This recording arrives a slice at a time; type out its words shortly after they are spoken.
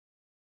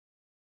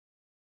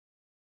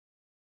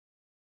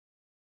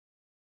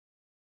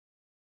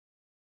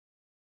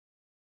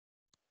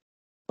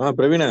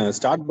பிரவீன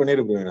start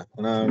பண்ணிரு பிரவீன.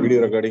 ஏன்னா video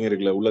recording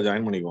இருக்குல்ல, உள்ள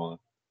ஜாயின் பண்ணிக்குவாங்க.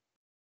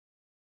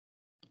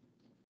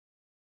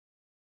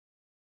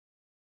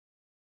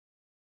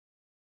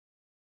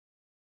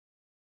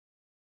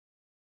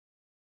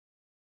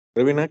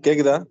 பிரவீன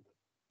கேக்குதா?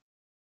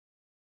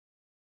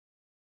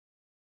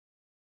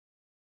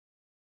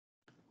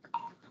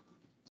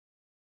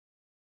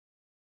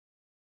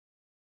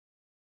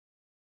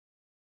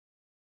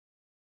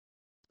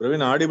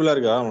 பிரவீன் ஆடிபிளா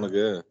இருக்கா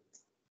உனக்கு?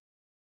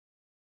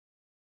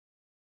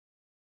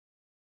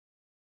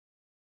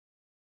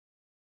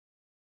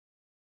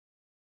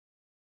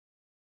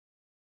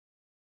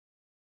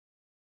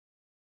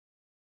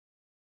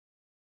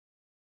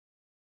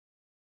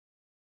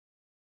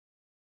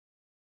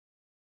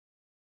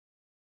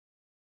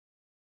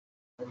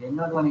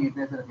 என்ன நீங்க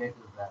பேசுற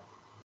கேக்குது சார்.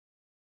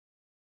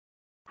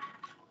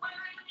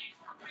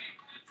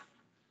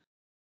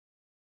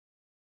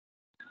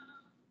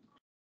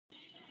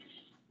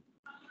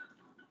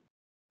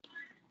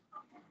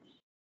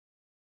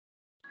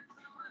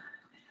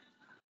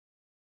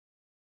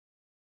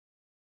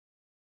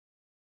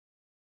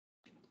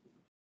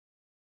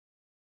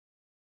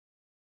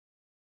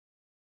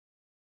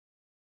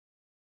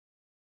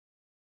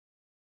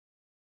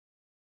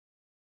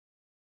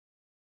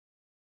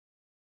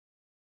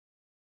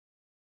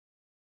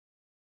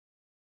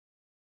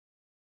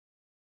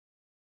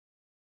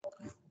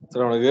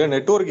 சார் உனக்கு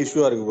நெட்வொர்க்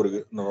இஷ்யூவா இருக்கு பிறகு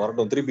இந்த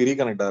வரட்டும், திருப்பி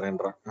reconnect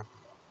ஆகிறேன்றான்.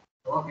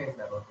 Okay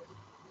sir, okay.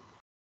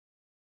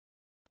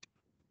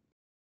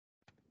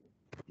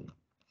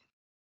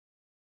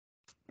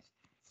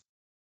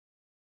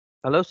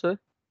 Hello sir.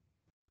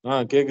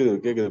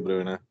 கேக்குது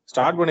பிரவீன.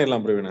 ஸ்டார்ட்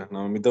பண்ணிடலாம் பிரவீன.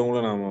 நம்ம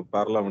மித்தவங்களும் நாம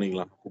பேரலா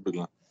பண்ணிக்கலாம்,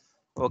 கூப்பிட்டுக்கலாம்.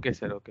 Okay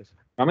sir, okay sir.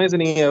 Ramesh,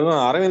 நீங்க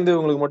அரவிந்த்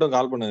உங்களுக்கு மட்டும்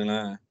கால்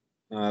பண்ணுங்களேன்.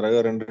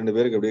 ரெண்டு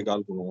பேருக்கு அப்படியே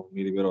கால் பண்ணுவோம்,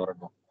 மீதி பேர்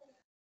வரட்டும்.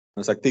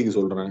 சக்திக்கு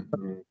சொல்றேன்.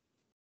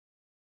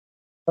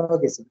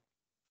 Okay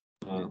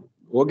sir.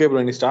 ஓகே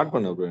ப்ரோ, நீ ஸ்டார்ட்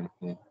பண்ணு bro.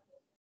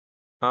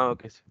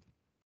 Okay sir.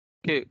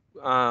 Okay,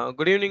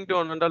 good evening to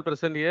one and all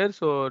present here.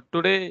 So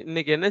today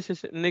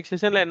இன்னைக்கு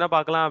செஷன்ல என்ன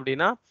பார்க்கலாம்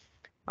அப்படின்னா,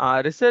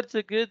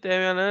 ரிசர்ச்சுக்கு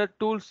தேவையான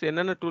டூல்ஸ்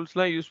என்னென்ன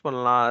டூல்ஸ்லாம் யூஸ்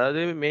பண்ணலாம்,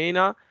 அதாவது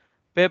மெயினாக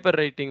paper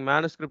writing,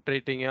 manuscript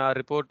writing,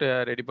 report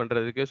ready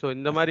பண்ணுறதுக்கு. ஸோ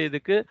இந்த மாதிரி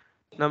இதுக்கு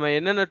நம்ம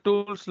என்னென்ன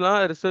டூல்ஸ்லாம்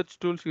ரிசர்ச்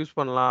டூல்ஸ் யூஸ்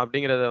பண்ணலாம்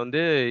அப்படிங்கிறத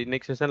வந்து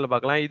இன்னைக்கு செஷனில்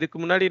பார்க்கலாம். இதுக்கு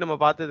முன்னாடி நம்ம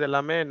பார்த்தது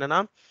எல்லாமே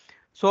என்னென்னா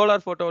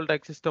சோலார்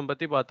ஃபோட்டோவோல்டாயிக் சிஸ்டம்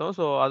பற்றி பார்த்தோம்.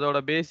 ஸோ அதோட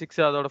பேசிக்ஸ்,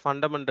 அதோட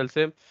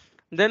ஃபண்டமெண்டல்ஸு,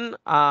 தென்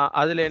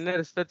அதில் என்ன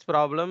ரிசர்ச்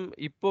ப்ராப்ளம்,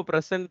 இப்போ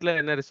ப்ரெசென்ட்டில்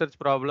என்ன ரிசர்ச்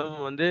ப்ராப்ளம்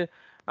வந்து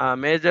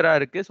மேஜராக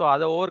இருக்குது. ஸோ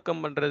அதை ஓவர்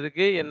கம்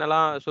பண்ணுறதுக்கு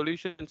என்னெல்லாம்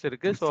சொல்யூஷன்ஸ்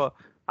இருக்குது, ஸோ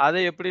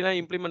அதை எப்படிலாம்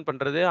இம்ப்ளிமெண்ட்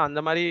பண்ணுறது,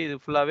 அந்த மாதிரி இது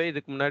ஃபுல்லாகவே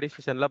இதுக்கு முன்னாடி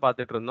செஷனில்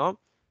பார்த்துட்டு இருந்தோம்.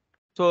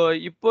 ஸோ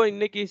இப்போ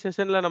இன்னைக்கு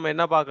செஷனில் நம்ம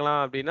என்ன பார்க்கலாம்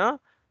அப்படின்னா,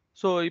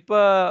 ஸோ இப்போ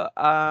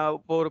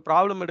ஒரு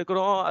ப்ராப்ளம்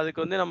எடுக்கிறோம்,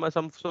 அதுக்கு வந்து நம்ம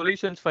சம்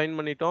சொல்யூஷன்ஸ் ஃபைன்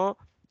பண்ணிட்டோம்.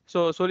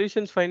 ஸோ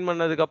சொல்யூஷன்ஸ் ஃபைன்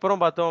பண்ணதுக்கப்புறம்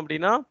பார்த்தோம்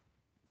அப்படின்னா,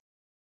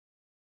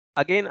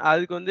 அகெயின்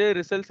அதுக்கு வந்து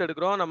ரிசல்ட்ஸ்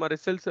எடுக்கிறோம்.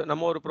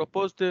 நம்ம ஒரு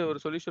ப்ரொப்போஸ்டு ஒரு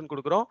சொல்யூஷன்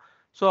கொடுக்குறோம்.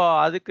 ஸோ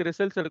அதுக்கு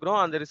ரிசல்ட்ஸ் எடுக்கிறோம்,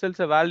 அந்த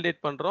ரிசல்ட்ஸை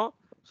வேலிடேட் பண்ணுறோம்.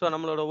 ஸோ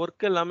நம்மளோட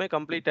ஒர்க் எல்லாமே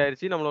கம்ப்ளீட்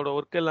ஆயிடுச்சு, நம்மளோட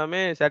ஒர்க்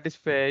எல்லாமே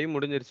சாட்டிஸ்ஃபை ஆகி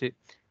முடிஞ்சிருச்சு.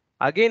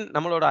 அகெயின்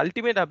நம்மளோட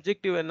அல்டிமேட்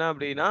அப்ஜெக்டிவ் என்ன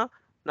அப்படின்னா,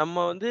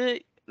 நம்ம வந்து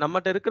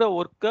நம்மகிட்ட இருக்கிற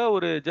ஒர்க்கை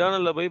ஒரு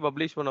ஜேர்னலில் போய்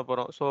பப்ளிஷ் பண்ண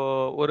போகிறோம். ஸோ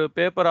ஒரு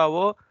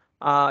பேப்பராவோ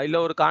இல்லை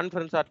ஒரு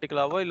கான்ஃபரன்ஸ்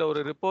ஆர்டிக்கலாவோ இல்லை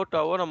ஒரு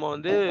ரிப்போர்ட்டாவோ நம்ம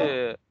வந்து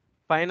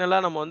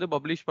ஃபைனலாக நம்ம வந்து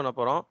பப்ளிஷ் பண்ண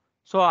போகிறோம்.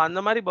 ஸோ அந்த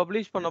மாதிரி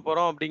பப்ளிஷ் பண்ண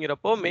போகிறோம்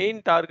அப்படிங்கிறப்போ மெயின்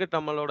டார்கெட்,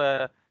 நம்மளோட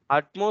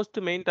அட்மோஸ்ட்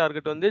மெயின்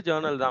டார்கெட் வந்து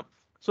ஜேர்னல் தான்.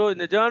 ஸோ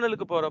இந்த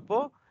ஜேர்னலுக்கு போகிறப்போ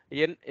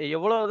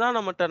எவ்வளோதான்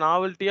நம்மகிட்ட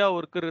நாவல்ட்டியாக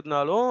ஒர்க்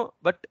இருந்தாலும்,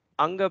 பட்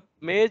அங்கே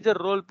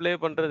மேஜர் ரோல் ப்ளே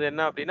பண்ணுறது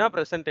என்ன அப்படின்னா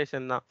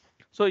ப்ரெசன்டேஷன் தான்.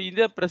 ஸோ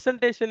இதை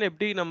ப்ரெசன்டேஷன்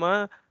எப்படி நம்ம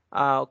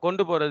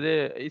கொண்டு போகிறது,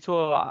 ஸோ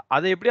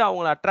அதை எப்படி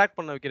அவங்கள அட்ராக்ட்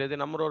பண்ண வைக்கிறது,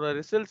 நம்மளோட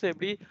ரிசல்ட்ஸ்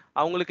எப்படி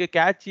அவங்களுக்கு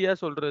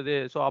கேட்சியாக சொல்கிறது,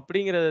 ஸோ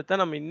அப்படிங்கிறத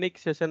தான் நம்ம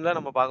இன்னைக்கு செஷனில்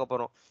நம்ம பார்க்க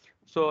போகிறோம்.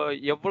 ஸோ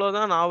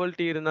எவ்வளோதான்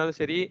நாவல்ட்டி இருந்தாலும்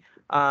சரி,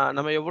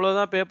 நம்ம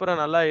எவ்வளோதான் பேப்பரை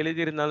நல்லா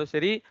எழுதியிருந்தாலும்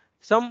சரி,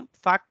 சம்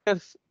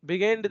ஃபேக்டர்ஸ்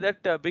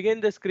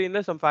பிகைண்ட் த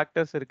ஸ்க்ரீனில் சம்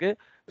ஃபேக்டர்ஸ் இருக்குது.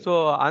 ஸோ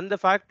அந்த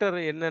ஃபேக்டர்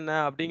என்னென்ன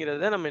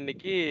அப்படிங்கிறத நம்ம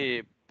இன்னைக்கு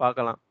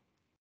பார்க்கலாம்.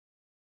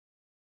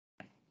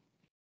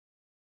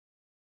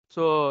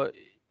 ஸோ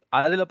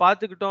அதில்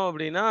பார்த்துக்கிட்டோம்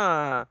அப்படின்னா,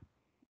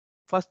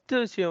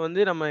 ஃபஸ்ட்டு விஷயம்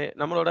வந்து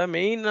நம்மளோட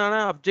மெயினான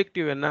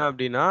அப்ஜெக்டிவ் என்ன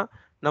அப்படின்னா,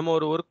 நம்ம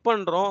ஒரு ஒர்க்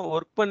பண்ணுறோம்,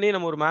 ஒர்க் பண்ணி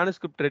நம்ம ஒரு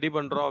மேனுஸ்கிரிப்ட் ரெடி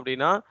பண்ணுறோம்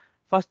அப்படின்னா,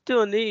 ஃபஸ்ட்டு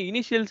வந்து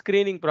இனிஷியல்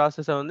ஸ்க்ரீனிங்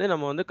ப்ராசஸை வந்து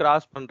நம்ம வந்து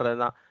கிராஸ் பண்ணுறது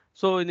தான்.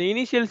 ஸோ இந்த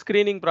இனிஷியல்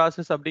ஸ்க்ரீனிங்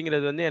ப்ராசஸ்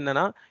அப்படிங்கிறது வந்து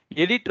என்னென்னா,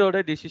 எடிட்டரோட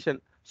டிசிஷன்.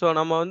 ஸோ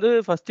நம்ம வந்து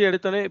ஃபஸ்ட்டு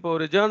எடுத்தோன்னே இப்போ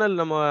ஒரு ஜேர்னல்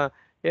நம்ம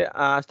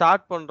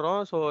ஸ்டார்ட்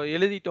பண்ணுறோம். ஸோ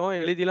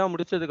எழுதிலாம்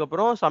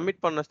முடிச்சதுக்கப்புறம்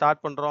சப்மிட் பண்ண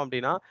ஸ்டார்ட் பண்ணுறோம்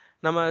அப்படின்னா,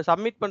 நம்ம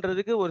சப்மிட்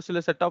பண்ணுறதுக்கு ஒரு சில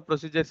செட் ஆஃப்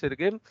ப்ரொசீஜர்ஸ்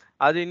இருக்குது.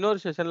 அது இன்னொரு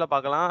செஷனில்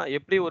பார்க்கலாம்,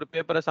 எப்படி ஒரு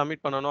பேப்பரை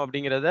சப்மிட் பண்ணணும்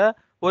அப்படிங்கிறத.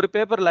 ஒரு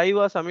பேப்பர்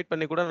லைவாக சப்மிட்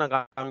பண்ணி கூட நான்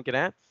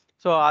காமிக்கிறேன்.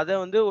 ஸோ அதை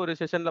வந்து ஒரு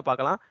செஷனில்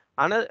பார்க்கலாம்.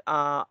 ஆனால்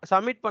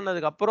சப்மிட்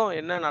பண்ணதுக்கப்புறம்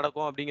என்ன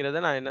நடக்கும்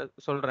அப்படிங்கிறத நான் என்ன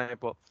சொல்கிறேன்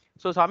இப்போது.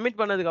 ஸோ சப்மிட்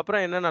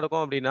பண்ணதுக்கப்புறம் என்ன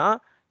நடக்கும் அப்படின்னா,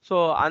 ஸோ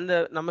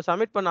அந்த நம்ம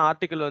சப்மிட் பண்ண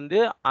ஆர்டிக்கிள் வந்து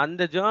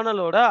அந்த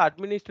ஜேர்னலோட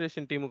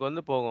அட்மினிஸ்ட்ரேஷன் டீமுக்கு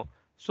வந்து போகும்.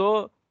 So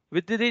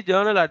with the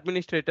Journal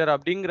administrator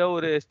அப்படிங்கிற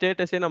ஒரு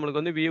ஸ்டேட்டஸே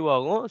நம்மளுக்கு வந்து வியூ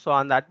ஆகும். ஸோ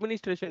அந்த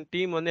அட்மினிஸ்ட்ரேஷன்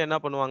டீம் வந்து என்ன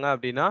பண்ணுவாங்க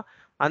அப்படின்னா,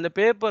 அந்த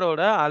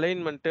பேப்பரோட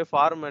அலைன்மெண்ட்டு,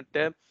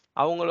 ஃபார்மேட்டு,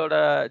 அவங்களோட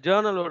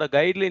ஜேர்னலோட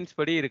கைட்லைன்ஸ்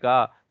படி இருக்கா?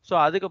 ஸோ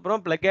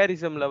அதுக்கப்புறம்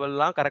பிளகியாரிசம்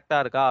லெவல்லாம் கரெக்ட்டா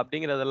இருக்கா?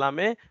 அப்படிங்கிறது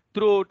எல்லாமே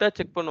த்ரூ அவுட்டா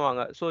செக்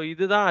பண்ணுவாங்க. ஸோ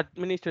இதுதான்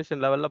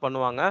அட்மினிஸ்ட்ரேஷன் லெவல்ல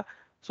பண்ணுவாங்க.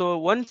 ஸோ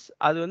ஒன்ஸ்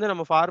அது வந்து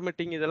நம்ம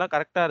ஃபார்மேட்டிங் இதெல்லாம்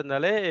கரெக்ட்டா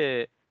இருந்தாலே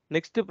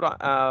நெக்ஸ்ட்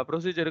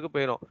ப்ரொசீஜருக்கு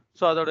போயிரும்.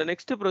 ஸோ அதோட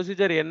நெக்ஸ்ட்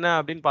ப்ரொசீஜர் என்ன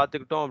அப்படின்னு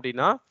பார்த்துக்கிட்டோம்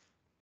அப்படின்னா,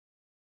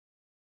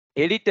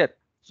 எடிட்டர்.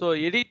 ஸோ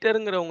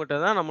எடிட்டர்ங்கிறவங்கட்ட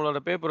தான் நம்மளோட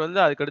பேப்பர்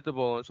வந்து அதுக்கடுத்து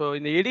போகும். ஸோ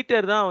இந்த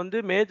எடிட்டர் தான் வந்து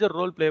மேஜர்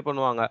ரோல் ப்ளே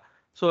பண்ணுவாங்க.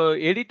 ஸோ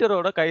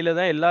எடிட்டரோட கையில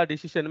தான் எல்லா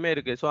டிசிஷனுமே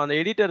இருக்கு. ஸோ அந்த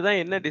எடிட்டர் தான்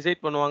என்ன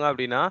டிசைட் பண்ணுவாங்க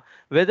அப்படின்னா,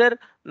 வெதர்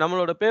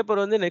நம்மளோட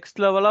பேப்பர் வந்து நெக்ஸ்ட்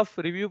லெவல் ஆஃப்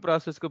ரிவ்யூ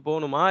ப்ராசஸ்க்கு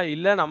போணுமா?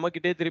 இல்ல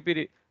நம்மகிட்டயே திருப்பி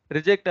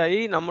ரிஜெக்ட் ஆயி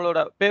நம்மளோட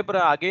பேப்பர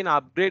அகைன்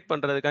அப்டேட்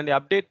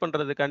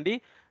பண்றதுக்காண்டி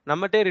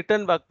நம்மட்டே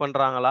ரிட்டர்ன் பேக்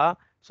பண்றாங்களா?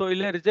 ஸோ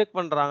இல்ல ரிஜெக்ட்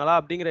பண்றாங்களா?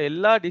 அப்படிங்கிற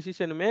எல்லா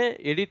டிசிஷனுமே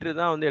எடிட்டர்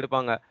தான் வந்து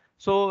எடுப்பாங்க.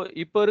 ஸோ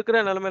இப்ப இருக்கிற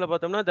நிலைமையில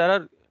பார்த்தோம்னா, there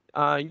are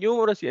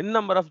numerous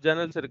number of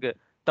journals இருக்கு.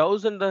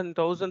 Thousand and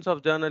thousands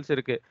of journals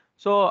இருக்கு.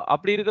 ஸோ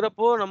அப்படி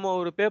இருக்கிறப்போ, நம்ம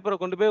ஒரு பேப்பர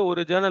கொண்டு போய்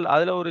ஒரு ஜர்னல்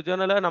அதுல ஒரு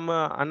ஜர்னல நம்ம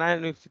அண்ணா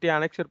யூனிவர்சிட்டி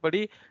அனெக்ஸர்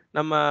படி,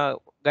 நம்ம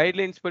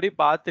கைட்லைன்ஸ் படி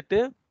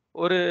பார்த்துட்டு,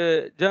 ஒரு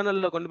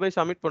ஜர்னல்ல கொண்டு போய்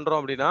சப்மிட்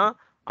பண்றோம் அப்படின்னா,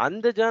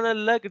 அந்த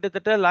ஜர்னல்ல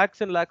கிட்டத்தட்ட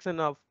lakhs and lakhs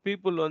and half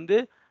people வந்து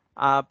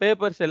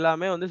பேப்பர்ஸ்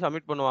எல்லாமே வந்து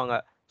சப்மிட் பண்ணுவாங்க.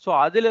 ஸோ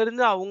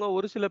அதிலிருந்து அவங்க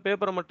ஒரு சில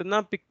பேப்பர மட்டும்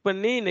தான் பிக்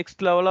பண்ணி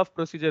நெக்ஸ்ட் லெவல் ஆஃப்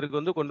ப்ரொசீஜருக்கு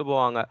வந்து கொண்டு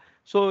போவாங்க.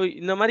 ஸோ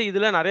இந்த மாரி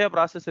இதுல நெறைய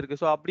ப்ராசஸ் இருக்கு.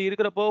 ஸோ அப்படி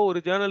இருக்கிறப்போ ஒரு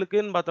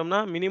ஜர்னலுக்குன்னு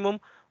பார்த்தோம்னா, மினிமம்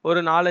ஒரு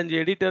 4, 5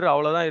 எடிட்டர்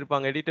அவ்வளோதான்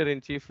இருப்பாங்க. எடிட்டர்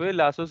இன் சீஃப்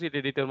இல்ல அசோசியேட்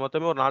எடிட்டர்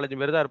மொத்தமே ஒரு 4, 5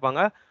 பேர் தான்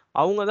இருப்பாங்க.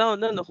 அவங்க தான்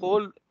வந்து அந்த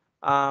ஹோல்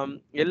ஆம்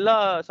எல்லா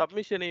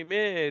சப்மிஷனையுமே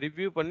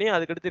ரிவ்யூ பண்ணி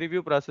அதுக்கடுத்து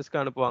ரிவ்யூ ப்ராசஸ்க்கு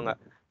அனுப்புவாங்க.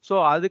 ஸோ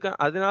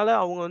அதனால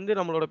அவங்க வந்து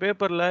நம்மளோட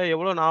பேப்பர்ல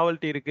எவ்வளோ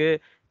நாவல்டி இருக்கு,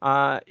 ஆ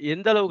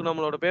எந்த அளவுக்கு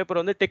நம்மளோட பேப்பர்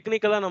வந்து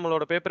டெக்னிக்கலா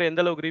நம்மளோட பேப்பர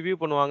எந்த அளவுக்கு ரிவ்யூ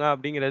பண்ணுவாங்க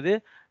அப்படிங்கிறது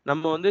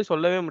நம்ம வந்து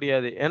சொல்லவே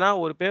முடியாது. ஏன்னா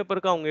ஒரு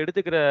பேப்பருக்கு அவங்க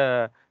எடுத்துக்கிற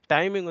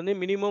டைமிங் வந்து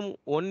மினிமம்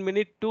 1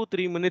 மினிட் டூ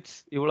 3 மினிட்ஸ்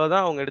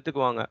இவ்வளோதான் அவங்க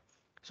எடுத்துக்குவாங்க.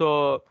 ஸோ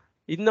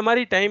இந்த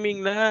மாரி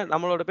டைமிங்ல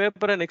நம்மளோட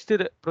பேப்பர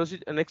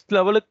நெக்ஸ்ட்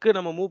லெவலுக்கு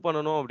நம்ம மூவ்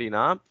பண்ணணும்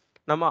அப்படின்னா,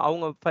 நம்ம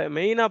அவங்க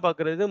மெயினா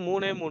பார்க்குறது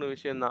 3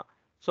 விஷயம் தான்.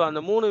 ஸோ அந்த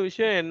 3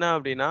 விஷயம் என்ன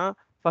அப்படின்னா,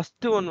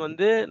 ஃபர்ஸ்ட் ஒன்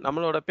வந்து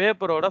நம்மளோட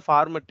பேப்பரோட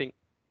ஃபார்மேட்டிங்.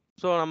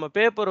 ஸோ நம்ம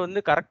பேப்பர்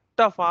வந்து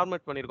கரெக்ட்டா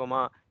ஃபார்மேட்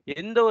பண்ணியிருக்கோமா?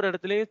 எந்த ஒரு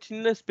இடத்துலயும்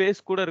சின்ன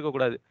ஸ்பேஸ் கூட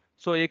இருக்கக்கூடாது.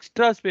 ஸோ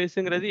எக்ஸ்ட்ரா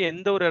ஸ்பேஸுங்கிறது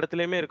எந்த ஒரு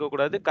இடத்துலயுமே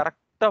இருக்கக்கூடாது.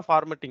 கரெக்ட்டா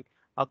ஃபார்மேட்டிங்.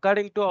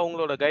 அக்கார்டிங் டூ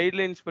அவங்களோட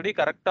கைட்லைன்ஸ் படி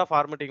கரெக்ட்டா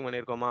ஃபார்மேட்டிங்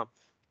பண்ணியிருக்கோமா?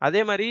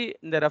 அதே மாரி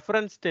இந்த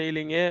reference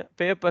styling,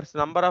 papers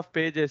number of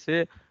பேஜஸு,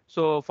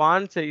 so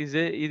font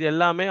size இது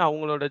எல்லாமே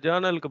அவங்களோட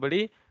ஜர்னலுக்கு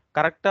படி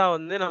கரெக்ட்டா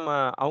வந்து நம்ம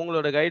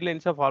அவங்களோட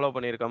கைட்லைன்ஸ ஃபாலோ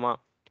பண்ணியிருக்கோமா?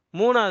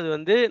 3வது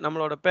வந்து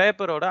நம்மளோட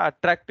பேப்பரோட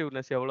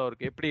அட்ராக்டிவ்னஸ் எவ்வளோ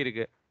இருக்கு? எப்படி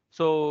இருக்கு?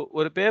 ஸோ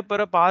ஒரு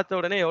பேப்பர பார்த்த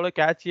உடனே எவ்வளோ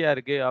கேட்சியா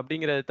இருக்கு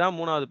அப்படிங்கிறது தான்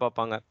 3வது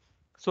பார்ப்பாங்க.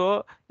 ஸோ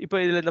இப்ப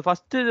இதுல இந்த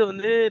ஃபர்ஸ்ட் இது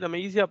வந்து நம்ம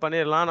ஈஸியா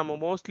பண்ணிறலாம். நம்ம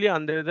மோஸ்ட்லி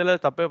அந்த இதுல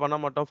தப்பே பண்ண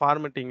மாட்டோம்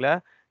ஃபார்மேட்டிங்ல.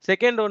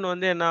 செகண்ட் ஒன்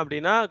வந்து என்ன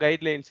அப்படின்னா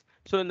கைட்லைன்ஸ்.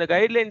 ஸோ இந்த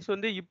கைட்லைன்ஸ்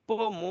வந்து இப்போ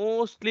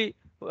மோஸ்ட்லி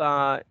ஆ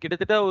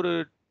கிட்டத்தட்ட ஒரு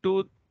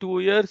 2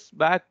 இயர்ஸ்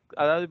பேக்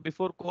அதாவது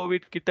பிஃபோர்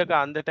கோவிட் கிட்டக்க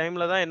அந்த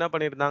டைம்ல தான் என்ன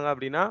பண்ணியிருந்தாங்க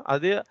அப்படின்னா,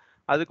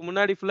 அதுக்கு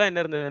முன்னாடி ஃபுல்லா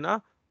என்ன இருந்ததுன்னா,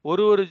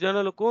 ஒரு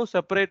ஜர்னலுக்கும்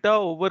செப்பரேட்டா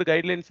ஒவ்வொரு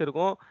கைட்லைன்ஸ்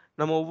இருக்கும்.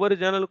 நம்ம ஒவ்வொரு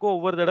ஜர்னலுக்கும்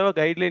ஒவ்வொரு தடவ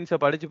கைட்லைன்ஸ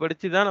படிச்சு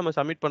படிச்சு தான் நம்ம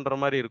சப்மிட் பண்ற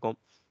மாரி இருக்கும்.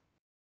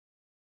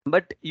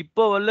 பட்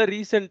இப்போ உள்ள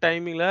ரீசென்ட்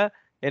டைமிங்ல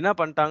என்ன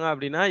பண்ணிட்டாங்க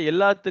அப்படின்னா,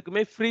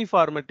 எல்லாத்துக்குமே ஃப்ரீ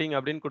ஃபார்மேட்டிங்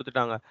அப்படின்னு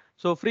குடுத்துட்டாங்க.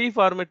 ஸோ ஃப்ரீ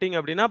ஃபார்மேட்டிங்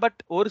அப்படின்னா, பட்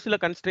ஒரு சில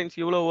கன்ஸ்ட்ரெயின்ட்ஸ்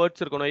இவ்வளோ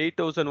வேர்ட்ஸ் இருக்கணும்.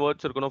 8000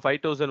 வேர்ட்ஸ் இருக்கணும்.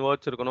 5000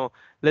 வேர்ட்ஸ் இருக்கணும்.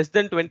 லெஸ்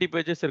தென் 20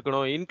 பேஜஸ்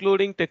இருக்கணும்.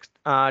 இன்க்ளூடிங் டெக்ஸ்ட்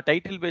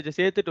டைட்டில் பேஜ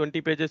சேர்த்து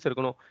 20 பேஜஸ்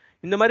இருக்கணும்.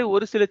 இந்த மாரி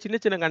ஒரு சில சின்ன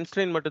சின்ன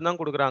கன்ஸ்ட்ரெயின்ட் மட்டும்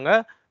தான் குடுக்குறாங்க.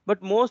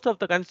 பட் மோஸ்ட் ஆஃப்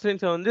த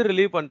கன்ஸ்ட்ரெயின்ட்ஸ வந்து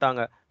ரிலீவ்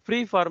பண்ணிட்டாங்க. ஃப்ரீ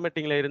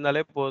ஃபார்மேட்டிங்ல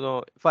இருந்தாலே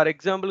போதும். ஃபார்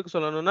எக்ஸாம்பிள்க்கு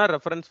சொல்லணும்னா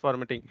ரெஃபரன்ஸ்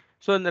ஃபார்மேட்டிங்.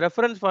 ஸோ இந்த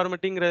ரெஃபரன்ஸ்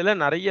ஃபார்மேட்டிங்கிறதுல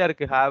நெறைய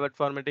இருக்கு. Harvard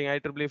formatting,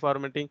 IEEE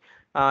formatting,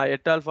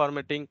 எட்டால்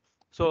formatting.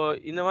 So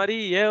இந்த மாரி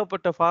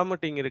ஏகப்பட்ட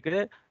ஃபார்மேட்டிங் இருக்கு.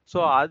 ஸோ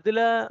அதுல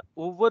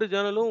ஒவ்வொரு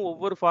ஜர்னலும்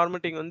ஒவ்வொரு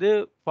ஃபார்மேட்டிங் வந்து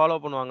ஃபாலோ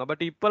பண்ணுவாங்க.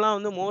 பட் இப்பலாம்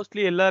வந்து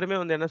மோஸ்ட்லி எல்லாருமே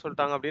வந்து என்ன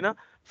சொல்ட்டாங்க அப்டின்னா,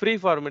 ஃப்ரீ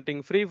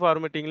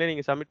ஃபார்மேட்டிங்ல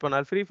நீங்க சப்மிட்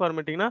பண்ணலாம். ஃப்ரீ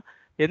ஃபார்மேட்டிங்னா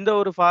எந்த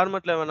ஒரு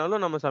ஃபார்மேட்ல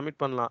வேணாலும் நம்ம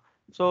சப்மிட் பண்ணலாம்.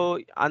 ஸோ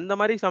அந்த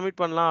மாரி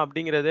சப்மிட் பண்ணலாம்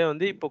அப்டிங்கிறதே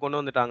வந்து இப்போ கொண்டு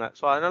வந்துட்டாங்க.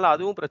 ஸோ அதனால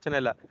அதுவும் பிரச்சனை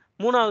இல்ல.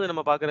 3வது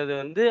நம்ம பார்க்குறது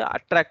வந்து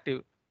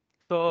அட்ராக்டிவ்.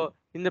 ஸோ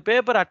இந்த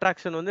பேப்பர்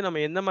அட்ராக்ஷன் வந்து நம்ம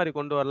எந்த மாரி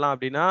கொண்டு வரலாம்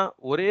அப்டின்னா,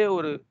 ஒரே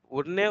ஒரு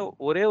ஒண்ணே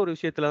ஒரே ஒரு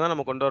விஷயத்துல தான்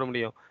நம்ம கொண்டு வர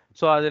முடியும்.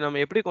 ஸோ அது நம்ம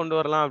எப்படி கொண்டு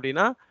வரலாம்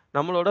அப்டின்னா,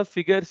 நம்மளோட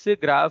ஃபிகர்ஸு,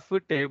 கிராஃபு,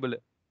 டேபிளு.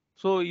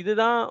 ஸோ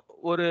இதுதான்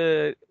ஒரு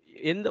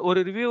ஒரு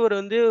ரிவ்யூவர்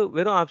வந்து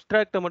வெறும்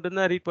அப்ஸ்ட்ராக்ட்ட மட்டும்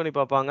தான் ரீட் பண்ணி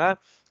பார்ப்பாங்க.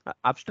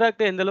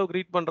 அப்ஸ்ட்ராக்ட்ட எந்த அளவுக்கு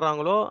ரீட்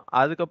பண்றாங்களோ,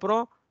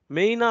 அதுக்கப்புறம்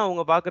மெயினா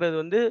அவங்க பார்க்குறது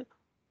வந்து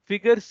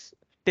ஃபிகர்ஸ்,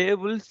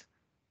 டேபிள்ஸ்,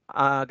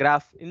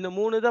 கிராஃப் இந்த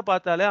 3 இத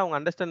பார்த்தாலே அவங்க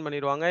அண்டர்ஸ்டாண்ட்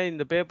பண்ணிருவாங்க.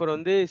 இந்த பேப்பர்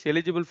வந்து is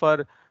eligible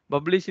for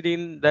published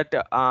in that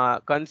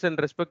concern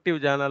respective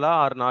ஜர்னலா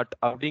R not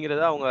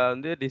அப்படிங்கிறத அவங்க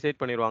வந்து டிசைட்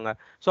பண்ணிருவாங்க.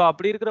 ஸோ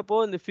அப்படி இருக்கிறப்போ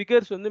இந்த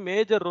ஃபிகர்ஸ் வந்து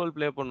மேஜர் ரோல்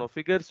ப்ளே பண்ணும்.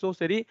 ஃபிகர்ஸும்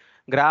சரி,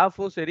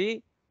 கிராஃப்பும் சரி,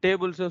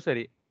 டேபிள்ஸும்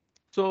சரி.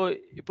 ஸோ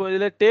இப்போ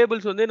இதுல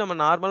டேபிள்ஸ் வந்து நம்ம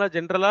நார்மலா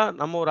ஜெனரலா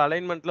நம்ம ஒரு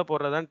அலைன்மென்ட்ல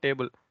போடுறது தான்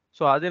டேபிள்.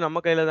 ஸோ அது நம்ம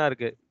கையில தான்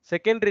இருக்கு.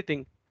 Secondary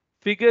thing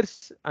figures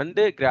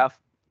and graph.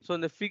 So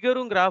இந்த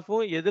ஃபிகரும்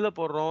கிராஃபும் எதுல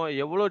போடுறோம்,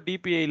 எவ்வளோ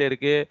டிபிஐல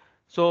இருக்கு,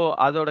 ஸோ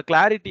அதோட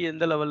கிளாரிட்டி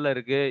எந்த லெவல்ல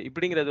இருக்கு,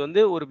 இப்படிங்கிறது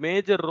வந்து ஒரு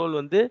மேஜர் ரோல்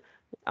வந்து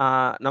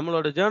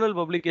நம்மளோட ஜேர்னல்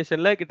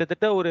பப்ளிகேஷன்ல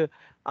கிட்டத்தட்ட ஒரு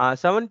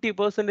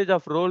 70%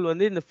 ஆஃப் ரோல்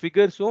வந்து இந்த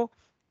ஃபிகர்ஸும்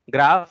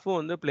கிராஃபும்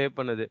வந்து ப்ளே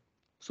பண்ணுது.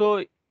 ஸோ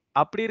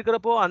அப்படி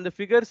இருக்கிறப்போ அந்த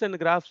ஃபிகர்ஸ் அண்ட்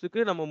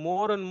கிராஃப்ஸுக்கு நம்ம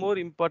மோர் அண்ட் மோர்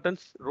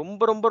இம்பார்ட்டன்ஸ்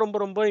ரொம்ப ரொம்ப ரொம்ப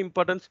ரொம்ப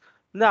இம்பார்ட்டன்ஸ்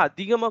வந்து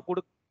அதிகமாக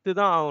கொடுத்து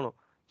தான் ஆகணும்.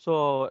 ஸோ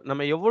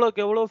நம்ம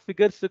எவ்வளோக்கு எவ்வளோ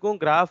ஃபிகர்ஸுக்கும்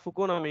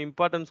கிராஃபுக்கும் நம்ம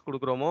இம்பார்ட்டன்ஸ்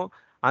கொடுக்குறோமோ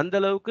அந்த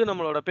அளவுக்கு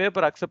நம்மளோட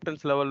பேப்பர்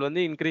அக்செப்டன்ஸ் லெவல்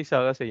வந்து இன்க்ரீஸ்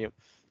ஆக செய்யும்.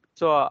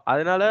 ஸோ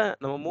அதனால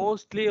நம்ம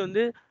மோஸ்ட்லி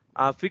வந்து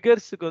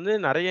ஃபிகர்ஸுக்கு வந்து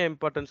நிறைய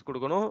இம்பார்ட்டன்ஸ்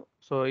கொடுக்கணும்.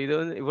 ஸோ இது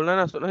வந்து இவ்வளோ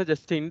நான் சொன்னது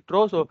ஜஸ்ட்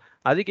இன்ட்ரோ. ஸோ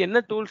அதுக்கு என்ன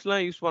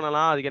டூல்ஸ்லாம் யூஸ்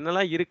பண்ணலாம், அதுக்கு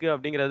என்னெல்லாம் இருக்கு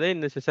அப்படிங்கிறத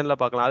இந்த செஷன்ல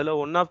பார்க்கலாம். அதில்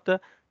one of the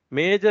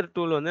major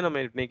tool வந்து நம்ம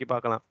இன்னைக்கு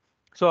பார்க்கலாம்.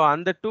 ஸோ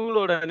அந்த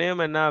டூலோட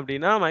நேம் என்ன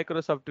அப்படின்னா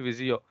மைக்ரோசாஃப்ட்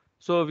விசியோ.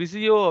 ஸோ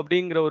விசியோ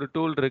அப்படிங்கிற ஒரு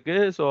டூல் இருக்கு.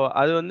 ஸோ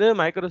அது வந்து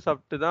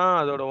மைக்ரோசாஃப்ட் தான்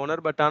அதோட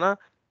ஓனர். பட் ஆனால்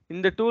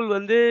இந்த டூல்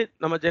வந்து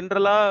நம்ம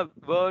ஜென்ரலா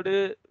word,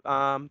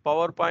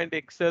 power point,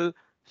 XL,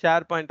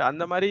 share point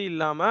அந்த மாதிரி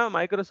இல்லாம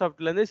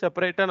மைக்ரோசாஃப்ட்லேருந்து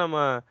செப்பரேட்டா நம்ம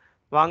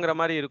வாங்குற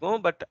மாதிரி இருக்கும்.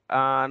 பட்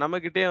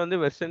நம்மகிட்டே வந்து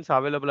வெர்ஷன்ஸ்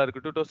அவைலபிளா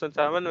இருக்கு.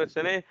 2007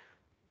 வெர்ஷனே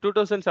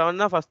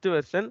 2007 தான் ஃபர்ஸ்ட்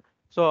வெர்ஷன்.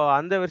 ஸோ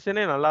அந்த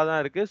வெர்ஷனே நல்லா தான்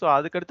இருக்கு. ஸோ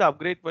அதுக்கடுத்து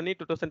அப்கிரேட் பண்ணி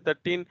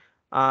 2013,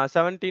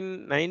 17,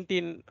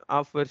 19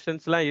 ஆஃப்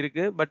வெர்ஷன்ஸ்லாம்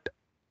இருக்கு. பட்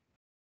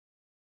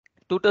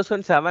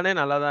 2007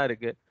 நல்லா தான்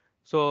இருக்கு.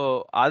 ஸோ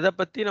அதை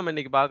பத்தி நம்ம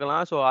இன்னைக்கு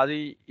பார்க்கலாம். ஸோ அது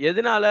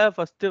எதனால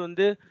ஃபர்ஸ்ட்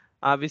வந்து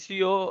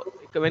விசியோ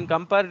வென்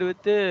கம்பேர்டு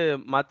வித்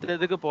மற்ற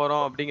இதுக்கு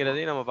போறோம்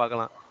அப்படிங்கிறதையும் நம்ம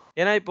பார்க்கலாம்.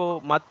 ஏன்னா இப்போ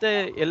மற்ற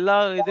எல்லா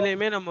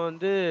இதுலயுமே நம்ம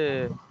வந்து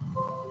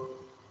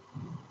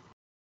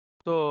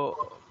ஸோ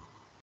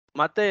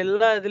மற்ற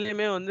எல்லா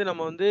இதுலயுமே வந்து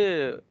நம்ம வந்து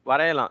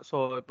வரையலாம். ஸோ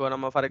இப்போ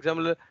நம்ம ஃபார்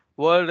எக்ஸாம்பிள்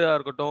வேர்டா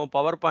இருக்கட்டும்,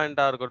 பவர்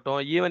பாயிண்டா இருக்கட்டும்,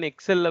 ஈவன்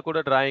எக்ஸல்ல கூட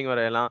டிராயிங்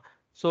வரையலாம்.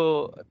 ஸோ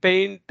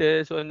பெயிண்ட்,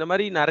 ஸோ இந்த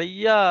மாதிரி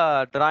நிறைய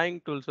டிராயிங்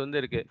டூல்ஸ் வந்து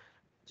இருக்கு.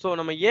 ஸோ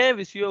நம்ம ஏன்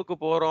விசியோக்கு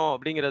போறோம்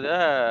அப்படிங்கிறத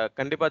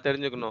கண்டிப்பா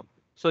தெரிஞ்சுக்கணும்.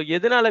 ஸோ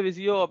எதனால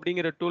விசியோ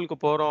அப்படிங்கிற டூலுக்கு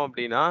போறோம்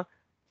அப்படின்னா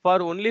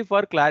ஒன்லி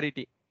ஃபார்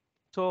கிளாரிட்டி.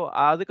 ஸோ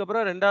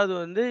அதுக்கப்புறம் ரெண்டாவது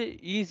வந்து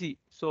easy.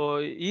 So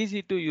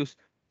easy to use.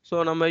 So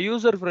நம்ம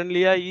யூசர்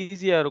ஃப்ரெண்ட்லியா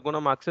ஈஸியா இருக்கும்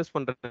நம்ம அக்சஸ்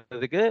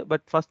பண்றதுக்கு.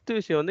 பட் ஃபர்ஸ்ட்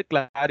விஷயம் வந்து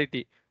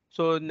கிளாரிட்டி.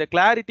 ஸோ இந்த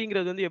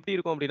கிளாரிட்டிங்கிறது வந்து எப்படி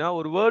இருக்கும் அப்படின்னா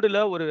ஒரு வேர்டில்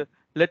ஒரு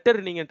லெட்டர்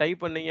நீங்க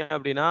டைப் பண்ணீங்க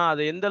அப்படின்னா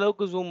அதை எந்த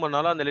அளவுக்கு ஜூம்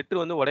பண்ணாலும் அந்த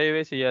லெட்டர் வந்து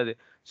உடையவே செய்யாது.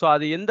 ஸோ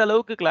அது எந்த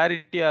அளவுக்கு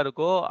கிளாரிட்டியா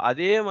இருக்கோ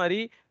அதே மாதிரி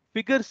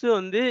ஃபிகர்ஸ்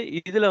வந்து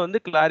இதுல வந்து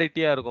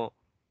கிளாரிட்டியா இருக்கும்.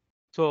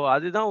 ஸோ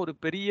அதுதான் ஒரு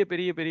பெரிய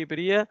பெரிய பெரிய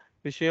பெரிய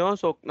விஷயம்.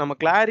 ஸோ நம்ம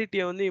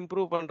கிளாரிட்டியை வந்து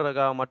இம்ப்ரூவ்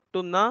பண்றதுக்காக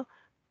மட்டும்தான்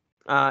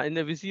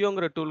இந்த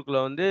விசியோங்கிற டூலுக்குள்ள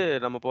வந்து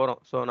நம்ம போறோம்.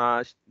 ஸோ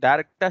நான்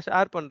டைரக்டா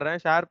ஷேர் பண்றேன்.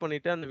 ஷேர்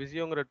பண்ணிட்டு அந்த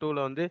விசியோங்கிற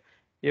டூலை வந்து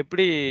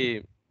எப்படி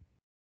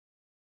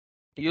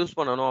யூஸ்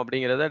பண்ணணும்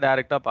அப்படிங்கிறத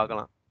டைரக்டா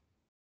பார்க்கலாம்.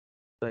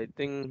 ஐ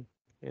திங்க்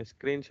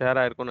ஸ்க்ரீன் ஷேர்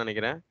ஆயிருக்கும்னு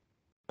நினைக்கிறேன்.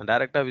 நான்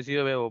டைரக்டா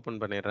விசியோவே ஓப்பன்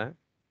பண்ணிடுறேன்.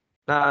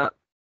 நான்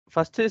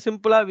ஃபர்ஸ்ட்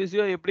சிம்பிளா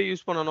விசியோ எப்படி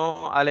யூஸ் பண்ணணும்,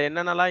 அதுல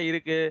என்னென்னலாம்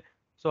இருக்கு,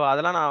 ஸோ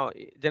அதெல்லாம் நான்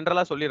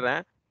ஜென்ரலா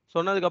சொல்லிடுறேன்.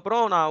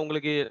 சொன்னதுக்கப்புறம் நான்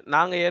உங்களுக்கு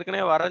நாங்க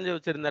ஏற்கனவே வரைஞ்சு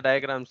வச்சிருந்த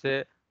டயக்ராம்ஸு,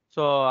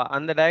 ஸோ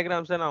அந்த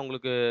டயக்ராம்ஸை நான்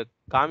உங்களுக்கு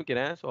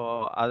காமிக்கிறேன். ஸோ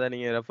அதை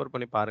நீங்க ரெஃபர்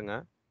பண்ணி பாருங்க.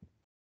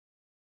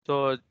 ஸோ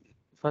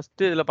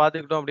ஃபர்ஸ்ட் இதுல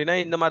பார்த்துக்கிட்டோம் அப்படின்னா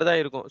இந்த மாதிரி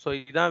தான் இருக்கும். ஸோ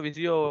இதுதான்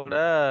விசியோவோட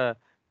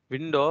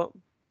விண்டோ.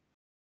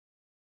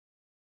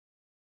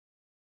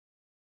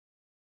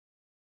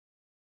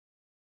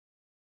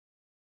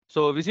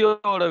 ஸோ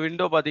விசியோவோட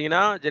விண்டோ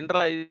பார்த்தீங்கன்னா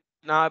ஜென்ரலா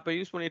நான் இப்போ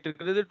யூஸ் பண்ணிட்டு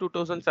இருக்கிறது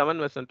 2007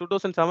 வெர்ஷன்.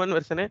 2007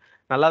 வெர்ஷனே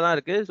நல்லா தான்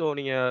இருக்கு. ஸோ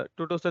நீங்க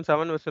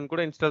 2007 வெர்ஷன்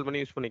கூட இன்ஸ்டால்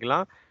பண்ணி யூஸ்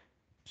பண்ணிக்கலாம்.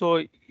 ஸோ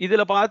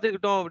இதுல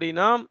பார்த்துக்கிட்டோம்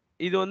அப்படின்னா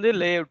இது வந்து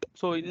லேஅவுட்.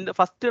 ஸோ இந்த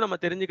ஃபர்ஸ்ட் நம்ம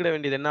தெரிஞ்சுக்கிட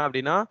வேண்டியது என்ன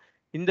அப்படின்னா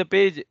இந்த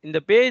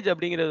பேஜ்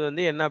அப்படிங்கிறது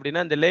வந்து என்ன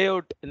அப்படின்னா இந்த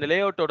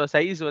லேஅவுட்டோட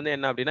சைஸ் வந்து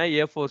என்ன அப்படின்னா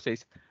A4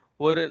 சைஸ்.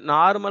 ஒரு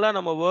நார்மலா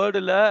நம்ம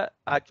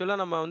ஆக்சுவலா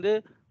நம்ம வந்து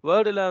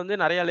வேர்டில் வந்து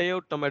நிறைய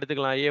லேஅவுட் நம்ம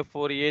எடுத்துக்கலாம்.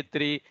 A4,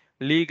 A3,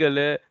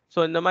 legal. ஸோ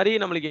இந்த மாதிரி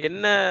நம்மளுக்கு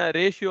என்ன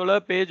ரேஷியோல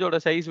பேஜோட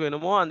சைஸ்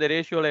வேணுமோ அந்த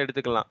ரேஷியோல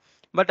எடுத்துக்கலாம்.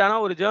 பட்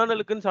ஆனால் ஒரு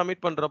ஜேர்னலுக்குன்னு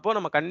சப்மிட் பண்றப்போ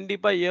நம்ம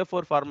கண்டிப்பா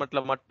A4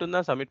 ஃபார்மேட்ல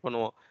மட்டும்தான் சப்மிட்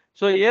பண்ணுவோம்.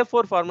 ஸோ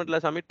A4 ஃபார்மேட்ல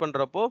சப்மிட்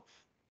பண்றப்போ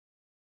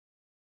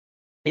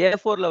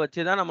A4ல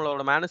வச்சு தான்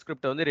நம்மளோட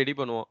மேனுஸ்கிரிப்டை வந்து ரெடி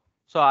பண்ணுவோம்.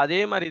 ஸோ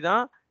அதே மாதிரி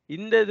தான்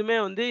இந்த இதுமே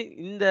வந்து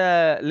இந்த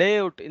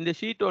லேஅவுட் இந்த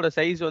ஷீட்டோட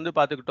சைஸ் வந்து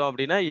பார்த்துக்கிட்டோம்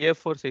அப்படின்னா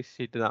A4 சைஸ்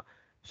ஷீட் தான்.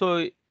 ஸோ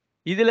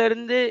இதுல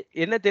இருந்து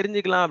என்ன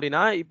தெரிஞ்சுக்கலாம்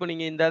அப்படின்னா இப்போ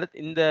நீங்க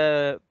இந்த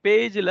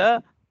பேஜ்ல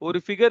ஒரு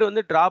ஃபிகர்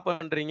வந்து டிரா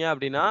பண்றீங்க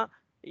அப்படின்னா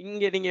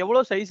இங்க நீங்க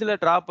எவ்வளவு சைஸ்ல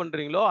டிரா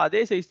பண்றீங்களோ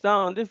அதே சைஸ்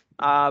தான் வந்து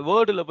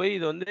வேர்டுல போய்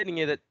இது வந்து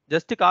நீங்க இதை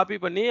ஜஸ்ட் காப்பி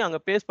பண்ணி அங்க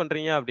பேஸ்ட்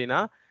பண்றீங்க அப்படின்னா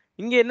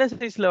இங்க என்ன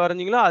சைஸ்ல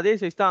வரைஞ்சீங்களோ அதே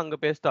சைஸ் தான் அங்க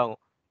பேஸ்ட் ஆகும்.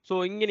 ஸோ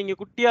இங்க நீங்க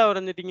குட்டியா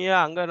வரைஞ்சிட்டீங்க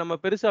அங்க நம்ம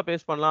பெருசா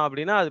பேஸ்ட் பண்ணலாம்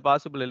அப்படின்னா அது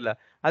பாசிபிள் இல்லை.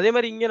 அதே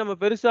மாதிரி இங்க நம்ம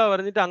பெருசா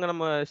வரைஞ்சிட்டு அங்க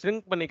நம்ம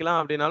ஷ்ரிங்க் பண்ணிக்கலாம்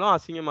அப்படின்னாலும்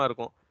அசிங்கமா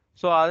இருக்கும்.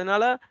 ஸோ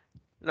அதனால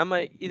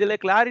நம்ம இதுல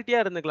கிளாரிட்டியா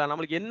இருந்துக்கலாம்.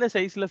 நம்மளுக்கு என்ன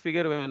சைஸ்ல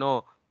ஃபிகர்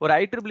வேணும், ஒரு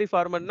IEEE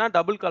ஃபார்மேட்னா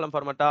டபுள் காலம்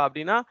ஃபார்மேட்டா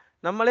அப்படின்னா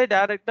நம்மளே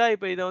டைரக்டா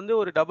இப்போ இதை வந்து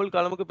ஒரு டபுள்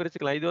காலமுக்கு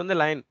பிரிச்சுக்கலாம். இது வந்து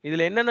லைன்.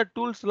 இதுல என்னென்ன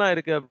டூல்ஸ்லாம்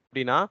இருக்கு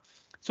அப்படின்னா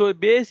ஸோ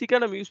பேசிக்கா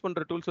நம்ம யூஸ்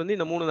பண்ற டூல்ஸ் வந்து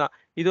இந்த 3 தான்.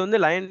 இது வந்து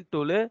லைன்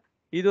டூலு,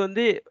 இது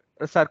வந்து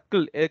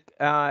சர்க்கிள்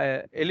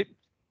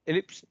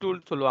எலிப்ஸ் டூல்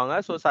சொல்லுவாங்க.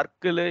 ஸோ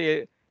சர்க்கிள்,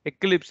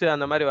 எக்லிப்ஸ்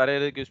அந்த மாதிரி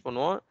வரையறதுக்கு யூஸ்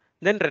பண்ணுவோம்.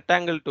 தென்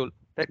rectangle tool.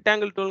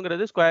 Rectangle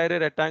டூல்ங்கிறது square,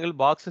 rectangle,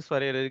 boxes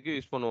வரையறதுக்கு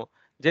use பண்ணுவோம்.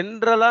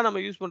 ஜென்ரலா நம்ம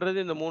யூஸ் பண்றது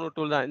இந்த 3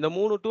 டூல் தான். இந்த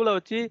 3 டூல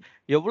வச்சு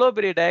எவ்வளோ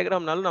பெரிய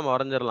டயகிராம்னாலும் நம்ம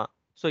வரைஞ்சிடலாம்.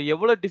 ஸோ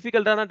எவ்வளோ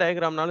டிஃபிகல்ட்டான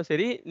டயகிராம்னாலும்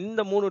சரி,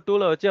 இந்த 3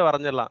 டூல வச்சே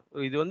வரைஞ்சிடலாம்.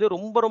 இது வந்து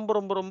ரொம்ப ரொம்ப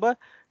ரொம்ப ரொம்ப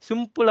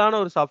சிம்பிளான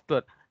ஒரு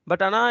சாஃப்ட்வேர்.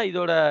 பட் ஆனா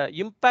இதோட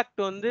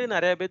இம்பாக்ட் வந்து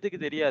நிறைய பேத்துக்கு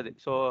தெரியாது.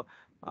 ஸோ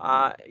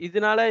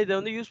இதனால இத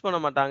வந்து யூஸ் பண்ண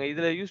மாட்டாங்க.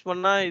 இதுல யூஸ்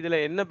பண்ணா இதுல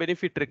என்ன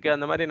பெனிஃபிட் இருக்கு?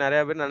 அந்த மாதிரி நிறைய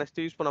பேர்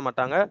நினைச்சிட்டு யூஸ் பண்ண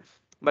மாட்டாங்க.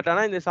 பட்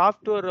ஆனா இந்த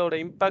சாஃப்ட்வேரோட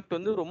இம்பாக்ட்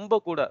வந்து ரொம்ப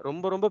கூட.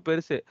 ரொம்ப ரொம்ப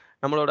பெருசு.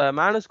 நம்மளோட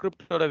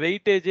மேனுஸ்கிரிப்ட்டோட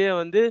வெயிட்டேஜே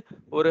வந்து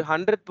ஒரு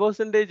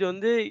 100%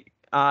 வந்து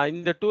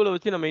இந்த டூல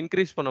வச்சு நம்ம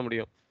இன்கிரீஸ் பண்ண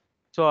முடியும்.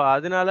 ஸோ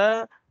அதனால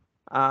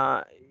ஆ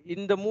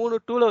இந்த 3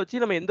 டூல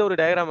வச்சு நம்ம எந்த ஒரு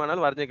டயகிராம்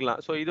வேணாலும்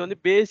வரைஞ்சிக்கலாம். ஸோ இது வந்து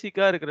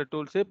பேசிக்கா இருக்கிற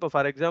டூல்ஸ். இப்போ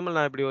ஃபார் எக்ஸாம்பிள்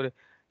நான் இப்படி ஒரு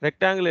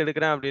ரெக்டாங்கிள்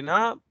எடுக்கிறேன் அப்படின்னா,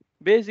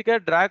 பேசிக்கா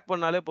டிராக்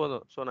பண்ணாலே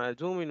போதும். ஸோ நான்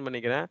ஜூம் இன்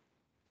பண்ணிக்கிறேன்.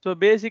 ஸோ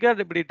பேசிக்கா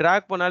இப்படி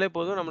டிராக் பண்ணாலே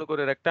போதும். நம்மளுக்கு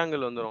ஒரு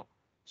ரெக்டாங்கிள் வந்துரும்.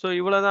 ஸோ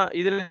இவ்வளோதான்.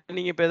 இதுல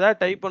நீங்க இப்ப ஏதாவது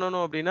டைப்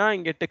பண்ணணும் அப்படின்னா,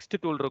 இங்க டெக்ஸ்ட்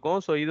டூல் இருக்கும்.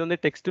 ஸோ இது வந்து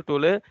டெக்ஸ்ட்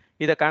டூலு.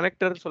 இத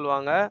கனெக்டர்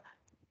சொல்லுவாங்க.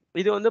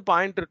 இது வந்து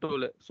பாயிண்டர்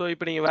டூலு. ஸோ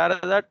இப்ப நீங்க வேற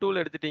ஏதாவது டூல்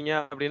எடுத்துட்டீங்க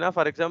அப்படின்னா,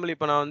 ஃபார் எக்ஸாம்பிள்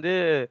இப்ப நான் வந்து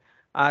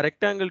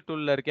ரெக்டாங்கிள்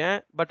டூல்ல இருக்கேன்.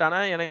 பட் ஆனா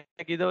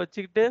எனக்கு இத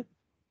வச்சுக்கிட்டு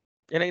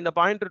எனக்கு இந்த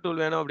பாயிண்டர் டூல்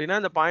வேணும் அப்படின்னா,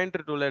 இந்த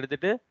பாயிண்டர் டூல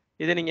எடுத்துட்டு,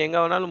 இத நீங்க எங்க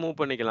வேணாலும் மூவ்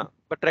பண்ணிக்கலாம்.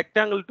 பட்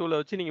ரெக்டாங்கிள் டூல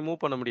வச்சு நீங்க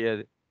மூவ் பண்ண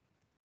முடியாது.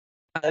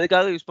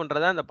 அதுக்காக யூஸ்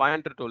பண்றது தான் இந்த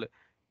பாயிண்டர் டூல்.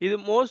 இது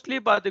மோஸ்ட்லி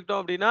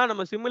பார்த்துக்கிட்டோம் அப்படின்னா,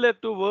 நம்ம சிமிலர்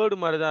டூ வேர்ட்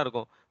மாரி தான்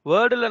இருக்கும்.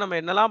 வேர்டுல நம்ம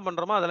என்னலாம்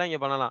பண்றோமோ அதெல்லாம் இங்க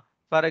பண்ணலாம்.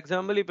 ஃபார்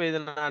எக்ஸாம்பிள் இப்ப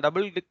இத நான்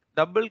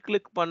டபுள்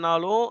கிளிக்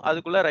பண்ணாலும்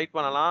அதுக்குள்ள ரைட்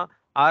பண்ணலாம்.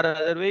 ஆர்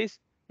அதர்வைஸ்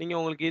நீங்க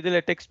உங்களுக்கு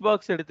இதுல டெக்ஸ்ட்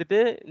பாக்ஸ்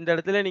எடுத்துட்டு, இந்த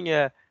இடத்துல நீங்க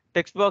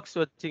டெக்ஸ்ட் பாக்ஸ்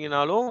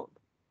வச்சீங்கனாலும்,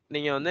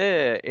 நீங்க வந்து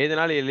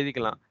எதுனாலும்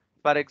எழுதிக்கலாம்.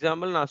 ஃபார்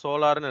எக்ஸாம்பிள் நான்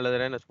சோலார்ன்னு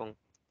எழுதுறேன்னு வச்சுக்கோங்க.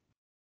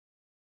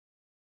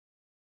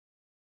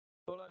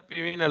 சோலார்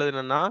பிவின்னு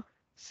எழுதுனேன்னா,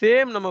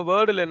 சேம் நம்ம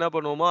வேர்டுல என்ன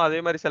பண்ணுவோமோ, அதே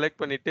மாரி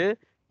செலக்ட் பண்ணிட்டு,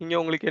 இங்க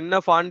உங்களுக்கு என்ன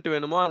ஃபாண்ட்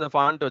வேணுமோ, அந்த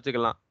ஃபாண்ட்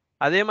வச்சுக்கலாம்.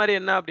 அதே மாரி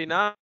என்ன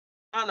அப்டின்னா,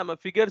 நம்ம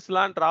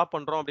ஃபிகர்ஸ்லாம் டிரா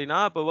பண்றோம் அப்டின்னா,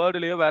 இப்ப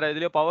வேர்டுலயோ வேற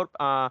எதுலயோ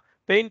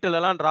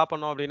பெயிண்ட்லலாம் டிரா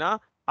பண்ணோம் அப்டின்னா,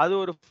 அது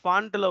ஒரு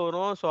ஃபாண்ட்ல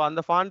வரும். ஸோ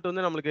அந்த ஃபாண்ட்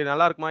வந்து நம்மளுக்கு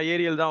நல்லா இருக்குமா?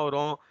 ஏரியல் தான்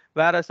வரும்.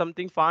 வேற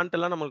சம்திங் ஃபாண்ட்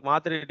எல்லாம் நம்மளுக்கு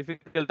மாத்த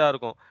டிஃபிகல்ட்டா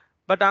இருக்கும்.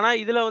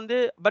 இதுல வந்து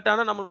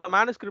நம்ம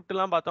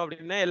மேனுஸ்கிரிப்ட்லாம் பார்த்தோம்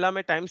அப்டின்னா,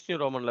 எல்லாமே டைம்ஸ் நியூ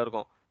ரோமன்ல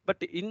இருக்கும்.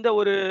 பட் இந்த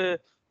ஒரு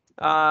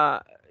ஆ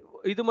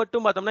இது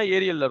மட்டும் பார்த்தோம்னா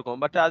ஏரியல்ல இருக்கும்.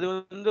 பட் அது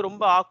வந்து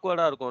ரொம்ப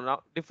ஆக்வர்டா இருக்கும்.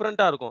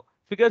 டிஃபரெண்ட்டா இருக்கும்.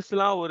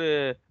 ஃபிகர்ஸ்லாம் ஒரு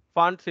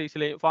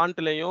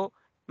ஃபாண்ட்லயும்,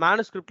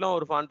 மேனுஸ்கிரிப்ட்லாம்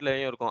ஒரு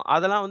ஃபாண்ட்லயும் இருக்கும்.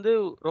 அதெல்லாம் வந்து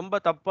ரொம்ப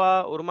தப்பா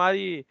ஒரு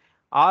மாரி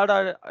ஆடா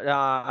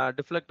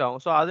டிஃப்ளெக்ட்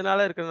ஆகும். ஸோ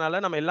அதனால இருக்கிறதுனால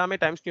நம்ம எல்லாமே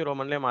டைம்ஸ் நியூ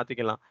ரோமன்லயே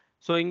மாத்திக்கலாம்.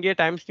 ஸோ இங்கேயே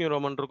டைம்ஸ் நியூ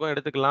ரோமன் இருக்கும்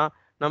எடுத்துக்கலாம்.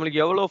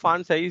 நம்மளுக்கு எவ்வளோ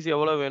ஃபாண்ட் சைஸ்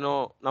எவ்வளோ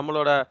வேணும்,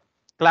 நம்மளோட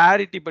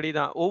கிளாரிட்டி படி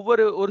தான்.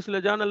 ஒரு சில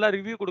ஜர்னல்லாம்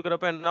ரிவ்யூ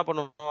குடுக்குறப்ப என்ன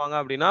பண்ணுவாங்க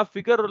அப்டின்னா,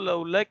 ஃபிகர்ல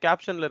உள்ள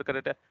கேப்ஷன்ல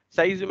இருக்கிற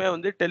சைஸுமே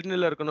வந்து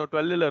 10ல இருக்கணும்,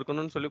 12ல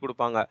இருக்கணும்னு சொல்லி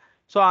குடுப்பாங்க.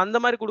 ஸோ அந்த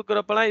மாரி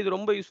குடுக்குறப்பலாம் இது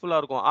ரொம்ப யூஸ்ஃபுல்லா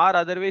இருக்கும். ஆர்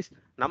அதர்வைஸ்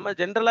நம்ம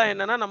ஜென்ரலா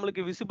என்னன்னா,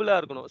 நம்மளுக்கு விசிபிளா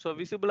இருக்கணும். ஸோ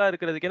விசிபிளா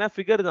இருக்கிறதுக்கு ஏன்னா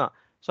ஃபிகர் தான்.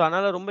 ஸோ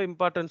அதனால ரொம்ப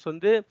இம்பார்ட்டன்ஸ்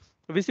வந்து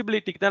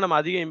விசிபிலிட்டிக்கு தான் நம்ம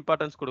அதிக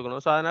இம்பார்ட்டன்ஸ்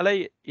குடுக்கணும். ஸோ அதனால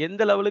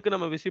எந்த லெவலுக்கு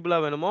நம்ம விசிபிளா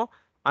வேணுமோ,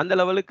 அந்த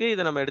லெவலுக்கு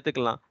இத நம்ம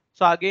எடுத்துக்கலாம்.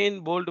 ஸோ அகைன்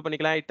போல்ட்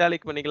பண்ணிக்கலாம்,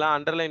 இட்டாலிக் பண்ணிக்கலாம்,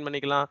 அண்டர்லைன்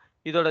பண்ணிக்கலாம்.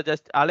 இதோட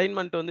ஜஸ்ட்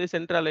அலைன்மென்ட் வந்து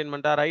சென்டர்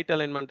அலைன்மென்ட்டா, ரைட்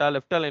அலைன்மென்ட்டா,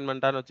 லெஃப்ட்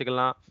அலைன்மென்ட்டான்னு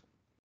வச்சுக்கலாம்.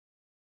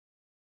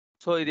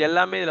 ஸோ இது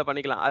எல்லாமே இதுல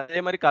பண்ணிக்கலாம்.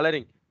 அதே மாரி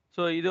கலரிங்.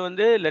 ஸோ இது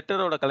வந்து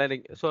லெட்டரோட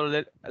கலரிங். ஸோ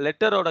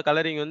லெட்டரோட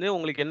கலரிங் வந்து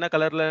உங்களுக்கு என்ன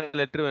கலர்ல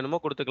லெட்டர் வேணுமோ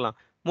குடுத்துக்கலாம்.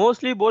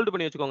 மோஸ்ட்லி போல்ட்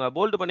பண்ணி வச்சுக்கோங்க.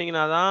 போல்ட்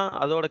பண்ணீங்கன்னா தான்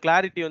அதோட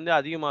கிளாரிட்டி வந்து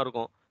அதிகமா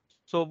இருக்கும்.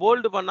 ஸோ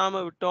போல்ட்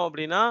பண்ணாம விட்டோம்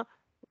அப்டின்னா,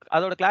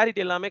 அதோட கிளாரிட்டி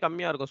எல்லாமே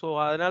கம்மியா இருக்கும். ஸோ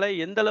அதனால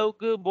எந்த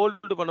அளவுக்கு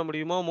போல்ட் பண்ண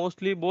முடியுமோ,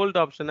 மோஸ்ட்லி போல்ட்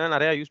ஆப்ஷன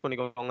நெறைய யூஸ்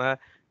பண்ணிக்கோங்க.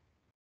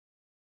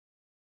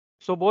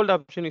 ஸோ போல்ட்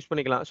ஆப்ஷன் யூஸ்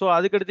பண்ணிக்கலாம். ஸோ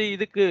அதுக்கடுத்து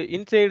இதுக்கு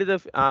இன்சைடு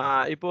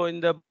இப்போ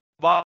இந்த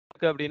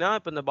பாக்ஸ் அப்படின்னா,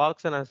 இப்ப இந்த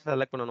பாக்ஸ நான்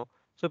செலக்ட் பண்ணணும்.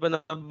 ஸோ இப்ப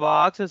இந்த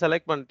பாக்ஸ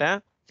செலக்ட் பண்ணிட்டேன்.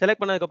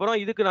 செலக்ட் பண்ணதுக்கப்புறம்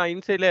இதுக்கு நான்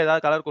இன்சைட்ல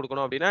ஏதாவது கலர்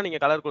குடுக்கணும் அப்படின்னா, நீங்க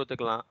கலர்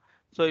குடுத்துக்கலாம்.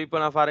 ஸோ இப்ப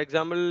நான் ஃபார்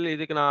எக்ஸாம்பிள்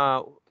இதுக்கு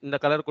நான் இந்த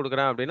கலர்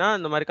குடுக்குறேன் அப்படின்னா,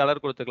 இந்த மாரி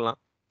கலர் குடுத்துக்கலாம்.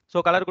 So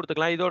colour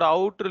குடுத்துக்கலாம். இதோட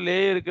அவுட்டர்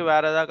லேயருக்கு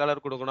வேற ஏதாவது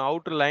கலர் குடுக்கணும்.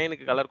 அவுட்டர்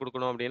லைனுக்கு கலர்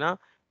குடுக்கணும் அப்படின்னா,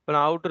 இப்ப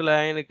நான் அவுட்டர்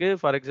லைனுக்கு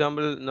ஃபார்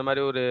எக்ஸாம்பிள் இந்த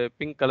மாரி ஒரு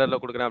பிங்க் கலர்ல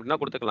குடுக்குறேன் அப்படின்னா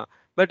குடுத்துக்கலாம்.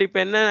 பட் இப்ப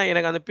என்ன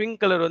எனக்கு அந்த பிங்க்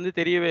கலர் வந்து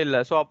தெரியவே இல்ல.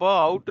 ஸோ அப்போ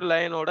அவுட்டர்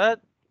லைனோட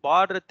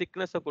பார்டர்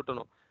திக்னஸ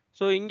கூட்டணும்.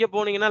 ஸோ இங்க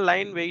போனீங்கன்னா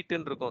லைன்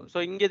வெயிட்ன்னு இருக்கும். ஸோ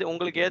இங்க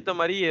உங்களுக்கு ஏத்த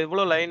மாரி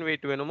எவ்வளோ லைன்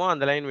வெயிட் வேணுமோ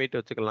அந்த லைன் வெயிட்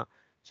வச்சுக்கலாம்.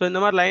 ஸோ இந்த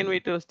மாரி லைன்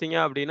வெயிட் வச்சுட்டீங்க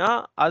அப்படின்னா,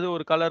 அது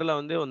ஒரு கலர்ல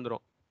வந்து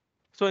வந்துரும்.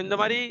 ஸோ இந்த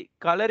மாரி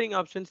கலரிங்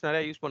ஆப்ஷன்ஸ்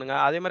நெறைய யூஸ் பண்ணுங்க.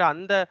 அதே மாரி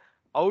அந்த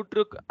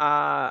அவுட்ருக்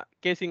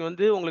கேசிங்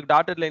வந்து உங்களுக்கு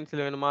டாட்டட்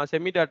லைன்ஸ்ல வேணுமா?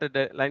 செமி டாட்டட்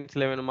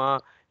லைன்ஸ்ல வேணுமா?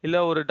 இல்ல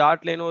ஒரு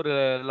டாட் லைன் ஒரு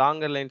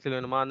லாங்கர் லைன்ஸ்ல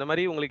வேணுமா? அந்த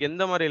மாரி உங்களுக்கு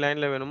எந்த மாரி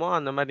லைன்ல வேணுமோ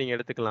அந்த மாரி நீங்க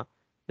எடுத்துக்கலாம்.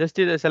 ஜஸ்ட்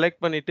இத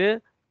செலக்ட் பண்ணிட்டு,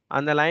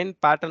 அந்த லைன்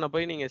பேட்டர்ன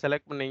போய் நீங்க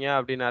செலக்ட் பண்ணீங்க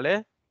அப்டின்னாலே,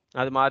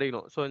 அது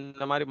மாறிரும். ஸோ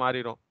இந்த மாரி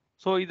மாறிரும்.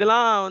 ஸோ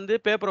இதெல்லாம் வந்து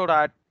பேப்பரோட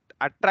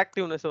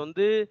அட்ராக்டிவ்னெஸ்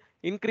வந்து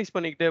இன்கிரீஸ்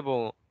பண்ணிக்கிட்டே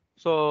போகும்.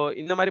 ஸோ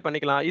இந்த மாரி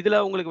பண்ணிக்கலாம். இதுல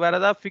உங்களுக்கு வேற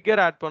ஏதாவது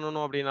ஃபிகர் ஆட்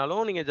பண்ணணும்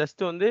அப்டின்னாலும், நீங்க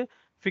ஜஸ்ட் வந்து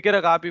ஃபிகரை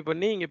காப்பி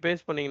பண்ணி இங்க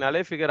பேஸ்ட்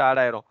பண்ணீங்கனாலே ஃபிகர்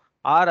ஆட் ஆயிரும்.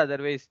 Or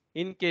otherwise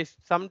in case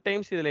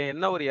sometimes இதுல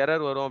என்ன ஒரு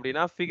எரர் வரும்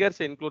அப்படின்னா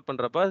ஃபிகர்ஸ் இன்க்ளூட்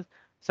பண்றப்ப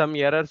சம்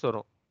எரர்ஸ்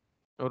வரும்.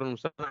 ஒரு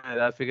நிமிஷம் நான்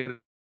ஏதாவது ஃபிகர்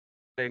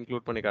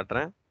இன்க்ளூட் பண்ணி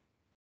காட்டுறேன்.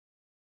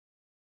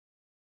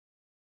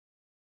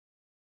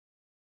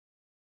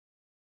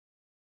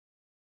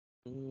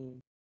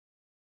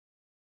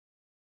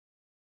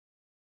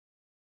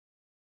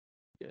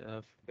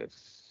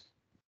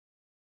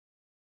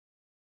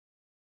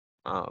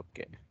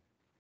 ஓகே.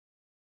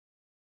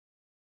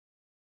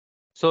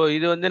 ஸோ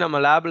இது வந்து நம்ம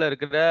லேப்ல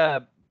இருக்கிற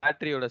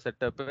பேட்டரியோட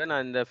செட்டப்.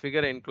 நான் இந்த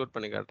ஃபிகரை இன்க்ளூட்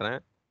பண்ணி காட்டுறேன்.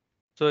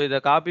 ஸோ இதை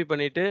காப்பி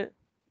பண்ணிட்டு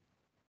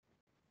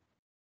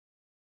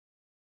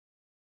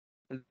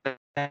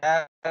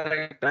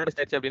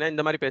அப்படின்னா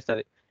இந்த மாதிரி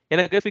பேஸ்டாது.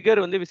 எனக்கு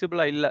ஃபிகர் வந்து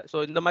விசிபிளா இல்ல. ஸோ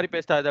இந்த மாதிரி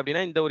பேஸ்டாது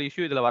அப்படின்னா இந்த ஒரு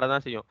இஷ்யூ இதுல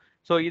வரதான் செய்யும்.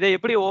 ஸோ இதை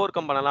எப்படி ஓவர்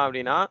கம் பண்ணலாம்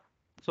அப்படின்னா,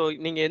 ஸோ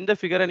நீங்க எந்த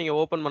ஃபிகரை நீங்க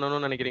ஓப்பன்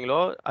பண்ணணும்னு நினைக்கிறீங்களோ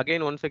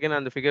அகைன் ஒன் செகண்ட்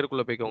அந்த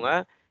ஃபிகருக்குள்ள போய்க்கோங்க.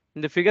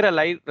 இந்த ஃபிகரை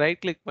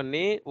ரைட் கிளிக்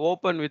பண்ணி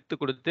ஓப்பன் வித்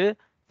கொடுத்து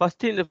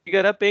ஃபர்ஸ்ட் இந்த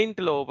ஃபிகரை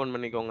பெயிண்ட்ல ஓப்பன்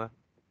பண்ணிக்கோங்க.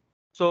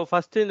 ஸோ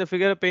ஃபர்ஸ்ட் இந்த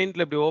ஃபிகரை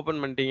பெயிண்ட்ல இப்படி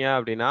ஓப்பன் பண்ணிட்டீங்க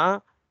அப்படின்னா,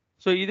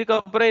 ஸோ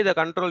இதுக்கப்புறம் இதை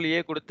கண்ட்ரோல் ஏ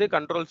கொடுத்து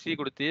கண்ட்ரோல் சி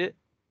கொடுத்து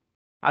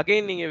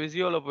அகைன் நீங்க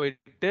விசியோல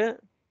போயிட்டு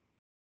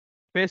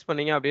பேஸ்ட்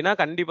பண்ணீங்க அப்படின்னா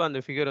கண்டிப்பா அந்த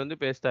ஃபிகர் வந்து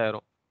பேஸ்ட்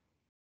ஆயிரும்.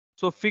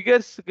 ஸோ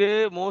ஃபிகர்ஸ்க்கு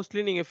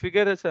மோஸ்ட்லி நீங்க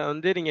ஃபிகர்ஸை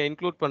வந்து நீங்க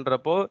இன்க்ளூட்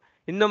பண்றப்போ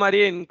இந்த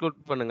மாதிரியே இன்க்ளூட்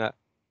பண்ணுங்க.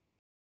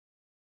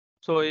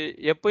 ஸோ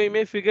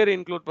எப்பயுமே ஃபிகர்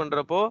இன்க்ளூட்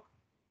பண்றப்போ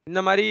இந்த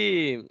மாதிரி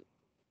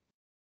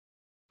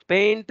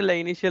பெயிண்ட்ல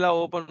இனிஷியலா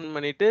ஓப்பன்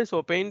பண்ணிட்டு ஸோ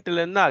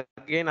பெயிண்ட்ல இருந்து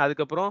அகைன்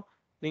அதுக்கப்புறம்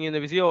நீங்க இந்த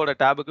விசியோட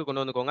டேபுக்கு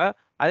கொண்டு வந்துக்கோங்க.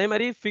 அதே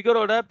மாதிரி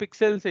ஃபிகரோட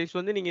பிக்சல் சைஸ்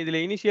வந்து நீங்க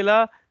இதுல இனிஷியலா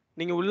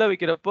நீங்க உள்ள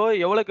வைக்கிறப்போ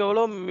எவ்வளோக்கு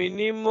எவ்வளோ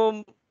மினிமம்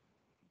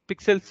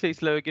பிக்சல்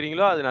சைஸ்ல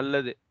வைக்கிறீங்களோ அது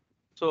நல்லது.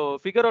 ஸோ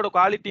ஃபிகரோட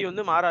குவாலிட்டி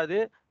வந்து மாறாது.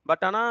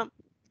 பட் ஆனா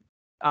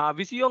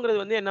விசியோங்கிறது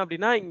வந்து என்ன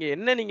அப்படின்னா இங்க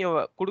என்ன நீங்க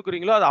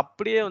கொடுக்குறீங்களோ அதை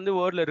அப்படியே வந்து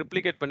வேர்ட்ல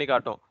ரிப்ளிகேட் பண்ணி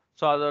காட்டும்.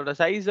 ஸோ அதோட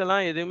சைஸ்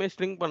எல்லாம் எதுவுமே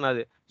ஸ்ட்ரிங்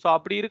பண்ணாது. ஸோ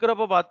அப்படி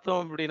இருக்கிறப்ப பார்த்தோம்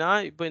அப்படின்னா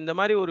இப்போ இந்த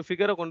மாதிரி ஒரு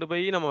ஃபிகரை கொண்டு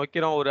போய் நம்ம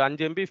வைக்கிறோம், ஒரு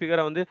 5 MB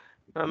ஃபிகரை வந்து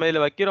நம்ம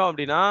இதில் வைக்கிறோம்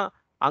அப்படின்னா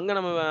அங்கே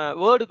நம்ம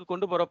வேர்டுக்கு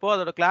கொண்டு போகிறப்போ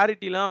அதோட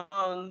கிளாரிட்டிலாம்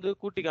வந்து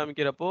கூட்டி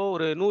காமிக்கிறப்போ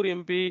ஒரு 100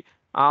 MB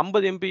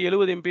 50 MB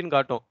 70 MBன்னு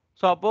காட்டும்.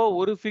 ஸோ அப்போ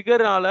ஒரு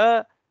ஃபிகரால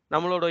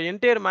நம்மளோட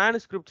என்டையர்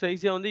மேனுஸ்கிரிப்ட்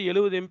சைஸே வந்து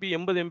 70 MB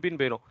 80 MBன்னு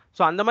போயிடும்.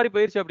 ஸோ அந்த மாதிரி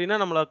போயிடுச்சு அப்படின்னா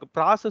நம்மளுக்கு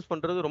ப்ராசஸ்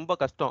பண்ணுறது ரொம்ப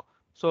கஷ்டம்.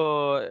 ஸோ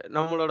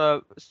நம்மளோட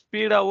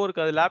ஸ்பீடாகவும்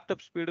இருக்காது,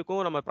 லேப்டாப்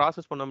ஸ்பீடுக்கும் நம்ம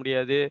ப்ராசஸ் பண்ண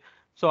முடியாது.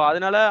 ஸோ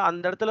அதனால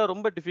அந்த இடத்துல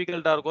ரொம்ப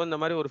டிஃபிகல்ட்டாக இருக்கும் இந்த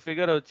மாதிரி ஒரு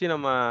ஃபிகரை வச்சு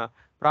நம்ம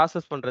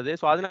ப்ராசஸ் பண்ணுறது.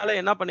 ஸோ அதனால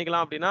என்ன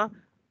பண்ணிக்கலாம் அப்படின்னா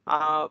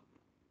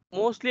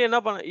மோஸ்ட்லி என்ன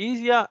பண்ண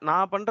ஈஸியாக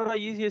நான் பண்ணுற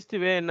ஈஸியஸ்ட்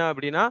வே என்ன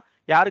அப்படின்னா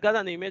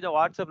யாருக்காவது அந்த இமேஜை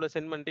வாட்ஸ்அப்பில்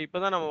சென்ட் பண்ணிட்டு இப்போ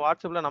தான் நம்ம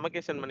வாட்ஸ்அப்பில்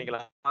நமக்கே சென்ட்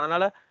பண்ணிக்கலாம்.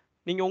 அதனால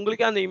நீங்க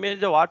உங்களுக்கே அந்த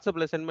இமேஜை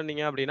வாட்ஸ்அப்ல சென்ட்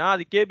பண்ணீங்க அப்படின்னா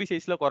அது கேபி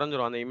சைஸ்ல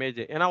குறைஞ்சிரும் அந்த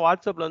இமேஜ். ஏன்னா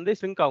வாட்ஸ்அப்ல வந்து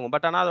சிங்க் ஆகும்,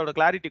 பட் ஆனால் அதோட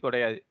கிளாரிட்டி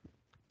குறையாது.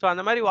 ஸோ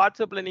அந்த மாதிரி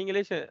வாட்ஸ்அப்ல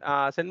நீங்களே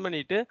சென்ட்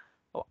பண்ணிட்டு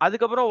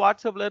அதுக்கப்புறம்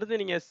வாட்ஸ்அப்ல இருந்து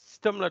நீங்க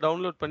சிஸ்டம்ல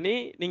டவுன்லோட் பண்ணி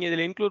நீங்க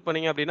இதுல இன்க்ளூட்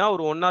பண்ணீங்க அப்படின்னா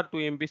ஒரு 1 or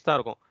 2 MB தான்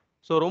இருக்கும்.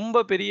 ஸோ ரொம்ப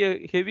பெரிய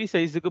ஹெவி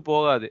சைஸுக்கு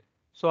போகாது.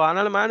 ஸோ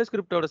அதனால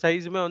மேனுஸ்கிரிப்டோட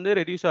சைஸுமே வந்து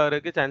ரெடியூஸ்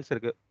ஆகிறதுக்கு சான்ஸ்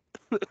இருக்கு.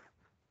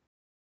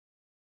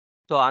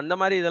 ஸோ அந்த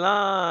மாதிரி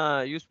இதெல்லாம்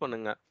யூஸ்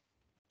பண்ணுங்க.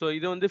 ஸோ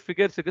இது வந்து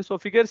ஃபிகர்ஸுக்கு. ஸோ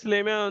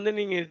ஃபிகர்ஸ்லேயுமே வந்து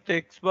நீங்கள்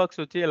டெக்ஸ்ட்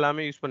பாக்ஸ் வச்சு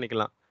எல்லாமே யூஸ்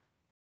பண்ணிக்கலாம்.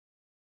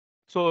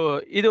 ஸோ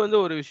இது வந்து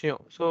ஒரு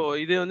விஷயம். ஸோ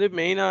இது வந்து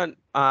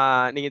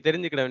மெயினாக நீங்கள்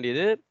தெரிஞ்சுக்கிட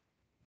வேண்டியது.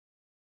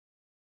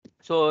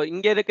 ஸோ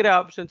இங்கே இருக்கிற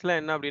ஆப்ஷன்ஸ்லாம்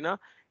என்ன அப்படின்னா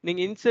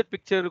நீங்கள் இன்சர்ட்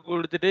பிக்சர்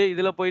கொடுத்துட்டு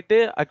இதில் போயிட்டு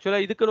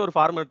ஆக்சுவலாக இதுக்குன்னு ஒரு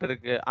ஃபார்மேட்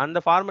இருக்குது. அந்த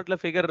ஃபார்மேட்டில்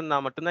ஃபிகர்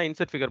இருந்தால் மட்டும்தான்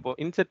இன்சர்ட்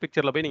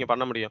பிக்சரில் போய் நீங்கள்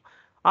பண்ண முடியும்.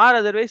 ஆர்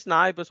அதர்வைஸ்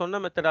நான் இப்போ சொன்ன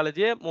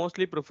மெத்தடாலஜியை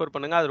மோஸ்ட்லி ப்ரிஃபர்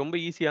பண்ணுங்கள். அது ரொம்ப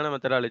ஈஸியான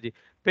மெத்தடாலஜி.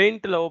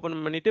 பெயிண்ட்டில் ஓப்பன்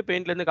பண்ணிவிட்டு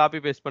பெயிண்ட்லேருந்து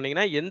காப்பி பேஸ்ட்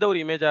பண்ணிங்கன்னா எந்த ஒரு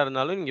இமேஜாக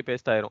இருந்தாலும் இங்கே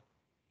பேஸ்ட் ஆயிரும்.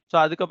 ஸோ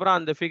அதுக்கப்புறம்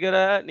அந்த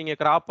ஃபிகரை நீங்கள்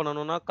கிராப்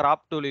பண்ணணும்னா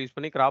கிராப் டூல் யூஸ்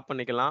பண்ணி கிராப்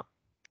பண்ணிக்கலாம்.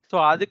 ஸோ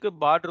அதுக்கு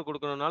பார்டர்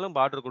கொடுக்கணும்னாலும்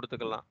பார்டர்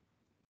கொடுத்துக்கலாம்.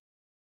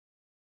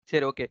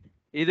 சரி, ஓகே.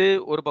 இது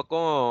ஒரு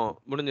பக்கம்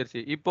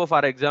முடிஞ்சிருச்சு. இப்போ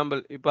ஃபார்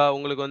எக்ஸாம்பிள் இப்போ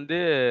உங்களுக்கு வந்து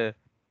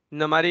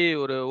இந்த மாதிரி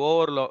ஒரு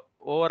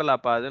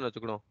ஓவர்லாப் ஆகுதுன்னு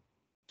வச்சுக்கணும்.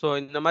 ஸோ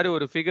இந்த மாதிரி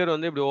ஒரு ஃபிகர்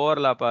வந்து இப்படி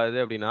ஓவர்லாப் ஆகுது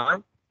அப்படின்னா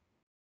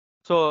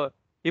ஸோ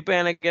இப்போ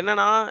எனக்கு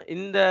என்னன்னா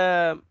இந்த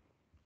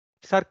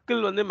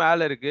சர்க்கிள் வந்து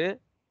மேலே இருக்கு,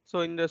 ஸோ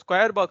இந்த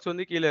ஸ்கொயர் பாக்ஸ்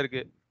வந்து கீழே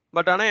இருக்கு.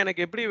 பட் ஆனால்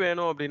எனக்கு எப்படி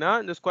வேணும் அப்படின்னா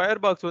இந்த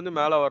ஸ்கொயர் பாக்ஸ் வந்து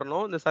மேலே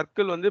வரணும், இந்த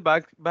சர்க்கிள் வந்து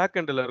பேக்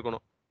எண்டில்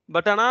இருக்கணும்.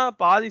 பட் ஆனால்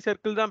பாதி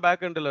சர்க்கிள் தான்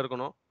பேக் எண்டில்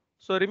இருக்கணும்.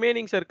 ஸோ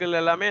ரிமைனிங் சர்க்கிள்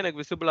எல்லாமே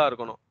எனக்கு விசிபிளாக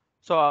இருக்கணும்.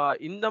 ஸோ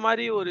இந்த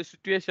மாதிரி ஒரு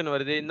சுச்சுவேஷன்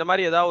வருது, இந்த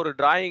மாதிரி ஏதாவது ஒரு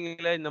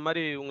டிராயிங்கில் இந்த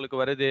மாதிரி உங்களுக்கு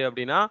வருது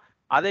அப்படின்னா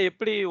அதை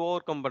எப்படி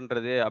ஓவர் கம்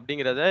பண்ணுறது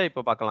அப்படிங்கிறத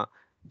இப்போ பார்க்கலாம்.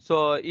 ஸோ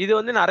இது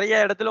வந்து நிறைய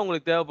இடத்துல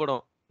உங்களுக்கு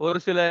தேவைப்படும். ஒரு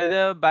சில இதை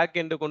பேக்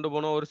எண்டு கொண்டு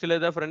போகணும், ஒரு சில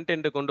இதை ஃப்ரண்ட்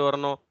எண்டு கொண்டு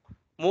வரணும்.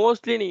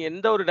 மோஸ்ட்லி நீங்கள்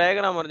எந்த ஒரு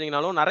டயக்ராம்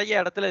வரைஞ்சிங்கனாலும்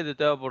நிறைய இடத்துல இது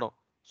தேவைப்படும்.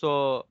 ஸோ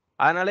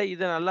அதனால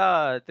இதை நல்லா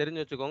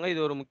தெரிஞ்சு வச்சுக்கோங்க.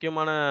 இது ஒரு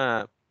முக்கியமான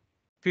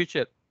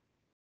ஃபியூச்சர்.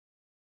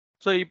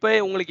 ஸோ இப்போ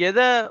உங்களுக்கு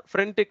எதை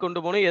ஃப்ரண்ட்டுக்கு கொண்டு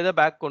போகணும், எதை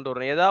பேக் கொண்டு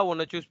வரணும், ஏதாவது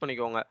ஒன்று சூஸ்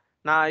பண்ணிக்கோங்க.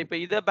 நான் இப்போ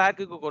இதை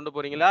பேக்குக்கு கொண்டு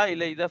போறீங்களா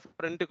இல்லை இதை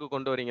ஃப்ரண்ட்டுக்கு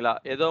கொண்டு வரீங்களா,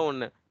 ஏதோ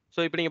ஒன்று. ஸோ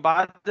இப்போ நீங்கள்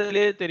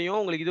பார்த்ததுலேயே தெரியும்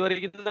உங்களுக்கு இது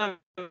வரைக்கும் தான்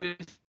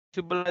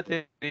விசிபிளாக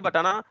தெரியும். பட்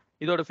ஆனால்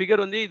இதோட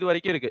ஃபிகர் வந்து இது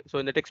வரைக்கும் இருக்கு. ஸோ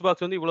இந்த டெக்ஸ்ட்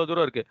பாக்ஸ் வந்து இவ்வளோ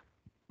தூரம் இருக்கு.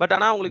 பட்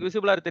ஆனால் உங்களுக்கு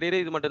விசிபிளாக தெரியுது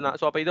இது மட்டும் தான்.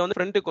 ஸோ அப்போ இதை வந்து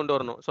ஃப்ரண்ட்டுக்கு கொண்டு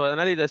வரணும். ஸோ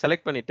அதனால இதை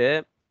செலக்ட் பண்ணிட்டு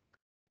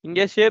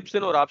இங்கே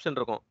ஷேப்ஸ்னு ஒரு ஆப்ஷன்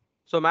இருக்கும்.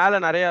 ஸோ மேலே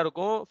நிறையா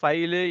இருக்கும்,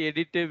 file,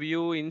 edit,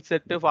 view,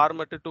 insert,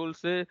 format,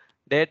 tools,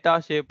 data,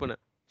 ஷேப்புன்னு.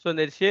 So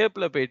இந்த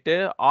ஷேப்பில் போயிட்டு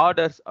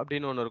ஆர்டர்ஸ்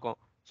அப்படின்னு ஒன்று இருக்கும்.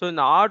 ஸோ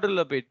இந்த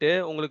ஆர்டரில் போயிட்டு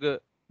உங்களுக்கு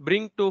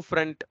bring to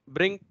front,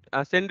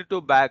 sent to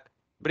back,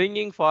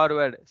 bringing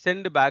forward,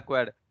 send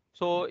backward.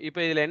 So இப்போ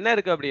இதில் என்ன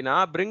இருக்குது அப்படின்னா,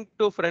 பிரிங்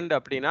டு ஃப்ரண்ட்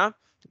அப்படின்னா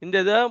இந்த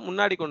இதை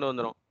முன்னாடி கொண்டு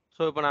வந்துடும்.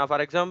 ஸோ இப்போ நான்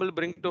for example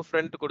bring to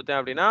front கொடுத்தேன்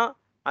அப்படின்னா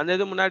அந்த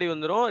இது முன்னாடி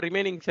வந்துடும்,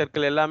 ரிமைனிங்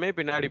சர்க்கிள் எல்லாமே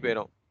பின்னாடி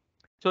போயிடும்.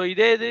 ஸோ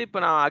இதே இது இப்போ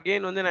நான்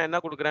அகெயின் வந்து நான் என்ன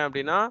கொடுக்குறேன்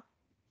அப்படின்னா,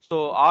 ஸோ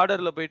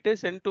ஆர்டரில் போயிட்டு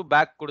சென்ட் டு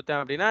பேக் கொடுத்தேன்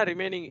அப்படின்னா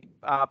ரிமைனிங்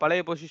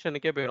பழைய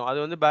பொசிஷனுக்கே போயிடும். அது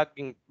வந்து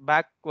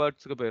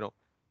பேக்வேர்ட்ஸுக்கு போயிடும்.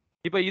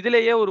 இப்போ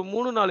இதுலேயே ஒரு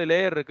 3-4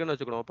 லேயர் இருக்குன்னு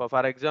வச்சுக்கணும். இப்போ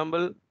ஃபார்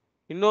எக்ஸாம்பிள்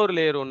இன்னொரு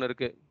லேயர் ஒன்று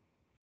இருக்கு.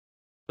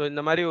 ஸோ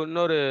இந்த மாதிரி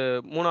இன்னொரு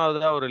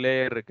 3ஆவதா ஒரு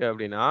லேயர் இருக்கு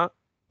அப்படின்னா,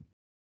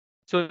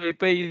 ஸோ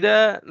இப்போ இதை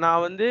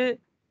நான் வந்து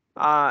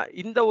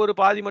இந்த ஒரு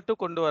பாதி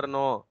மட்டும் கொண்டு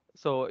வரணும்.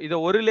 ஸோ இதை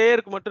ஒரு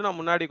லேயருக்கு மட்டும் நான்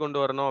முன்னாடி கொண்டு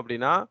வரணும்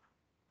அப்படின்னா,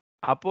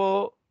 அப்போ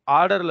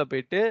ஆர்டரில்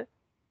போயிட்டு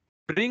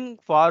பிரிங்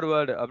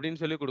ஃபார்வேர்டு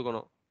அப்படின்னு சொல்லி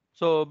கொடுக்கணும்.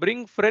 ஸோ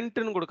பிரிங்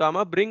ஃப்ரண்ட்னு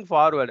கொடுக்காம பிரிங்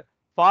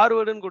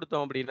ஃபார்வேர்டுன்னு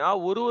கொடுத்தோம் அப்படின்னா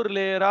ஒரு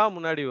லேயராக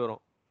முன்னாடி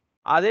வரும்.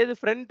 அதே இது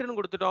ஃப்ரண்ட்னு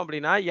கொடுத்துட்டோம்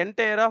அப்படின்னா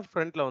என்டையராக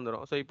ஃப்ரண்ட்டில்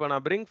வந்துடும். ஸோ இப்போ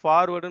நான் பிரிங்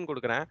ஃபார்வேர்டுன்னு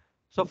கொடுக்குறேன்.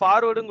 ஸோ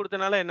ஃபார்வேர்டுன்னு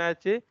கொடுத்தனால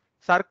என்னாச்சு,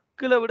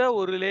 சர்க்கிளை விட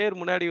ஒரு லேயர்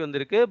முன்னாடி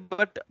வந்திருக்கு,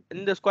 பட்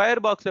இந்த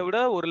ஸ்கொயர் பாக்ஸை விட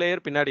ஒரு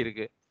லேயர் பின்னாடி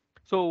இருக்கு.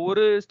 ஸோ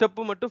ஒரு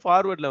ஸ்டெப்பு மட்டும்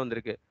ஃபார்வேர்டில்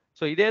வந்திருக்கு.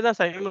 ஸோ இதே தான்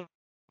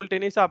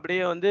சைமல்டேனியஸாக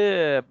அப்படியே வந்து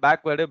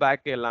பேக்வேர்டு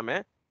பேக் எல்லாமே.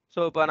 ஸோ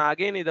இப்போ நான்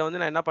அகெயின் இதை வந்து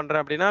நான் என்ன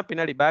பண்ணுறேன் அப்படின்னா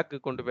பின்னாடி பேக்கு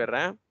கொண்டு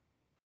போயிடுறேன்.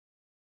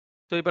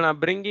 ஸோ இப்போ நான்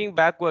பிரிங்கிங்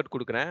பேக்வேர்ட்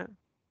கொடுக்குறேன்.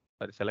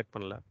 சாரி, செலக்ட்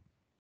பண்ணல.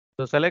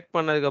 ஸோ செலக்ட்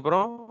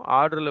பண்ணதுக்கப்புறம்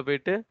ஆர்டரில்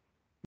போயிட்டு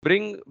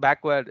பிரிங்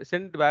பேக்வேர்டு,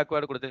 சென்ட்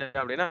பேக்வேர்டு கொடுத்தேன்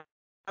அப்படின்னா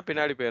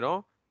பின்னாடி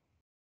போயிடும்.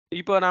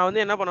 இப்போ நான்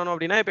வந்து என்ன பண்ணணும்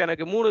அப்படின்னா, இப்போ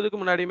எனக்கு 3 இதுக்கு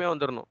முன்னாடியுமே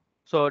வந்துடணும்.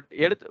 ஸோ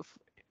எடுத்து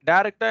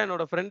டேரெக்டாக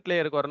என்னோட ஃப்ரண்ட்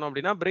லேயருக்கு வரணும்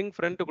அப்படின்னா பிரிங்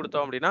ஃப்ரண்ட்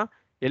கொடுத்தோம் அப்படின்னா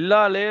எல்லா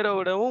லேயரை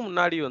விடவும்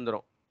முன்னாடி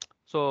வந்துடும்.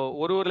 ஸோ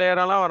ஒரு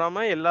லேயரெல்லாம்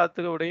வராமல்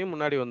எல்லாத்துக்கு விடையும்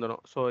முன்னாடி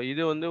வந்துடும். ஸோ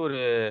இது வந்து ஒரு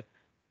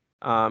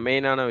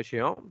மெயினான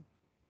விஷயம்.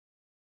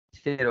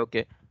 சரி,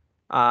 ஓகே.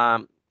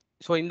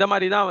 ஸோ இந்த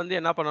மாதிரி தான் வந்து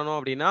என்ன பண்ணணும்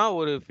அப்படின்னா,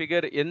 ஒரு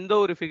ஃபிகர், எந்த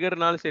ஒரு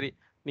ஃபிகர்னாலும் சரி,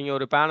 நீங்கள்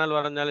ஒரு பேனல்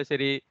வரைஞ்சாலும்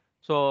சரி,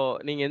 ஸோ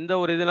நீங்கள் எந்த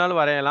ஒரு இதுனாலும்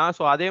வரையலாம்.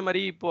 ஸோ அதே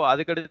மாதிரி இப்போது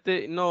அதுக்கடுத்து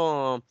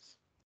இன்னும்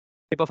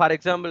இப்போ ஃபார்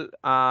எக்ஸாம்பிள்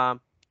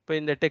இப்போ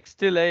இந்த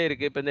டெக்ஸ்ட்டில்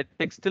இருக்குது. இப்போ இந்த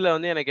டெக்ஸ்ட்டில்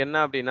வந்து எனக்கு என்ன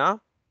அப்படின்னா,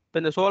 இப்போ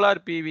இந்த சோலார்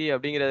பிவி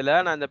அப்படிங்கிறதுல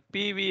நான் இந்த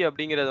பிவி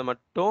அப்படிங்கிறத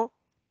மட்டும்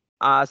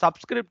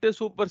சப்ஸ்கிரிப்ட்,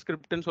 சூப்பர்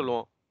ஸ்கிரிப்ட்னு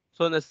சொல்லுவோம்.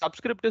 ஸோ இந்த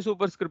சப்ஸ்கிரிப்ட்,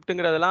 சூப்பர்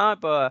ஸ்கிரிப்ட்டுங்கிறதெல்லாம்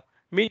இப்போ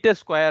மீட்டர்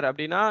ஸ்கொயர்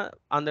அப்படின்னா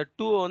அந்த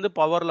 2 வந்து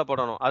பவரில்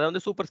போடணும், அதை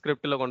வந்து சூப்பர்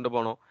ஸ்கிரிப்டில் கொண்டு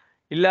போகணும்.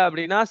 இல்லை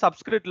அப்படின்னா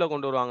சப்ஸ்கிரிப்டில்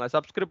கொண்டு வருவாங்க.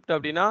 சப்ஸ்கிரிப்ட்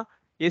அப்படின்னா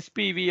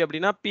எஸ்பிவி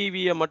அப்படின்னா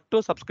பிவியை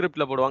மட்டும்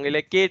சப்ஸ்கிரிப்டில் போடுவாங்க.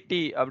 இல்லை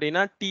கேடி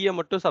அப்படின்னா டியை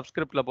மட்டும்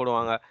சப்ஸ்கிரிப்டில்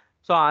போடுவாங்க.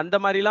 ஸோ அந்த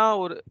மாதிரிலாம்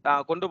ஒரு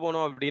கொண்டு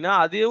போகணும் அப்படின்னா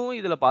அதுவும்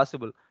இதில்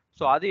பாசிபிள்.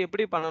 ஸோ அது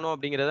எப்படி பண்ணணும்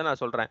அப்படிங்கிறத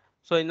நான் சொல்கிறேன்.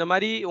 ஸோ இந்த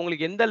மாதிரி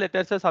உங்களுக்கு எந்த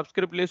லெட்டர்ஸை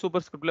சப்ஸ்கிரிப்ட்லேயே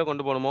சூப்பர் ஸ்கிரிப்ட்லேயே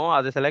கொண்டு போகணுமோ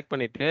அதை செலக்ட்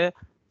பண்ணிவிட்டு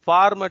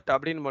ஃபார்மட்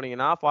அப்படின்னு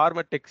போனீங்கன்னா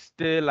format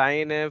text,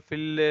 line,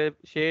 fill,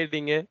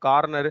 shading,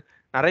 corner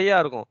நிறையா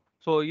இருக்கும்.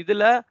 ஸோ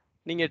இதில்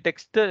நீங்கள்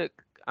டெக்ஸ்ட்டு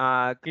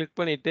கிளிக்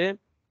பண்ணிவிட்டு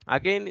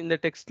அகெயின் இந்த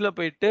டெக்ஸ்ட்டில்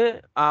போயிட்டு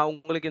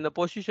உங்களுக்கு இந்த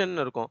பொசிஷன்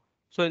இருக்கும்.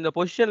 ஸோ இந்த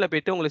பொசிஷனில்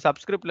போயிட்டு உங்களுக்கு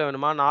சப்ஸ்கிரிப்டில்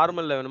வேணுமா,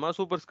 நார்மலில் வேணுமா,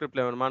 சூப்பர்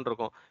ஸ்கிரிப்டில் வேணுமான்னு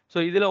இருக்கும். ஸோ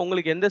இதில்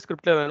உங்களுக்கு எந்த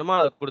ஸ்கிரிப்டில் வேணுமோ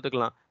அதை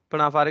கொடுத்துக்கலாம். இப்போ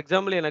நான் ஃபார்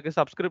எக்ஸாம்பிள் எனக்கு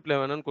சப்ஸ்கிரிப்டில்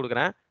வேணும்னு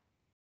கொடுக்குறேன்.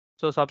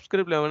 ஸோ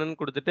சப்ஸ்கிரிப்டில் வேணும்னு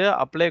கொடுத்துட்டு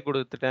அப்ளை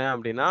கொடுத்துட்டேன்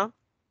அப்படின்னா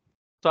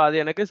ஸோ அது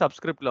எனக்கு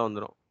சப்ஸ்கிரிப்டில்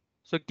வந்துடும்.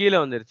 ஸோ கீழே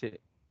வந்துருச்சு.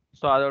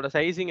 ஸோ அதோட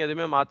சைஸிங்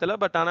எதுவுமே மாற்றலை,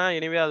 பட் ஆனால்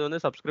எனிவே அது வந்து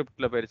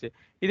சப்ஸ்கிரிப்டில் போயிடுச்சு.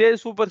 இதே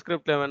சூப்பர்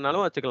ஸ்கிரிப்டில்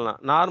வேணாலும் வச்சுக்கலாம்,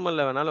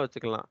 நார்மலில் வேணாலும்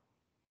வச்சுக்கலாம்.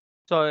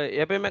 ஸோ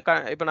எப்பயுமே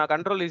இப்போ நான்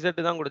கண்ட்ரோல் இசட்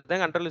தான்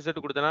கொடுத்தேன். கண்ட்ரோல்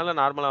இசட் கொடுத்தனால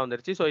நார்மலாக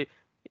வந்துருச்சு. ஸோ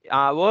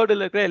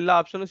வேர்டில் இருக்கிற எல்லா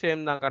ஆப்ஷனும்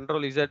சேம் தான்.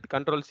 Control Z,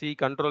 control C,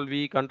 control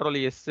V, control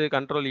S,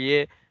 control ஏ.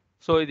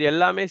 ஸோ இது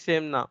எல்லாமே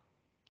சேம் தான்.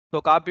 ஸோ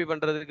காப்பி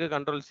பண்ணுறதுக்கு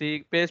கண்ட்ரோல் சி,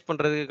 பேஸ்ட்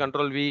பண்ணுறதுக்கு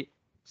கண்ட்ரோல் வி,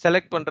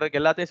 செலக்ட் பண்ணுறதுக்கு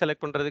எல்லாத்தையும்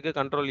செலக்ட் பண்ணுறதுக்கு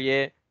கண்ட்ரோல் ஏ,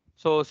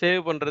 ஸோ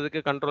சேவ்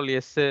பண்ணுறதுக்கு கண்ட்ரோல்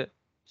எஸ்ஸு,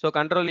 ஸோ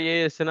கண்ட்ரோல்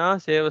ஏஎஸ்னா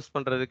சேவஸ்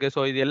பண்ணுறதுக்கு.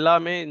 ஸோ இது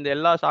எல்லாமே இந்த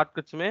எல்லா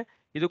ஷார்ட்கட்ஸுமே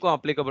இதுக்கும்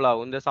அப்ளிகபிள்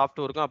ஆகும், இந்த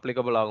சாஃப்ட்வேருக்கும்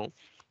அப்ளிகபிள் ஆகும்.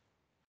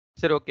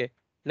 சரி, ஓகே.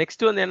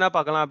 நெக்ஸ்ட் வந்து என்ன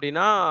பார்க்கலாம்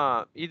அப்படின்னா,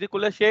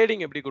 இதுக்குள்ள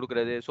ஷேடிங் எப்படி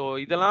கொடுக்குறது. ஸோ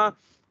இதெல்லாம்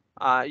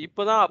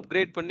இப்போ தான்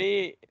அப்கிரேட் பண்ணி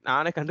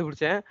நானே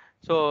கண்டுபிடிச்சேன்.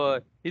 ஸோ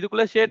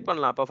இதுக்குள்ளே ஷேட்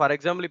பண்ணலாம். இப்போ ஃபார்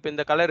எக்ஸாம்பிள் இப்போ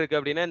இந்த கலர் இருக்குது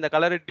அப்படின்னா இந்த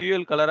கலரை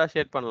டியூயல் கலராக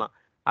ஷேட் பண்ணலாம்.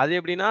 அது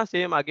எப்படின்னா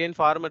சேம் அகெயின்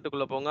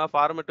ஃபார்மெட்டுக்குள்ளே போங்க.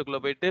 ஃபார்மெட்டுக்குள்ளே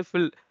போயிட்டு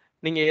ஃபில்,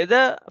 நீங்கள்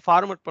எதை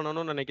ஃபார்மெட்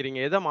பண்ணணும்னு நினைக்கிறீங்க,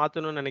 எதை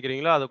மாற்றணும்னு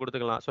நினைக்கிறீங்களோ அதை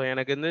கொடுத்துக்கலாம். ஸோ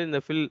எனக்கு வந்து இந்த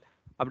ஃபில்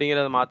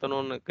அப்படிங்கிறத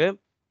மாற்றணும்னு இருக்கு.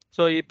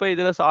 ஸோ இப்போ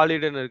இதில்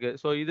சாலிடுன்னு இருக்குது.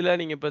 ஸோ இதில்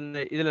நீங்கள் இப்போ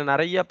இந்த இதில்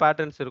நிறைய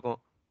பேட்டர்ன்ஸ் இருக்கும்.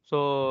 ஸோ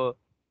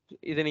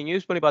இதை நீங்கள்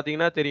யூஸ் பண்ணி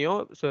பார்த்தீங்கன்னா தெரியும்.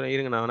 ஸோ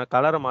இருங்க, நான் வேணா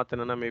கலரை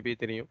மாற்றினேன்னா மேபி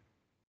தெரியும்.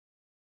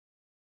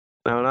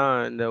 நான் வேணா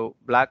இந்த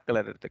பிளாக்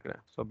கலர்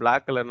எடுத்துக்கிறேன். ஸோ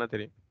பிளாக் கலர்னா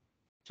தெரியும்.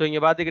 ஸோ இங்கே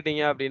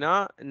பார்த்துக்கிட்டீங்க அப்படின்னா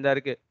இந்த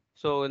இருக்குது.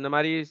 ஸோ இந்த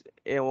மாதிரி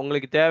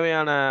உங்களுக்கு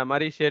தேவையான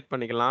மாதிரி ஷேட்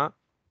பண்ணிக்கலாம்.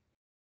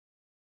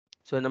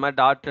 ஸோ இந்த மாதிரி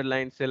டாட்டட்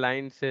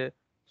லைன்ஸு,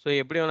 ஸோ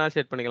எப்படி வேணாலும்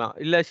ஷேட் பண்ணிக்கலாம்.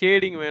 இல்லை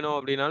ஷேடிங் வேணும்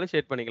அப்படின்னாலும்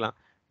ஷேட் பண்ணிக்கலாம்.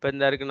 இப்போ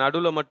இந்த இருக்கு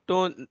நடுவுல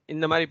மட்டும்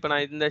இந்த மாதிரி இப்போ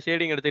நான் இந்த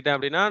ஷேடிங் எடுத்துக்கிட்டேன்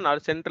அப்படின்னா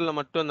சென்டர்ல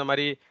மட்டும் இந்த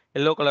மாதிரி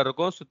எல்லோ கலர்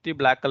இருக்கும், சுத்தி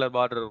பிளாக் கலர்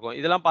பார்டர் இருக்கும்.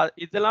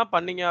 இதெல்லாம்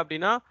பண்ணீங்க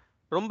அப்படின்னா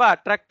ரொம்ப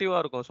அட்ராக்டிவா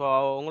இருக்கும். ஸோ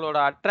உங்களோட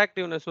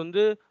அட்ராக்டிவ்னஸ்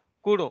வந்து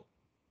கூடும்.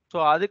 ஸோ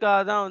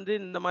அதுக்காக தான் வந்து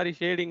இந்த மாதிரி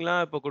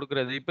ஷேடிங்லாம் இப்போ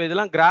கொடுக்குறது. இப்போ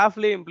இதெல்லாம்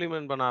கிராஃப்லேயே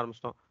இம்ப்ளிமெண்ட் பண்ண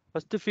ஆரம்பிச்சிட்டோம்.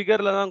 ஃபர்ஸ்ட்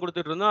ஃபிகர்ல தான்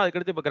கொடுத்துட்டு இருந்தோம்.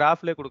 அதுக்கடுத்து இப்போ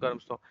கிராஃப்லேயே கொடுக்க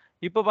ஆரம்பிச்சிட்டோம்.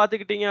 இப்போ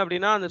பார்த்துக்கிட்டீங்க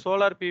அப்படின்னா அந்த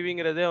சோலார்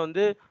பிவிங்கிறதே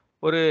வந்து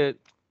ஒரு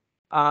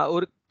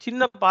ஒரு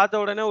சின்ன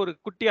பார்த்த உடனே ஒரு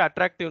குட்டி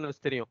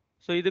அட்ராக்டிவ்னஸ் தெரியும்.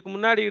 ஸோ இதுக்கு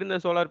முன்னாடி இருந்த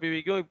சோலார்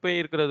பிவிக்கும் இப்போ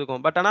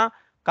இருக்கிறதுக்கும். பட் ஆனா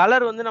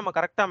கலர் வந்து நம்ம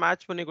கரெக்ட்டா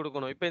மேட்ச் பண்ணி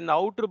குடுக்கணும். இப்ப இந்த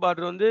அவுட்டர்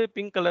பார்டர் வந்து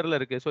பிங்க் கலர்ல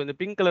இருக்கு. ஸோ இந்த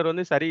பிங்க் கலர்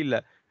வந்து சரியில்ல.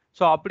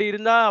 ஸோ அப்படி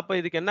இருந்தா அப்ப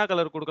இதுக்கு என்ன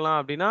கலர் குடுக்கலாம்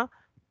அப்படின்னா,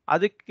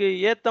 அதுக்கு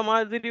ஏத்த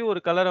மாதிரி ஒரு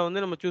கலர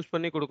வந்து நம்ம சூஸ்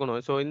பண்ணி குடுக்கணும்.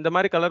 ஸோ இந்த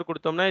மாரி கலர்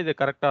குடுத்தோம்னா இது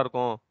கரெக்ட்டா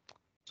இருக்கும்.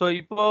 ஸோ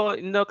இப்போ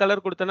இந்த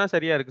கலர் குடுத்தோம்னா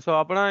சரியா இருக்கு. ஸோ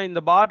அப்பனா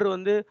இந்த பார்டர்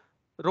வந்து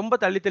ரொம்ப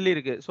தள்ளி தள்ளி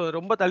இருக்கு. ஸோ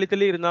ரொம்ப தள்ளி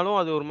தள்ளி இருந்தாலும்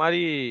அது ஒரு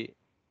மாரி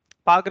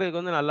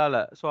பார்க்கறதுக்கு வந்து நல்லா இல்ல.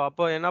 ஸோ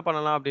அப்போ என்ன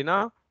பண்ணலாம் அப்டின்னா,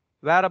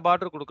 வேற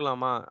பார்டர்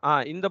குடுக்கலாமா?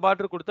 இந்த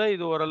பார்டர் குடுத்தா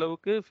இது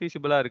ஓரளவுக்கு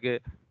ஃபீசிபிளா இருக்கு.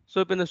 ஸோ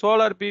இப்ப இந்த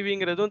சோலார்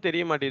பிவிங்கிறதும்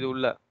தெரிய மாட்டேங்குது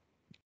உள்ள.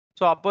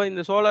 ஸோ அப்போ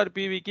இந்த சோலார்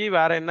பிவிக்கு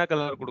வேற என்ன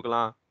கலர்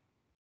குடுக்கலாம்?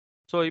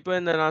 ஸோ இப்போ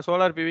இந்த நான்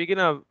சோலார் பிவிக்கு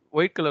நான்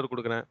ஒயிட் கலர்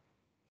குடுக்குறேன்.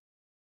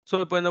 ஸோ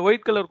இப்போ இந்த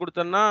ஒயிட் கலர்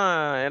குடுத்தேன்னா,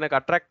 எனக்கு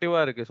அட்ராக்டிவா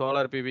இருக்கு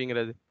சோலார்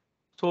பிவிங்கிறது.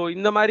 ஸோ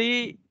இந்த மாரி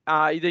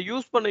இத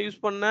யூஸ்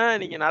பண்ண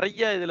நீங்க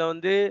நெறைய இதுல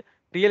வந்து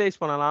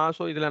ரியலைஸ் பண்ணலாம்.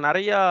 ஸோ இதுல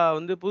நெறையா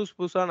வந்து புதுசு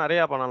புதுசா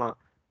நெறையா பண்ணலாம்.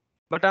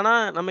 பட் ஆனா,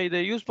 நம்ம இத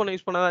யூஸ்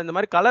பண்ண தான் இந்த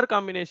மாரி கலர்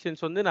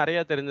காம்பினேஷன்ஸ் வந்து நெறைய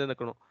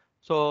தெரிஞ்சிருக்கணும்.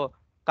 ஸோ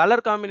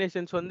கலர்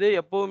காம்பினேஷன்ஸ் வந்து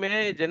எப்பவுமே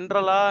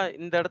ஜெனரலா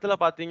இந்த இடத்துல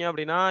பார்த்தீங்க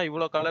அப்டின்னா,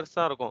 இவ்ளோ கலர்ஸ்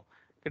தான் இருக்கும்.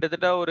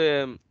 கிட்டத்தட்ட ஒரு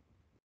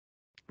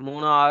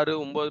 3, 6,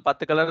 9,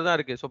 10 கலர் தான்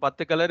இருக்கு. ஸோ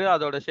 10 கலரு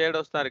அதோட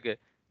ஷேடோஸ் தான் இருக்கு.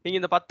 நீங்க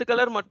இந்த 10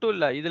 கலர் மட்டும்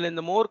இல்ல. இதுல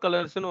இந்த மோர்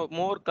கலர்ஸ்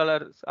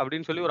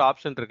அப்படின்னு சொல்லி ஒரு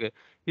ஆப்ஷன் இருக்கு.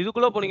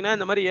 இதுக்குள்ள போனீங்கன்னா,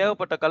 இந்த மாரி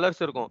ஏகப்பட்ட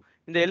கலர்ஸ் இருக்கும்.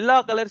 இந்த எல்லா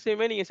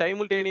கலர்ஸையுமே நீங்க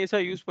சைமல்டேனியஸா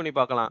யூஸ் பண்ணி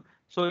பார்க்கலாம்.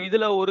 ஸோ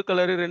இதுல 1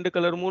 கலரு, 2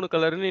 கலர், 3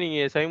 கலர்ன்னு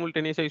நீங்க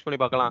சைமல்டேனியஸா யூஸ் பண்ணி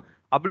பார்க்கலாம்.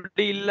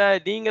 அப்படி இல்ல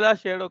நீங்களா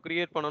ஷேடோ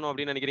கிரியேட் பண்ணணும்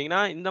அப்படின்னு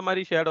நினைக்கிறீங்கன்னா, இந்த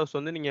மாரி ஷேடோஸ்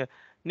வந்து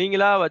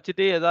நீங்களா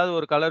வச்சுட்டு ஏதாவது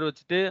ஒரு கலர்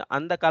வச்சுட்டு,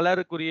 அந்த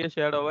கலருக்குரிய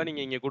ஷேடோவ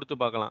நீங்க இங்க குடுத்து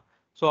பார்க்கலாம்.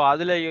 ஸோ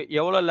அதுல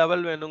எவ்வளோ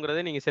லெவல்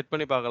வேணுங்கிறத நீங்க செட்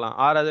பண்ணி பார்க்கலாம்.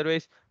 ஆர்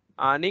அதர்வைஸ்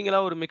நீங்களா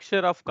ஒரு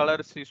மிக்ஸ்சர் ஆஃப்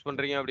கலர்ஸ் யூஸ்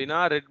பண்றீங்க அப்படின்னா,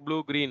 ரெட், ப்ளூ,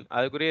 கிரீன்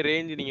அதுக்குரிய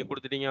ரேஞ்ச் நீங்க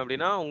குடுத்துட்டீங்க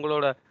அப்படின்னா,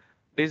 உங்களோட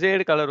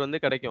டிசைர்டு கலர் வந்து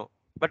கிடைக்கும்.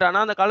 பட் ஆனா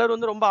அந்த கலர்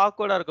வந்து ரொம்ப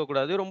ஆக்வர்டா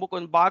இருக்கக்கூடாது. ரொம்ப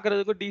கொஞ்சம்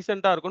பார்க்கறதுக்கும்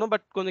டீசென்ட்டா இருக்கணும்.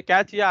 பட் கொஞ்சம்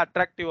கேட்சியா,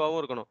 அட்ராக்டிவாவும்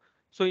இருக்கணும்.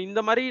 ஸோ இந்த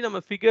மாரி நம்ம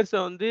ஃபிகர்ஸ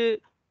வந்து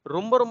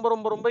ரொம்ப, ரொம்ப,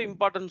 ரொம்ப, ரொம்ப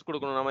இம்பார்ட்டன்ஸ்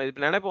குடுக்கணும். நம்ம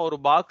இப்ப நெனைப்போம் ஒரு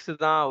பாக்ஸ்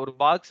தான். ஒரு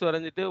பாக்ஸ்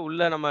வரைஞ்சுட்டு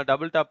உள்ள நம்ம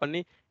டபுள் டாப்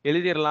பண்ணி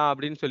எழுதிறலாம்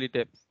அப்படின்னு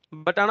சொல்லிட்டு.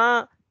 பட் ஆனா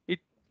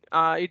it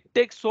it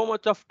takes so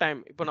much of time.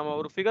 இப்ப நம்ம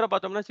ஒரு ஃபிகர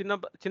பார்த்தோம்னா,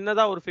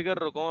 சின்னதா ஒரு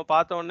ஃபிகர் இருக்கும்.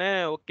 பார்த்த உடனே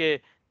ஓகே.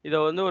 இத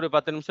வந்து ஒரு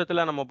 10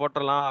 நிமிஷத்துல நம்ம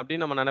போட்டுறலாம்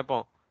அப்படின்னு நம்ம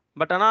நெனைப்போம்.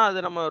 பட் ஆனா, அது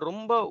நம்ம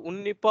ரொம்ப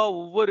உன்னிப்பா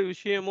ஒவ்வொரு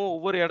விஷயமும்,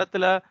 ஒவ்வொரு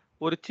இடத்துல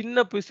ஒரு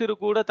சின்ன பிசிறு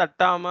கூட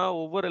தட்டாம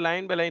ஒவ்வொரு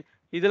லைன் பை லைன்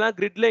இதெல்லாம்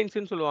கிரிட்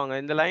லைன்ஸ்ன்னு சொல்லுவாங்க.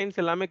 இந்த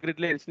லைன்ஸ் எல்லாமே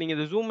கிரிட் லைன்ஸ். நீங்க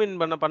இத ஜூம் இன்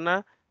பண்ண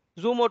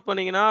ஜூம் அவுட்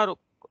பண்ணீங்கன்னா,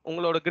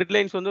 உங்களோட கிரிட்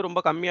லைன்ஸ் வந்து ரொம்ப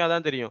கம்மியா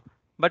தான் தெரியும்.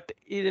 பட்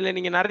இதுல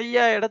நீங்க நெறைய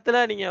இடத்துல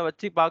நீங்க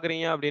வச்சு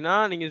பார்க்குறீங்க அப்படின்னா,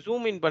 நீங்க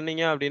ஜூம் இன்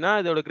பண்ணீங்க அப்படின்னா,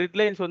 இதோட கிரிட்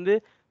லைன்ஸ் வந்து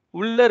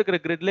உள்ள இருக்கிற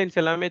கிரிட் லைன்ஸ்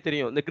எல்லாமே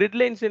தெரியும். இந்த கிரிட்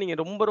லைன்ஸ நீங்க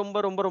ரொம்ப, ரொம்ப,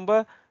 ரொம்ப, ரொம்ப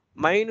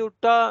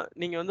மைன்யூட்டா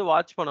நீங்க வந்து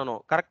வாட்ச்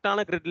பண்ணணும்.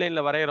 கரெக்ட்டான கிரிட்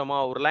லைன்ல வரையறோமா?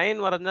 ஒரு லைன்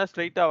வரைஞ்சா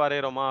ஸ்ட்ரெய்ட்டா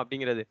வரையறோமா?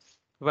 அப்படிங்கிறது.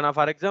 இப்ப நான்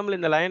ஃபார் எக்ஸாம்பிள்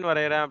இந்த லைன்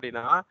வரையறேன்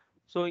அப்படின்னா,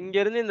 ஸோ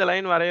இங்கருந்து இந்த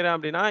லைன் வரையறேன்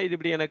அப்படின்னா, இது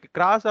இப்படி எனக்கு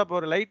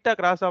லைட்டா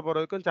கிராஸா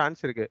போறதுக்கும்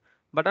சான்ஸ் இருக்கு.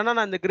 பட் ஆனா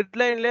நான் இந்த கிரிட்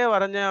லைன்லயே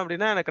வரைஞ்சேன்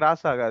அப்படின்னா, எனக்கு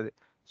கிராஸ் ஆகாது.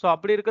 ஸோ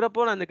அப்படி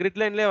இருக்கிறப்போ நான் இந்த கிரிட்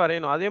லைன்லயே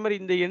வரையணும். அதே மாரி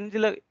இந்த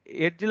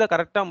எட்ஜ்ல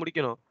கரெக்ட்டா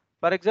முடிக்கணும்.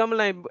 ஃபார்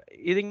எக்ஸாம்பிள் நான்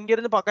இது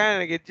இங்கருந்து பார்க்க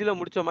எனக்கு எட்ஜ்ல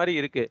முடிச்ச மாரி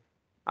இருக்கு.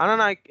 ஆனா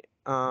நான்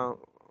ஆ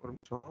ஒரு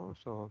நிமிஷம்.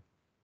 ஸோ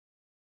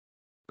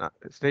நான்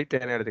ஸ்ட்ரெய்ட்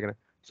லைனே எடுத்துக்கிறேன்.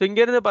 ஸோ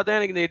இங்கேருந்து பார்த்தா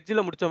எனக்கு இந்த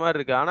எட்ஜ்ல முடிச்ச மாரி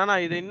இருக்கு. ஆனா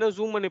நான் இத இன்னும்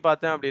ஜூம் பண்ணி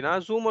பார்த்தேன் அப்படின்னா,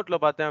 ஜூம் அவுட்ல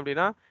பார்த்தேன்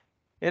அப்படின்னா,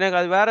 எனக்கு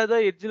அது வேற ஏதோ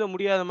எட்ஜ்ல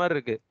முடியாத மாரி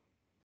இருக்கு.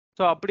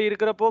 ஸோ அப்படி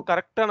இருக்கிறப்போ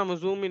கரெக்ட்டா நம்ம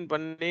ஜூம் இன்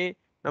பண்ணி,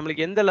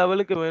 நம்மளுக்கு எந்த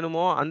லெவலுக்கு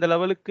வேணுமோ, அந்த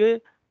லெவலுக்கு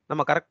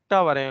நம்ம கரெக்ட்டா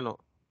வரையணும்.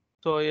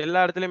 ஸோ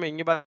எல்லா இடத்துலயுமே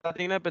இங்க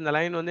பார்த்தீங்கன்னா, இப்ப இந்த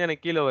லைன் வந்து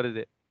எனக்கு கீழ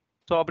வருது.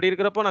 ஸோ அப்படி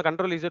இருக்கிறப்போ நான்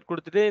கண்ட்ரோல் இசட்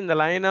குடுத்துட்டு, இந்த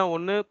லைன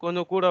ஒண்ணு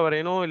கொஞ்சம் கூட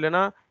வரையணும்.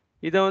 இல்லன்னா,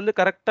 இத வந்து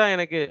கரெக்ட்டா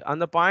எனக்கு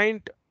அந்த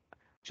பாயிண்ட்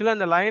ஆக்சுவலா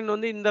இந்த லைன்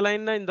வந்து இந்த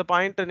லைன்ல இந்த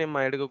பாயிண்ட்ட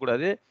நம்ம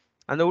எடுக்கக்கூடாது.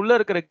 அந்த உள்ள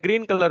இருக்கிற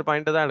கிரீன் கலர்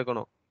பாயிண்ட்ட தான்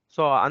எடுக்கணும்.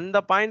 ஸோ அந்த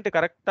பாயிண்ட்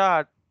கரெக்ட்டா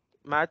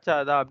மேட்ச்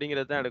ஆகுதா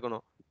அப்படிங்கிறது தான்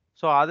எடுக்கணும்.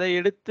 ஸோ அத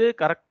எடுத்து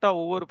கரெக்ட்டா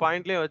ஒவ்வொரு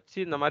பாயிண்ட்லயும் வச்சு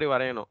இந்த மாரி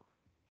வரையணும்.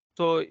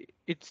 So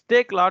it's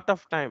take lot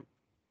of time.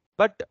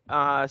 But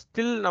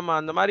still நம்ம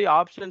அந்த மாரி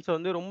ஆப்ஷன்ஸ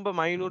வந்து ரொம்ப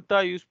மைன்யூட்டா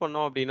யூஸ்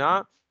பண்ணோம் அப்படின்னா,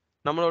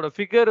 நம்மளோட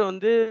ஃபிகர்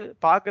வந்து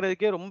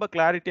பார்க்கறதுக்கே ரொம்ப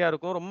கிளாரிட்டியா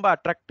இருக்கும். ரொம்ப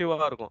அட்ராக்டிவா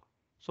இருக்கும்.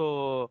 ஸோ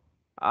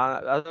அ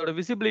அதோட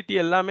விசிபிலிட்டி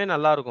எல்லாமே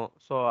நல்லாருக்கும்.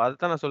 ஸோ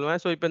அதத்தான் நான்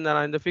சொல்லுவேன். ஸோ இப்ப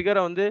நான் இந்த ஃபிகர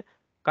வந்து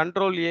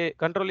கண்ட்ரோல் ஏ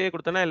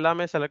குடுத்தேன்னா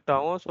எல்லாமே செலக்ட்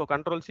ஆகும். ஸோ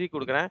கண்ட்ரோல் சி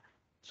குடுக்குறேன்.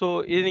 ஸோ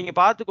இது நீங்க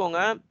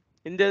பார்த்துக்கோங்க.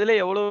 இந்த இதுல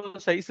எவ்வளோ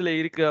சைஸ்ல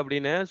இருக்கு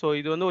அப்படின்னு. ஸோ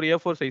இது வந்து ஒரு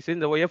A4 சைஸ்.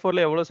 இந்த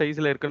A4ல எவ்வளோ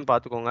சைஸ்ல இருக்குன்னு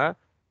பார்த்துக்கோங்க.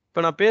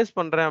 இப்ப நான் பேஸ்ட்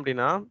பண்றேன்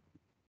அப்படின்னா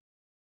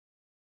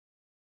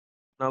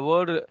நான்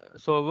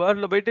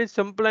வேர்ட்ல போயிட்டு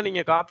சிம்பிளா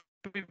நீங்க காப்பி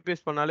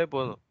பேஸ்ட் பண்ணாலே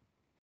போதும்.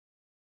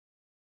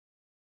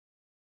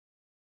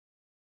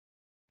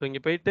 ஸோ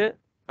இங்கே போயிட்டு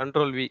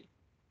கண்ட்ரோல் வி.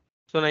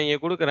 ஸோ நான் இங்கே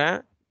கொடுக்குறேன்,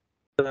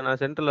 நான்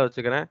சென்டரில்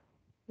வச்சுக்கிறேன்.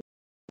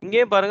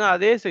 இங்கேயும் பாருங்க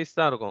அதே சைஸ்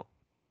தான் இருக்கும்.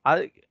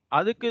 அது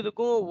அதுக்கு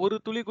இதுக்கும் ஒரு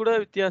துளி கூட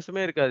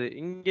வித்தியாசமே இருக்காது.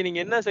 இங்க நீங்க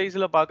என்ன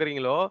சைஸ்ல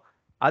பார்க்குறீங்களோ,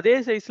 அதே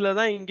சைஸ்ல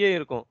தான் இங்கேயும்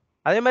இருக்கும்.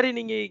 அதே மாரி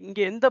நீங்க இங்க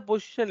எந்த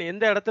பொசிஷன்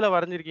எந்த இடத்துல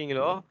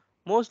வரைஞ்சிருக்கீங்களோ,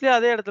 மோஸ்ட்லி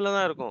அதே இடத்துல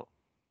தான் இருக்கும்.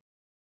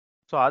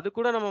 ஸோ அது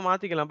கூட நம்ம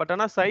மாத்திக்கலாம். பட்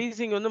ஆனா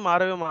சைசிங் வந்து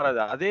மாறவே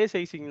மாறாது. அதே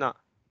சைசிங் தான்.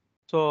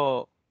 ஸோ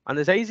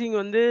அந்த சைசிங்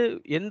வந்து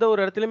எந்த ஒரு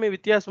இடத்துலயுமே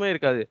வித்தியாசமே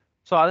இருக்காது.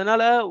 ஸோ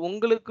அதனால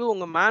உங்களுக்கு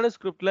உங்க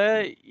மேனுஸ்கிரிப்ட்ல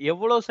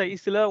எவ்வளோ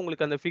சைஸ்ல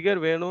உங்களுக்கு அந்த ஃபிகர்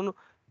வேணும்னு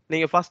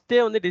நீங்க ஃபர்ஸ்ட்டே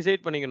வந்து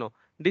டிசைட் பண்ணிக்கணும்.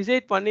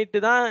 டிசைட் பண்ணிட்டு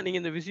தான் நீங்க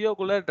இந்த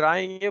விசியோக்குள்ள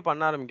டிராயிங்கே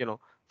பண்ண ஆரம்பிக்கணும்.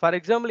 ஃபார்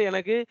எக்ஸாம்பிள்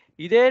எனக்கு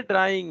இதே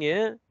டிராயிங்கு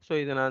ஸோ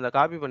இத நான் இந்த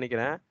காப்பி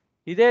பண்ணிக்கிறேன்.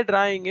 இதே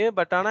டிராயிங்கு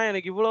பட் ஆனா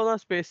எனக்கு இவ்வளோ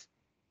தான் ஸ்பேஸ்.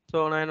 ஸோ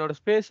நான் என்னோட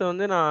ஸ்பேஸ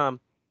வந்து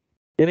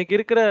எனக்கு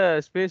இருக்கிற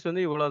ஸ்பேஸ்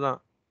வந்து இவ்வளோ தான்.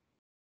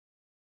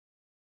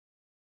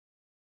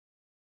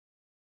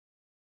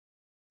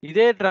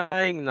 இதே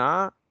டிராயிங்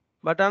தான்.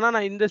 பட் ஆனா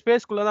நான் இந்த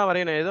ஸ்பேஸ்க்குள்ள தான்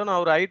வரையணும். ஏதோ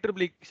நான் ஒரு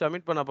IEEE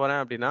சப்மிட் பண்ண போறேன்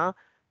அப்படின்னா,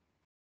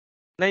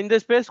 நான் இந்த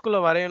ஸ்பேஸ்க்குள்ள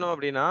வரையணும்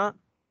அப்படின்னா,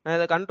 நான்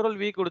இத கண்ட்ரோல்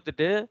V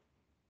குடுத்துட்டு,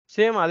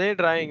 சேம் அதே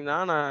டிராயிங்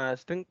தான். நான்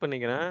ஸ்ட்ரிங்க்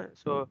பண்ணிக்கிறேன்.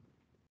 ஸோ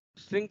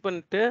ஸ்ட்ரிங்க்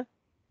பண்ணிட்டு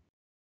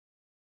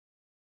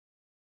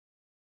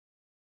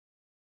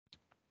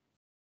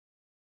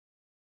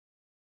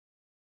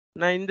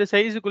நான் இந்த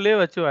சைஸுக்குள்ளேயே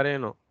வச்சு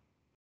வரையணும்.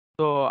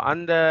 ஸோ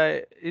அந்த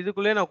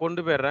இதுக்குள்ளேயே நான்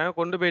கொண்டு போயிடுறேன்.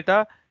 கொண்டு போயிட்டா,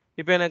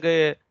 இப்ப எனக்கு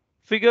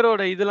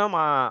ஃபிகரோட இதெல்லாம்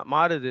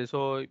மாறுது. ஸோ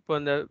இப்போ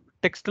இந்த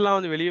டெக்ஸ்ட்லாம்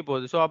வந்து வெளிய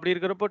போகுது. ஸோ அப்படி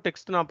இருக்கிறப்போ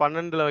டெக்ஸ்ட் நான்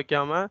 12ல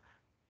வைக்காம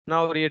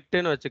நான் ஒரு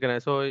 8ன்னு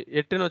வச்சுக்கிறேன். ஸோ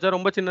 8ன்னு வச்சா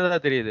ரொம்ப சின்னதா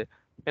தெரியுது.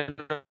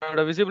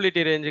 என்னோட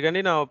விசிபிலிட்டி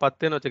ரேஞ்சுக்காண்டி நான்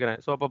 10ன்னு வச்சுக்கிறேன்.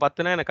 ஸோ அப்போ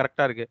 10ன்னா எனக்கு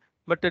கரெக்ட்டா இருக்கு.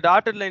 பட்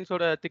டாட்டட்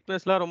லைன்ஸோட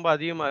திக்னஸ்லாம் ரொம்ப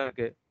அதிகமா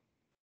இருக்கு.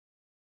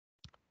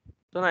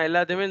 ஸோ நான்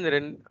எல்லாத்தையுமே இந்த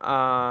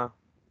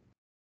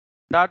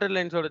டாட்டட்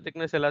லைன்ஸோட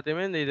திக்னஸ்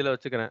எல்லாத்தையுமே இந்த இதுல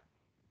வச்சுக்கிறேன்.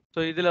 ஸோ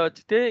இதுல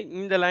வச்சுட்டு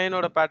இந்த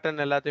லைனோட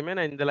பேட்டர்ன் எல்லாத்தையுமே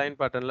நான் இந்த லைன்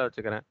பேட்டர்ன்ல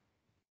வச்சுக்கிறேன்.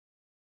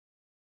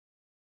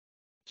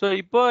 ஸோ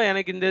இப்போ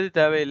எனக்கு இந்த இது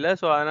தேவையில்ல.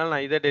 ஸோ அதனால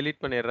நான் இத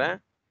டெலீட் பண்ணிடுறேன்.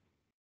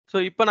 ஸோ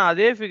இப்போ நான்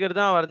அதே ஃபிகர்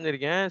தான்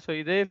வரைஞ்சிருக்கேன். ஸோ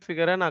இதே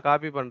ஃபிகர நான்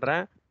காப்பி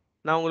பண்றேன்.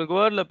 நான் உங்களுக்கு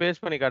வேர்ட்ல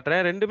பேஸ்ட் பண்ணி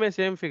காட்டுறேன். 2மே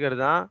சேம் ஃபிகர்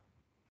தான்.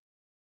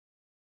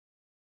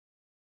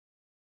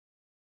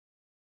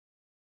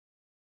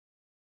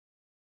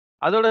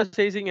 அதோட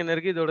சைசிங் என்ன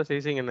இருக்கு? இதோட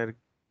சைசிங் என்ன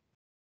இருக்கு?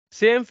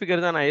 சேம்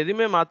ஃபிகர் தான். நான்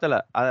எதுவுமே மாத்தல.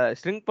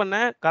 ஷ்ரிங்க்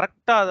பண்ணேன்.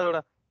 கரெக்ட்டா அதோட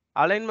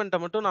அலைன்மென்ட்ட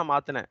மட்டும் நான்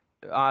மாத்துனேன்.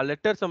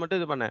 லெட்டர்ஸ மட்டும்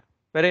இது பண்ணேன்.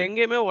 வேற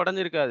எங்கேயுமே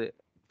உடைஞ்சிருக்காது.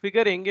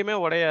 ஃபிகர் எங்கேயுமே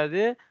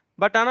உடையாது.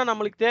 பட் ஆனா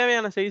நம்மளுக்கு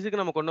தேவையான சைஸ்க்கு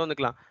நம்ம கொண்டு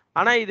வந்துக்கலாம்.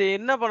 ஆனா இத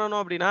என்ன பண்ணணும்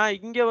அப்டின்னா,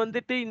 இங்க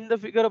வந்துட்டு இந்த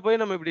ஃபிகர போய்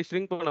நம்ம இப்டி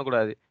ஷ்ரிங்க்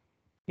பண்ணக்கூடாது.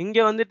 இங்க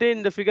வந்துட்டு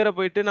இந்த ஃபிகர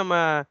போயிட்டு நம்ம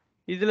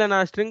இதுல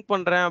நான் ஷ்ரிங்க்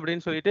பண்றேன்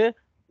அப்டின்னு சொல்லிட்டு,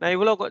 நான்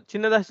இவ்ளோ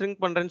சின்னதா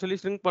ஷ்ரிங்க் பண்றேன்னு சொல்லி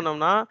ஷ்ரிங்க்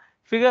பண்ணோம்னா,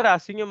 ஃபிகர்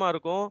அசிங்கமா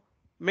இருக்கும்.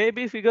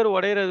 மேபி ஃபிகர்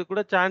உடையறதுக்கு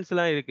கூட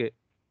சான்ஸ்லாம் இருக்கு.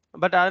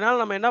 பட் அதனால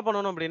நம்ம என்ன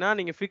பண்ணணும் அப்டின்னா,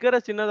 நீங்க ஃபிகர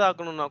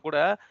சின்னதாக்கணும்னா கூட,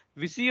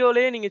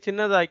 விசியோலயே நீங்க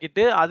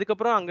சின்னதாக்கிட்டு,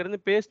 அதுக்கப்புறம் அங்கருந்து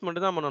பேஸ்ட்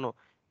மட்டும் தான் பண்ணணும்.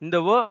 இந்த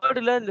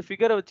வேர்டுல இந்த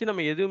ஃபிகர வச்சு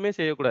நம்ம எதுவுமே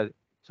செய்யக்கூடாது.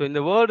 ஸோ இந்த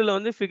வேர்டுல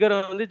வந்து ஃபிகர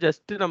வந்து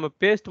ஜஸ்ட் நம்ம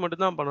பேஸ்ட்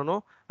மட்டும் தான்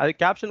பண்ணணும். அது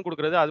கேப்ஷன்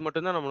குடுக்குறது அது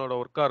மட்டும் தான் நம்மளோட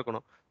ஒர்க்கா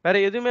இருக்கணும். வேற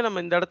எதுவுமே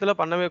நம்ம இந்த இடத்துல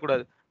பண்ணவே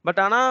கூடாது.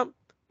 பட் ஆனா,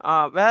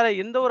 வேற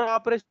எந்த ஒரு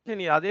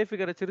ஆப்பரேஷன் அதே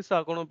ஃபிகர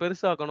சிறுசாக்கணும்,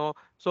 பெருசாக்கணும்.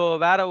 ஸோ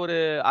வேற ஒரு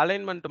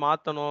அலைன்மென்ட்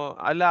மாத்தணும்.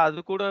 இல்ல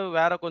அது கூட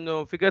வேற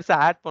கொஞ்சம் ஃபிகர்ஸ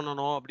ஆட்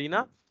பண்ணணும்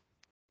அப்டின்னா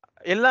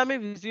எல்லாமே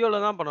விசியோல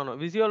தான் பண்ணணும்.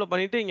 விசியோல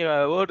பண்ணிட்டு இங்க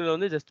வேர்ட்ல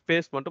வந்து ஜஸ்ட்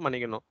பேஸ்ட் மட்டும்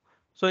பண்ணிக்கணும்.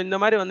 ஸோ இந்த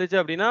மாரி வந்துச்சு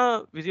அப்டின்னா,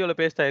 விசியோல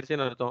பேஸ்ட்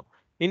ஆயிருச்சுன்னு அர்த்தம்.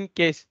 இன்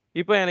கேஸ்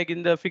இப்போ எனக்கு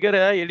இந்த ஃபிகர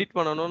எடிட்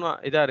பண்ணணும்னு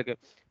இதா இருக்கு.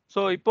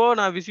 ஸோ இப்போ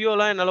நான்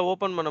விசியோலாம் என்னால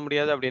ஓப்பன் பண்ண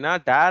முடியாது அப்டின்னா,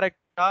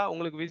 டைரக்ட்டா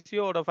உங்களுக்கு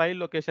விசியோட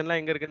ஃபைல் லொகேஷன்லாம்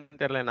எங்க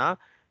இருக்குன்னு தெரியலன்னா,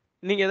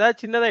 நீங்க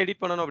ஏதாவது சின்னதா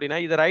எடிட் பண்ணணும் அப்டின்னா,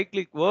 இத ரைட்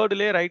கிளிக்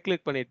வேர்ட்லயே ரைட்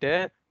கிளிக் பண்ணிட்டு,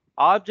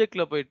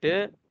 ஆப்ஜெக்ட்ல போயிட்டு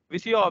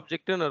விசியோ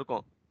ஆப்ஜெக்ட்ன்னு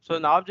இருக்கும். ஸோ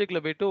இந்த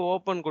ஆப்ஜெக்ட்ல போயிட்டு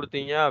ஓப்பன்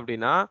குடுத்தீங்க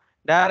அப்டின்னா,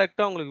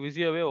 டைரக்ட்டா உங்களுக்கு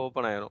விசியோவே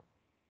ஓப்பன் ஆயிரும்.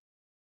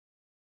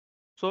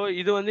 ஸோ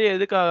இது வந்து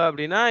எதுக்காக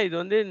அப்டின்னா, இது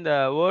வந்து இந்த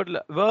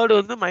வேர்ட்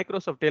வந்து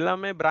மைக்ரோசாஃப்ட்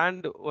எல்லாமே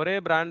ஒரே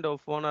பிராண்ட்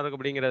ஆஃப் ஓனர்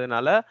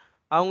அப்படிங்கிறதுனால,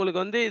 அவங்களுக்கு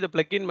வந்து இத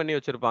பிளக் பண்ணி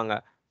வச்சிருப்பாங்க.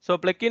 ஸோ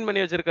பிளக்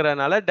பண்ணி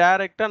வச்சிருக்கிறதுனால,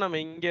 டைரக்ட்டா நம்ம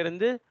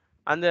இங்கருந்து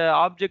அந்த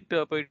ஆப்ஜெக்ட்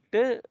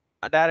போயிட்டு,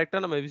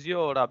 டைரக்ட்டா நம்ம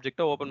விசியோட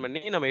ஆப்ஜெக்ட்ட ஓப்பன்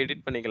பண்ணி நம்ம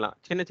எடிட் பண்ணிக்கலாம்.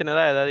 சின்ன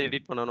சின்னதா ஏதாவது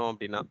எடிட் பண்ணணும்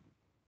அப்டின்னா.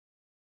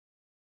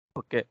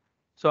 ஓகே.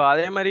 ஸோ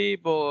அதே மாரி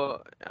இப்போ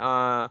ஆ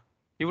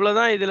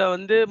இவ்வளோதான் இதுல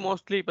வந்து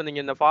மோஸ்ட்லி இப்ப நீங்க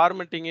இந்த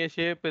ஃபார்மேட்டிங்கு,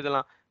 ஷேப்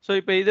இதெல்லாம். ஸோ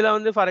இப்ப இதுல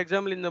வந்து ஃபார்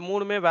எக்ஸாம்பிள் இந்த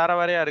 3மே வேற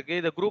வேறையா இருக்கு.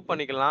 இத குரூப்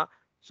பண்ணிக்கலாம்.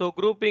 ஸோ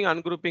குரூப்பிங்,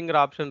 அன்குரூப்பிங்கிற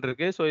ஆப்ஷன்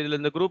இருக்கு. ஸோ இதுல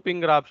இந்த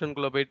குரூப்பிங்கிற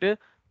ஆப்ஷனுக்குள்ள போயிட்டு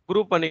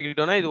குரூப்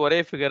பண்ணிக்கிட்டோம்னா, இது ஒரே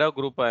ஃபிகரா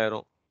குரூப்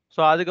ஆயிரும்.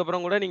 ஸோ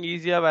அதுக்கப்புறம் கூட நீங்க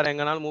ஈஸியா வேற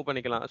எங்கனாலும் மூவ்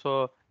பண்ணிக்கலாம். ஸோ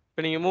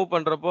இப்ப நீங்க மூவ்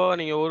பண்றப்போ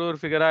நீங்க ஒரு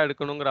ஃபிகரா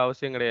எடுக்கணுங்கிற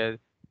அவசியம் கிடையாது.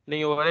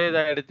 நீங்க ஒரே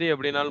இதா எடுத்து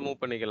எப்படினாலும்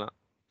மூவ் பண்ணிக்கலாம்.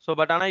 ஸோ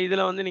பட் ஆனா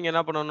இதுல வந்து நீங்க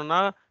என்ன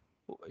பண்ணணும்னா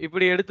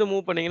இப்படி எடுத்து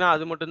மூவ் பண்ணீங்கன்னா,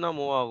 அது மட்டும் தான்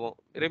மூவ் ஆகும்.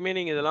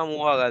 ரிமைனிங் இதெல்லாம்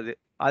மூவ் ஆகாது.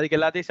 அதுக்கு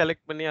எல்லாத்தையும்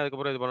செலக்ட் பண்ணி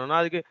அதுக்கப்புறம் இது பண்ணணும்.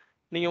 அதுக்கு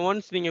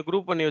நீங்க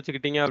குரூப் பண்ணி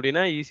வச்சுக்கிட்டீங்க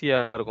அப்படின்னா ஈஸியா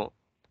இருக்கும்.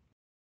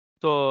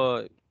 ஸோ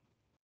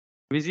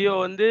விசியோ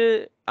வந்து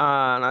ஆ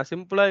நான்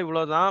சிம்பிளா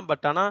இவ்வளோதான்.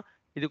 பட் ஆனா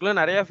இதுக்குள்ள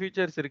நிறைய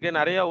ஃபீச்சர்ஸ் இருக்கு.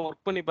 நிறைய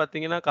ஒர்க் பண்ணி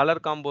பார்த்தீங்கன்னா,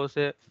 கலர்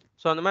காம்போஸு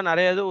ஸோ அந்த மாரி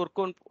நிறைய இது ஒர்க்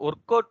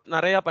அவுட்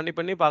நிறையா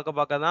பண்ணி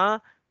பார்க்க தான்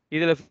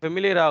இதில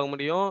ஃபெமிலியர் ஆக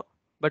முடியும்.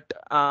 பட்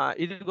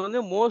இதுக்கு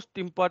வந்து மோஸ்ட்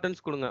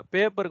இம்பார்ட்டன்ஸ் குடுங்க.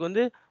 பேப்பருக்கு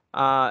வந்து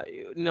ஆ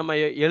நம்ம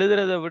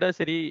எழுதுறத விட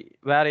சரி,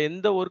 வேற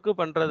எந்த ஒர்க்கு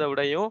பண்றத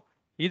விடையும்,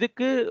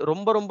 இதுக்கு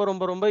ரொம்ப ரொம்ப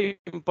ரொம்ப ரொம்ப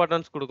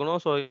இம்பார்ட்டன்ஸ் குடுக்கணும்.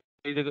 ஸோ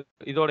இதுக்கு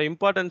இதோட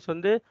இம்பார்ட்டன்ஸ்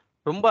வந்து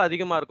ரொம்ப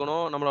அதிகமா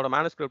இருக்கணும். நம்மளோட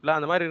மேனுஸ்கிரிப்ட்ல.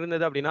 அந்த மாரி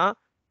இருந்தது அப்டின்னா,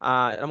 ஆ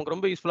நமக்கு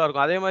ரொம்ப யூஸ்ஃபுல்லா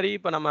இருக்கும். அதே மாரி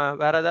இப்ப நம்ம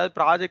வேற ஏதாவது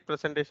ப்ராஜெக்ட்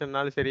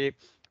பிரசன்டேஷன்னாலும் சரி,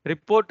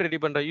 ரிப்போர்ட் ரெடி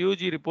பண்ற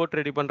யுஜி ரிப்போர்ட்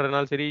ரெடி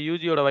பண்றதுனாலும் சரி,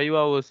 யுஜியோட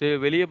வைவாவோஸ்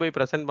வெளிய போய்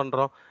பிரசன்ட்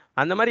பண்றோம்.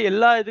 அந்த மாரி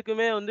எல்லா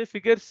இதுக்குமே வந்து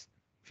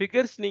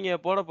ஃபிகர்ஸ் நீங்க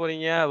போட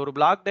போறீங்க. ஒரு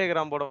பிளாக்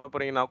டயகிராம் போட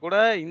போறீங்கன்னா கூட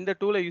இந்த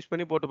டூல யூஸ்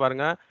பண்ணி போட்டு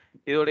பாருங்க.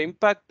 இதோட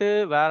இம்பாக்ட்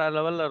வேற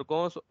லெவல்ல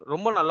இருக்கும்.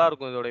 ரொம்ப நல்லா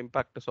இருக்கும் இதோட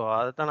இம்பாக்ட். ஸோ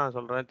அதத்தான் நான்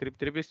சொல்றேன். திருப்பி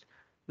திருப்பி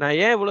நான்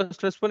ஏன் இவ்வளோ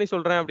ஸ்ட்ரெஸ் பண்ணி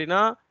சொல்றேன்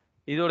அப்டின்னா,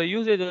 இதோட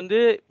யூசேஜ் வந்து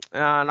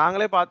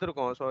நாங்களே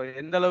பார்த்துருக்கோம். ஸோ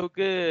எந்த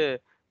அளவுக்கு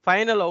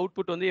ஃபைனல்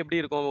அவுட்புட் வந்து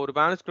எப்படி இருக்கும்? ஒரு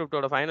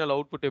மேனுஸ்கிரிப்ட்டோட ஃபைனல்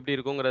அவுட்புட் எப்படி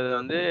இருக்குங்கிறத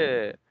வந்து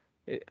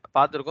எ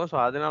பார்த்துருக்கோம். ஸோ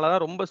அதனால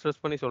தான் ரொம்ப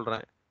ஸ்ட்ரெஸ் பண்ணி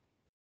சொல்றேன்.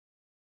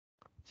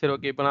 சரி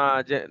ஓகே. இப்ப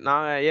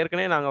நாங்க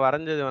ஏற்கனவே நாங்க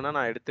வரைஞ்சது வேணா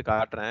நான் எடுத்து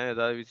காட்டுறேன்.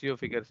 ஏதாவது விசியோ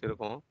ஃபிகர்ஸ்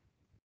இருக்கும்.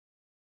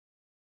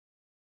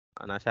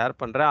 நான் ஷேர்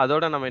பண்றேன்.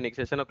 அதோட நம்ம இன்னைக்கு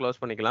செஷன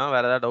க்ளோஸ் பண்ணிக்கலாம்.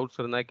 வேற ஏதாவது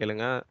டவுட்ஸ் இருந்தா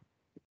கேளுங்க.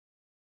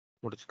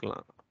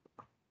 முடிச்சுக்கலாம்.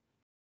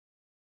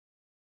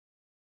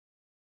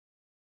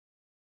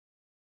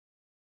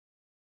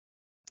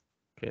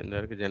 ஓகே. இந்த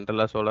இருக்கு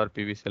ஜெனரலா சோலார்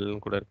பிவி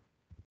செல்லுன்னு கூட இருக்கு.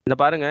 இந்த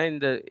பாருங்க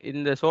இந்த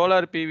இந்த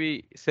சோலார் பிவி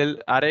செல்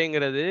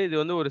அரேங்கிறது இது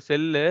வந்து ஒரு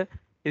செல்லு.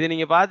 இது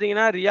நீங்க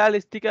பார்த்தீங்கன்னா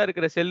ரியாலிஸ்டிக்கா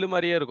இருக்கிற செல்லு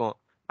மாரியே இருக்கும்.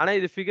 ஆனா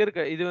இது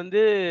இது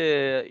வந்து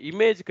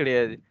இமேஜ்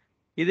கிடையாது.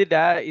 இது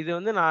டே இது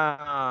வந்து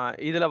நான்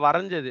இதுல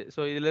வரைஞ்சது.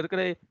 ஸோ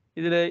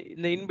இதுல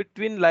இந்த இன்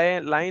பிட்வீன்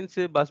லைன்ஸ்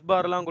பஸ்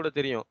பார்லாம் கூட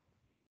தெரியும்.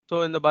 ஸோ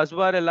இந்த பஸ்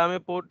பார் எல்லாமே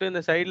போட்டு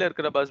இந்த சைடுல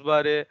இருக்கிற பஸ்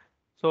பாரு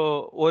ஸோ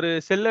ஒரு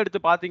செல் எடுத்து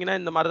பார்த்தீங்கன்னா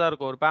இந்த மாரி தான்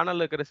இருக்கும். ஒரு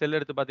பேனல்ல இருக்கிற செல்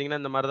எடுத்து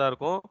பார்த்தீங்கன்னா இந்த மாரி தான்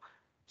இருக்கும்.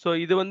 ஸோ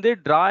இது வந்து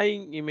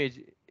டிராயிங் இமேஜ்.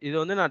 இது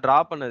வந்து நான் டிரா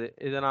பண்ணது.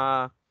 இத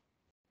நான்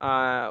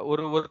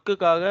ஒரு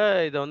ஒர்க்குக்காக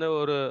இத வந்து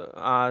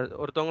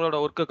ஒருத்தவங்களோட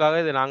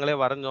ஒர்க்குக்காக இத நாங்களே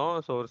வரைஞ்சோம்.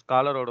 ஸோ ஒரு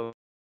ஸ்காலரோட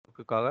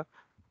ஒர்க்குக்காக.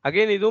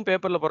 அகைன் இதுவும்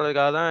பேப்பர்ல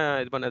போடுறதுக்காக தான்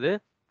இது பண்ணது.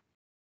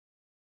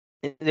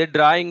 இது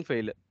டிராயிங்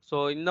ஃபைலு. ஸோ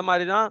இந்த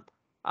மாரி தான்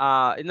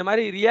இந்த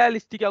மாரி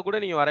ரியாலிஸ்டிக்கா கூட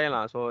நீங்க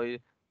வரையலாம். ஸோ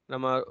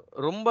நம்ம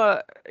ரொம்ப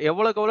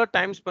எவ்வளோக்கு எவ்வளோ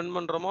டைம் ஸ்பெண்ட்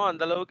பண்றோமோ,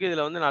 அந்த அளவுக்கு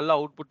இதுல வந்து நல்ல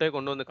அவுட்புட்டே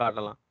கொண்டு வந்து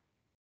காட்டலாம்.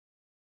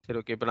 சரி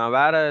ஓகே. இப்ப நான்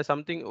வேற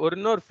சம்திங்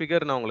இன்னொரு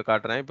ஃபிகர் நான் உங்களுக்கு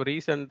காட்டுறேன். இப்ப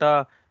ரீசென்ட்டா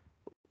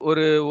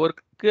ஒரு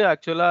ஒர்க்கு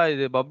ஆக்சுவலா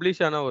இது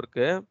பப்ளிஷ் ஆன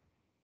ஒர்க்கு.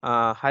 ஆ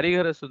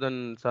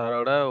ஹரிஹரசுதன்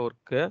சாரோட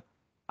ஒர்க்கு.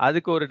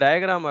 அதுக்கு ஒரு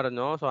டயகிராம்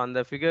வரைஞ்சோம். ஸோ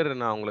அந்த ஃபிகர்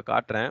நான் உங்களுக்கு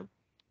காட்டுறேன்.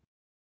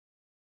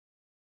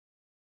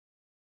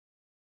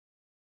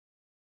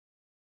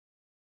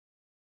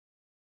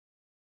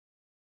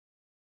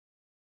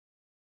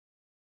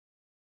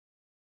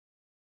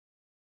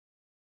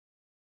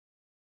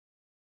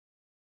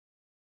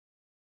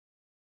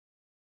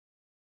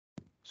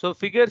 ஸோ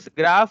ஃபிகர்ஸ்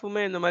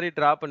கிராஃப்புமே இந்த மாரி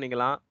டிரா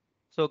பண்ணிக்கலாம்.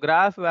 ஸோ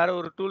கிராஃப் வேற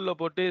ஒரு டூல்ல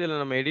போட்டு இதில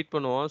நம்ம எடிட்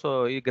பண்ணுவோம். ஸோ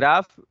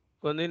கிராஃப்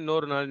வந்து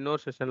இன்னொரு நாள்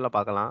இன்னொரு செஷன்ல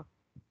பார்க்கலாம்.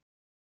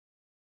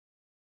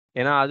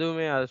 ஏன்னா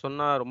அதுவுமே அது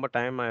சொன்னா ரொம்ப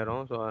டைம்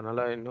ஆயிரும். ஸோ அதனால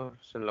இன்னொரு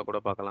செஷன்ல கூட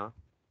பார்க்கலாம்.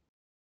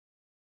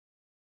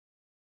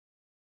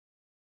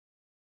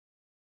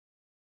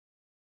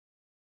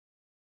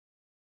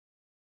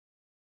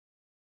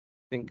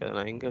 திங்க் அத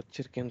நான் எங்க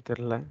வச்சிருக்கேன்னு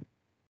தெரியல.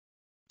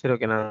 சரி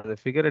ஓகே. நான் அந்த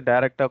ஃபிகர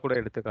டைரக்ட்டா கூட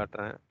எடுத்து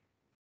காட்டுறேன்.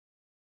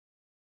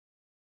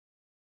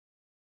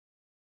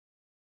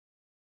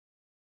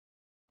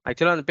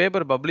 ஆக்சுவலா அந்த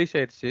பேப்பர் பப்ளிஷ்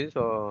ஆயிடுச்சு.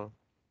 ஸோ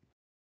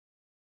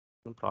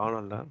ஒண்ணும்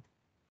ப்ராப்ளம் இல்ல.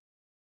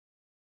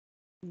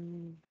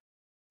 ம்.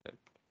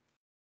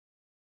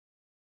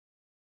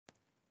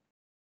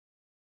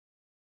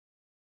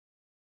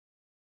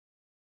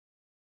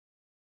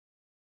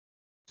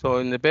 ஸோ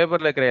இந்த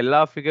பேப்பர்ல இருக்கிற எல்லா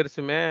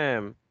ஃபிகர்ஸுமே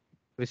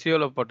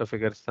விசியோல போட்ட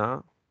ஃபிகர்ஸ் தான்.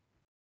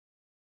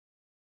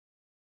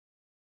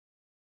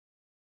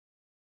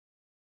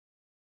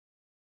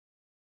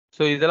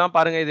 ஸோ இதெல்லாம்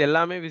பாருங்க. இது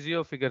எல்லாமே விசியோ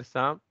ஃபிகர்ஸ்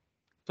தான்.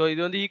 ஸோ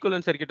இது வந்து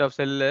equivalent circuit of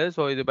cell.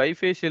 So இது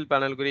பைஃபேஷியல்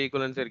பேனலுக்குரிய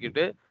ஈக்குவலன்ட்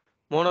சர்க்யூட்டு.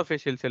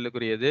 மோனோஃபேஷியல்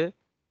செல்லுக்குரியது.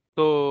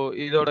 ஸோ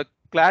இதோட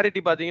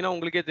கிளாரிட்டி பார்த்தீங்கன்னா,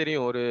 உங்களுக்கே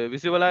தெரியும். ஒரு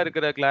விசுவலா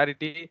இருக்கிற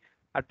கிளாரிட்டி,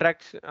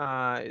 அட்ராக்ட்ஸ்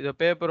இது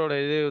பேப்பரோட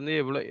இது வந்து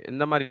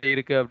எந்த மாரி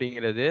இருக்கு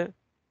அப்படிங்கிறது.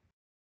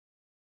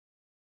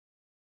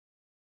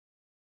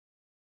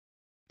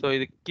 ஸோ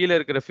இது கீழ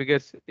இருக்கிற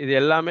ஃபிகர்ஸ். இது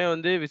எல்லாமே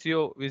வந்து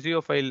விசியோ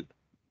ஃபைல்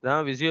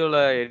தான். விசியோல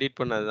எடிட்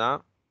பண்ணது தான்.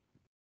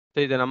 ஸோ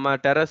இது நம்ம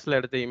டெர்ரஸ்ல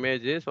எடுத்த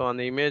இமேஜ். ஸோ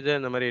அந்த இமேஜ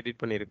இந்த மாரி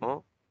எடிட் பண்ணியிருக்கோம்.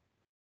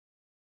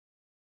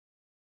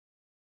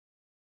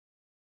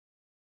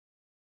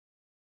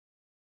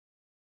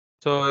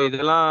 ஸோ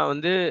இதெல்லாம்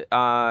வந்து ஆ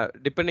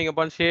டிபெண்டிங்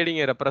அப்பான்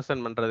ஷேடிங்க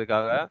ரெப்ரசன்ட்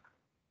பண்றதுக்காக.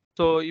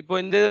 ஸோ இப்போ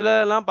இந்த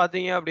இதுலலாம்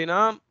பார்த்தீங்க அப்படின்னா,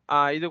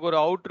 இதுக்கு ஒரு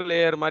அவுட்டர்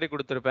லேயர் மாரி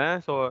குடுத்துருப்பேன்.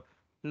 ஸோ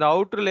இந்த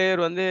அவுட்டர்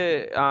லேயர் வந்து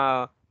ஆ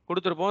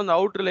குடுத்துருப்போம். இந்த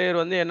அவுட்டர்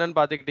லேயர் வந்து என்னன்னு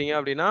பார்த்துக்கிட்டீங்க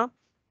அப்படின்னா,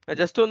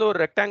 ஜஸ்ட் வந்து ஒரு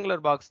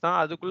ரெக்டாங்குலர் பாக்ஸ் தான்.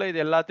 அதுக்குள்ள இது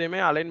எல்லாத்தையுமே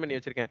அலைன் பண்ணி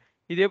வச்சிருக்கேன்.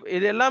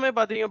 இது எல்லாமே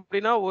பார்த்தீங்க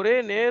அப்படின்னா, ஒரே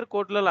நேர்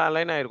கோட்ல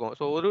அலைன் ஆயிருக்கும்.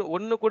 ஸோ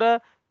ஒண்ணு கூட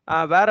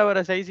வேற வேற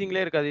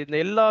சைஸிங்லேயே இருக்காது. இந்த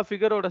எல்லா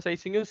ஃபிகரோட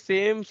சைஸிங்கும்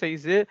சேம்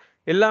சைஸு,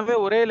 எல்லாமே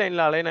ஒரே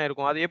லைன்ல அலைன்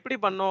ஆயிருக்கும். அது எப்படி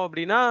பண்ணோம்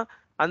அப்படின்னா,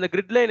 அந்த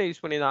கிரிட் லைனை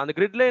யூஸ் பண்ணி தான். அந்த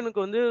கிரிட் லைனுக்கு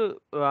வந்து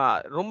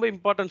ரொம்ப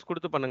இம்பார்ட்டன்ஸ்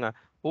குடுத்து பண்ணுங்க.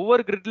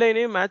 ஒவ்வொரு கிரிட்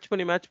லைனையும் மேட்ச்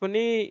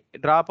பண்ணி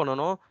டிரா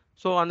பண்ணணும்.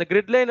 ஸோ அந்த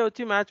கிரிட் லைனை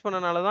வச்சு மேட்ச்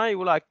பண்ணனால தான்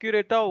இவ்வளோ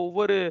அக்யூரேட்டா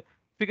ஒவ்வொரு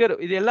ஃபிகர்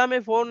இது எல்லாமே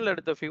ஃபோன்ல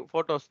எடுத்த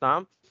ஃபோட்டோஸ்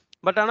தான்.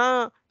 பட் ஆனா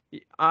இ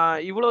அ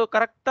இவ்வளோ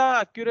கரெக்ட்டா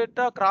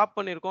அக்யூரேட்டா கிராப்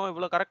பண்ணியிருக்கோம்.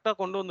 இவ்வளோ கரெக்ட்டா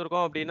கொண்டு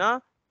வந்திருக்கோம் அப்படின்னா,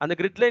 அந்த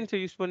கிரிட் லைன்ஸ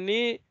யூஸ்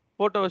பண்ணி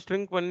ஃபோட்டோவ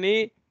ஸ்ட்ரிங்க் பண்ணி,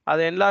 அத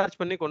என்லார்ஜ்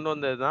பண்ணி கொண்டு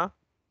வந்தது தான்.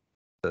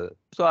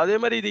 ஸோ அதே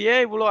மாரி இது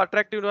ஏன் இவ்ளோ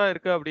அட்ராக்டிவா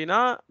இருக்கு அப்டின்னா,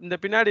 இந்த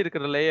பின்னாடி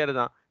இருக்கிற லேயர்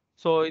தான்.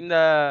 ஸோ இந்த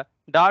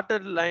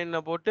டாட்டட்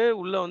லைன போட்டு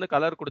உள்ள வந்து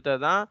கலர்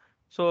குடுத்தது தான்.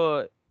 ஸோ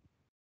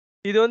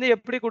இது வந்து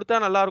எப்படி குடுத்தா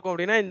நல்லாருக்கும்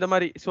அப்டின்னா, இந்த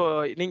மாரி. ஸோ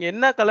நீங்க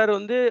என்ன கலர்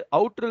வந்து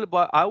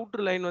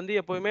அவுட்டர் லைன் வந்து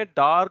எப்பவுமே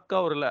டார்க்கா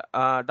ஒரு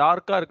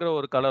டார்க்கா இருக்கிற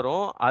ஒரு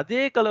கலரும்,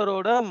 அதே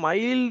கலரோட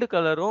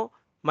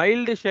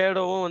மைல்டு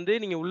ஷேடோவும் வந்து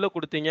நீங்க உள்ள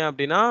குடுத்தீங்க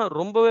அப்டின்னா,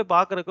 ரொம்பவே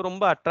பார்க்கறதுக்கு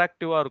ரொம்ப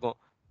அட்ராக்டிவா இருக்கும்.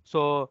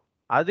 ஸோ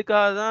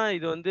அதுக்காக தான்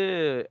இது வந்து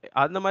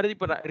அந்த மாரி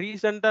இப்ப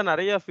ரீசென்ட்டா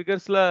நெறைய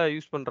ஃபிகர்ஸ்ல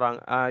யூஸ்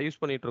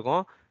பண்ணிட்டு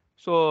இருக்கோம்.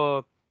 ஸோ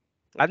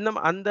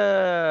அந்த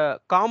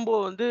காம்போ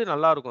வந்து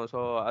நல்லாருக்கும். ஸோ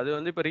அது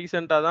வந்து இப்ப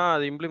ரீசென்ட்டா தான்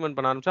அது இம்ப்ளிமெண்ட்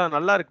பண்ண ஆரம்பிச்சோம். அது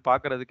நல்லாருக்கு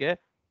பார்க்கறதுக்கே.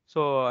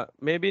 ஸோ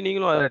மேபி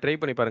நீங்களும் அத ட்ரை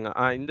பண்ணி பாருங்க.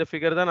 இந்த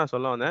ஃபிகர் தான் நான்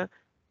சொல்ல வந்தேன்.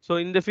 ஸோ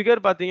இந்த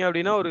ஃபிகர் பார்த்தீங்க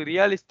அப்டின்னா, ஒரு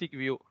ரியலிஸ்டிக்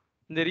வியூ.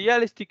 இந்த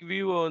ரியலிஸ்டிக்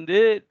வியூவ வந்து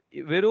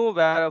வெறும்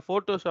வேற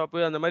Photoshop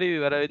அந்த மாரி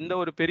வேற எந்த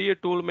ஒரு பெரிய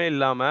டூலுமே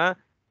இல்லாம,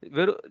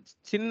 வெறும்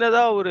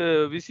சின்னதா ஒரு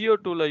Visio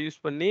டூல யூஸ்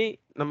பண்ணி,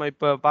 நம்ம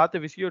இப்ப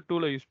பார்த்த Visio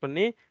டூல யூஸ்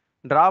பண்ணி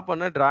டிரா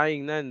பண்ண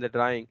டிராயிங் தான் இந்த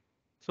டிராயிங்.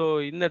 ஸோ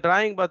இந்த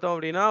டிராயிங் பார்த்தோம்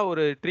அப்டின்னா,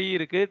 ஒரு ட்ரீ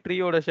இருக்கு.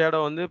 ட்ரீயோட ஷேடோ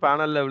வந்து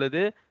பேனல்ல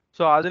விழுது.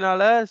 ஸோ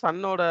அதனால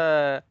சன்னோட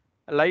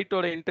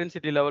லைட்டோட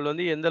இன்டென்சிட்டி லெவல்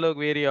வந்து எந்த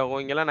அளவுக்கு வேரி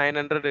ஆகும். இங்கலாம்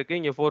 900 இருக்கு.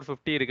 இங்க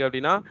 450 இருக்கு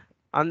அப்டின்னா,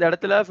 அந்த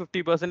இடத்துல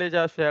 50%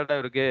 ஆஃப் ஷேடோ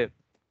இருக்கு.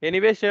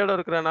 எனிவே ஷேடோ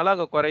இருக்கிறனால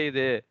அங்க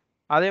குறையுது.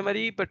 அதே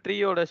மாரி இப்ப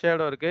ட்ரீயோட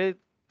ஷேடோ இருக்கு.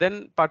 தென்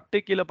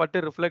கீழ பட்டு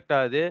ரிஃப்ளெக்ட்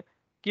ஆகுது.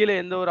 கீழ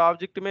எந்த ஒரு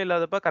ஆப்ஜெக்ட்டுமே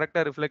இல்லாதப்ப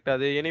கரெக்ட்டா ரிஃப்ளெக்ட்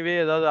ஆகுது. எனிவே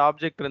ஏதாவது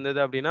ஆப்ஜெக்ட் இருந்தது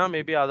அப்டின்னா,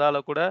 மேபி அதால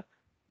கூட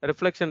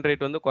ரிஃப்ளெக்ஷன்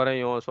ரேட் வந்து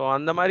குறையும். ஸோ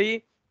அந்த மாரி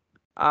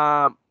ஆ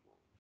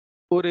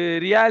ஒரு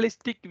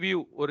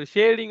ஒரு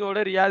ஷேடிங்கோட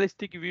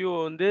ரியலிஸ்டிக் வியூவ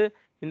வந்து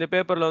இந்த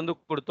பேப்பர்ல வந்து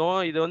குடுத்தோம்.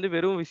 இத வந்து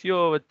வெறும் Visio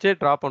வச்சே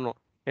டிரா பண்ணோம்.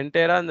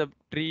 என்டையரா இந்த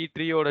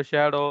ட்ரீயோட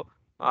ஷேடோ,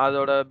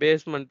 அதோட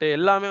பேஸ்மெண்ட்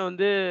எல்லாமே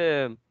வந்து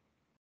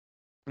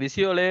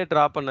Visioலயே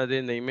டிரா பண்ணது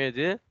இந்த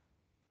image.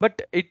 But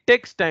it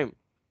takes time.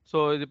 So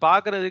இது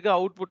பார்க்கறதுக்கு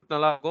அவுட்புட்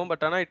நல்லாருக்கும்.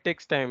 பட் ஆனா இட்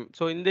டேக்ஸ் டைம்.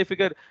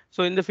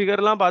 இந்த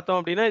ஃபிகர்லாம் பார்த்தோம்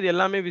அப்டின்னா, இது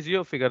எல்லாமே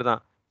Visio ஃபிகர்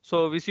தான். ஸோ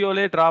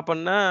Visioலயே டிரா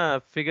பண்ண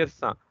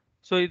ஃபிகர்ஸ் தான்.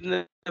 ஸோ இந்த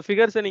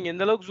ஃபிகர்ஸ நீங்க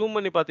எந்த அளவுக்கு ஜூம்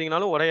பண்ணி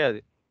பார்த்தீங்கனாலும் உடையாது.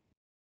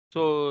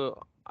 ஸோ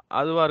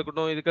அதுவா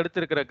இருக்கட்டும், இதுக்கு அடுத்து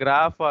இருக்கிற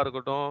கிராஃபா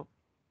இருக்கட்டும்,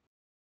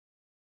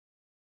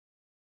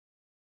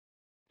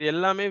 இது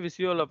எல்லாமே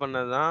Visioல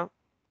பண்ணது தான்.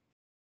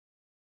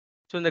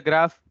 ஸோ இந்த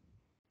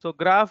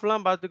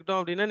கிராஃப்லாம் பார்த்துக்கிட்டோம்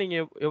அப்டின்னா, நீங்க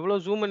எவ்வளோ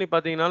ஜூம் பண்ணி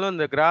பார்த்தீங்கனாலும்,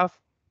 அந்த கிராஃப்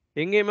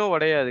எங்கேயுமே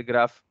உடையாது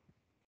கிராஃப்.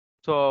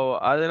 ஸோ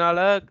அதனால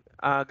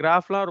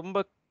கிராஃப்லாம் ரொம்ப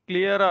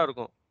கிளியரா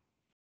இருக்கும்.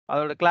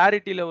 அதோட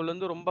கிளாரிட்டி லெவல்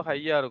வந்து ரொம்ப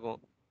ஹையா இருக்கும்.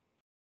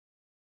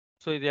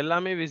 ஸோ இது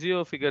எல்லாமே Visio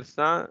ஃபிகர்ஸ்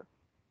தான்.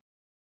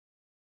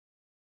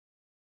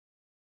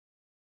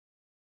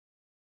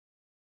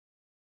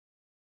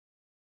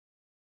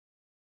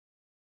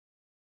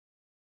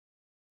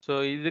 ஸோ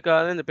இதுக்காக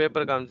தான் இந்த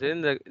பேப்பர் காமிச்சது.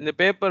 இந்த இந்த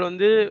பேப்பர்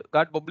வந்து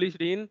God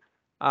published in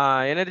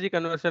energy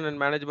conversion and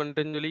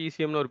மேனேஜ்மென்ட்ன்னு சொல்லி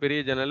இசிஎம்னு ஒரு பெரிய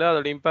ஜர்னல்.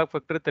 அதோட இம்பாக்ட்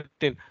ஃபேக்டர்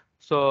 13.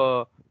 ஸோ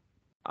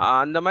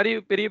அந்த மாரி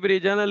பெரிய பெரிய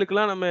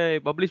ஜர்னலுக்குலாம் நம்ம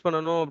பப்ளிஷ்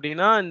பண்ணணும்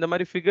அப்டின்னா, இந்த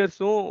மாரி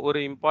ஃபிகர்ஸும் ஒரு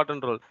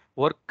இம்பார்ட்டன்ட் ரோல்.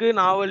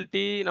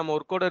 நாவல்டி, நம்ம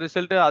ஒர்க்கோட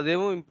ரிசல்ட்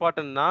அதுவும்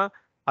இம்பார்ட்டன்ட் தான்.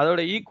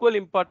 அதோட ஈக்குவல்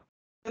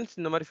இம்பார்ட்டன்ஸ்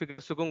இந்த மாரி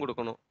ஃபிகர்ஸுக்கும்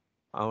குடுக்கணும்.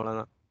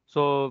 அவ்வளோதான்.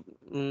 ஸோ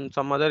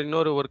சம் அதர்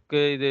இன்னொரு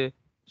இது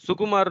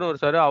சுகுமார்ன்னு ஒரு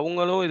சாரு.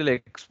 அவங்களும் இதுல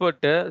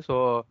எக்ஸ்பர்ட்டு. ஸோ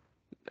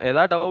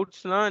ஏதாவது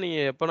டவுட்ஸ்னா நீங்க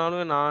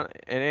எப்பனாலும்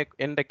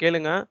என்ட்ட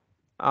கேளுங்க.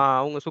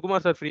 அவங்க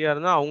சுகுமார் சார் ஃப்ரீயா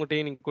இருந்தா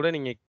அவங்கட்டயும் கூட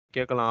நீங்க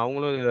கேட்கலாம்.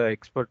 அவங்களும் இதுல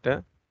எக்ஸ்பர்ட்டு.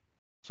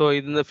 ஸோ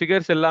இந்த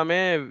ஃபிகர்ஸ் எல்லாமே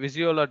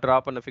Visioல டிரா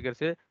பண்ண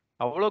ஃபிகர்ஸு.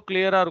 அவ்ளோ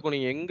கிளியரா இருக்கும்.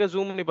 நீங்க எங்க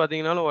ஜூம் பண்ணி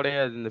பார்த்தீங்கனாலும்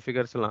உடையாது இந்த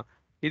ஃபிகர்ஸ்லாம்.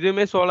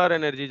 இதுவுமே சோலார்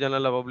எனர்ஜி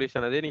ஜர்னல்ல பப்ளிஷ்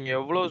ஆனது. நீங்க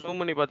எவ்ளோ ஜூம்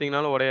பண்ணி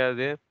பார்த்தீங்கனாலும்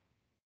உடையாது.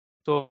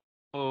 ஸோ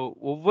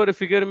ஒவ்வொரு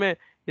ஃபிகருமே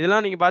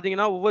இதெல்லாம் நீங்க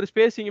பார்த்தீங்கன்னா, ஒவ்வொரு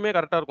ஸ்பேசிங்குமே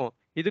கரெக்ட்டா இருக்கும்.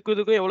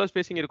 இதுக்கும் எவ்வளோ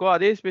ஸ்பேசிங் இருக்கோ,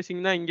 அதே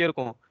ஸ்பேசிங் தான் இங்க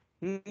இருக்கும்.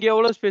 இங்க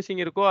எவ்வளோ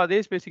ஸ்பேசிங் இருக்கோ, அதே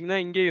ஸ்பேசிங்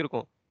தான் இங்கேயும்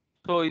இருக்கும்.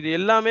 ஸோ இது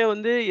எல்லாமே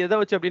வந்து எத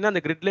வச்சு அப்டின்னா,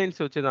 அந்த கிரிட் லைன்ஸ்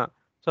வச்சு தான்.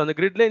 ஸோ அந்த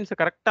கிரிட் லைன்ஸ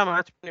கரெக்ட்டா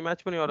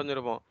மேட்ச் பண்ணி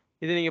வரைஞ்சிருப்போம்.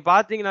 இது நீங்க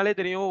பார்த்தீங்கனாலே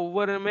தெரியும்.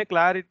 ஒவ்வொன்னுமே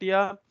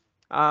கிளாரிட்டியா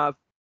ஆ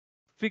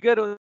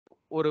ஃபிகர்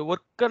ஒரு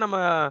ஒர்க்க நம்ம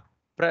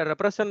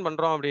ரெப்ரசன்ட்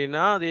பண்றோம்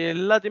அப்டின்னா, அது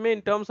எல்லாத்தையுமே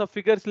இன் டெர்ம்ஸ் ஆஃப்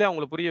ஃபிகர்ஸ்லயே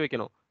அவங்களுக்கு புரிய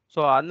வைக்கணும்.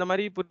 ஸோ அந்த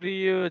மாரி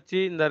புரிய வச்சு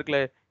இந்த இருக்குல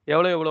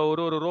எவ்வளோ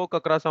ஒரு ரோக்கு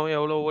அக்ராஸ் ஆவும்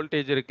எவ்வளோ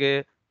வோல்டேஜ் இருக்கு.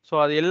 ஸோ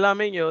அது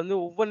எல்லாமே இங்க வந்து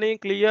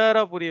ஒவ்வொன்னையும்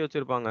கிளியரா புரிய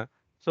வச்சிருப்பாங்க.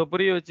 ஸோ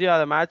புரிய வச்சு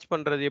அத மேட்ச்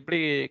பண்றது எப்படி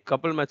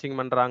கப்பிள் மேட்சிங்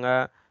பண்றாங்க.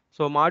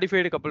 ஸோ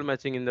மாடிஃபைடு கப்பிள்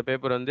மேட்சிங் இந்த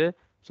பேப்பர் வந்து.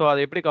 ஸோ அத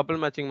எப்படி கப்பிள்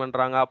மேட்சிங்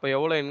பண்றாங்க. அப்ப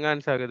எவ்வளோ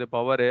என்ஹான்ஸ் ஆகுது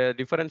பவரு,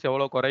 டிஃபரன்ஸ்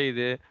எவ்வளோ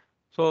குறையுது.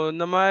 ஸோ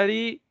இந்த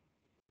மாரி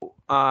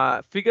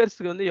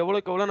ஃபிகர்ஸ்க்கு வந்து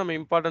எவ்வளோக்கு எவ்வளோ நம்ம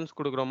இம்பார்ட்டன்ஸ்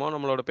கொடுக்குறோமோ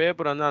நம்மளோட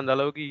பேப்பர் வந்து அந்த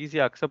அளவுக்கு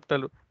ஈஸியாக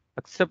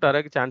அக்செப்ட்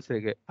ஆகிறதுக்கு சான்ஸ்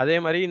இருக்கு. அதே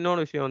மாதிரி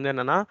இன்னொன்று விஷயம் வந்து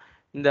என்னன்னா,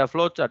 இந்த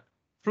ஃப்ளோ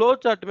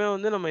சார்ட்டுமே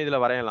வந்து நம்ம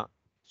இதில் வரையலாம்.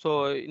 ஸோ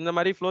இந்த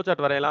மாதிரி ஃப்ளோ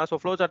சார்ட் வரையலாம். ஸோ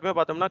ஃப்ளோ சார்ட்டுமே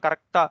பார்த்தோம்னா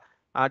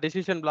கரெக்டாக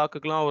டிசிஷன்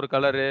பிளாக்குக்குலாம் ஒரு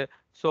கலரு,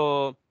 ஸோ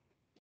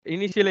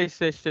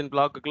இனிஷியலைசேஷன்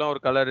பிளாக்குக்குலாம்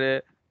ஒரு கலரு,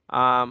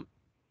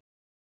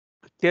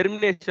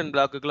 டெர்மினேஷன்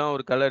பிளாக்குக்குலாம்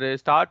ஒரு கலரு,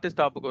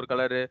 ஸ்டாப்புக்கு ஒரு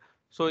கலரு.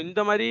 ஸோ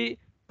இந்த மாதிரி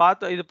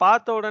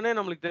பார்த்த உடனே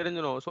நம்மளுக்கு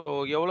தெரிஞ்சிடும். ஸோ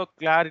எவ்வளோ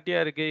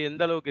கிளாரிட்டியாக இருக்கு,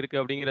 எந்த அளவுக்கு இருக்கு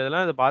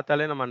அப்படிங்கிறதெல்லாம் இதை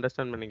பார்த்தாலே நம்ம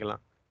அண்டர்ஸ்டாண்ட்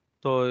பண்ணிக்கலாம்.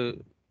 ஸோ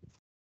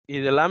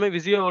இது எல்லாமே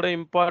விசியோட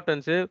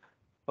இம்பார்ட்டன்ஸு.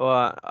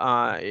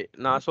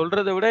 நான்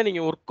சொல்றத விட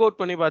நீங்க ஒர்க் அவுட்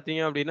பண்ணி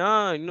பார்த்தீங்க அப்படின்னா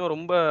இன்னும்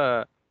ரொம்ப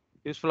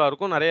யூஸ்ஃபுல்லா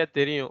இருக்கும், நிறைய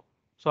தெரியும்.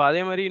 ஸோ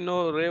அதே மாதிரி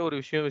இன்னொரு ஒரு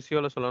விஷயம்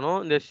விசியோல சொல்லணும்.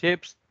 இந்த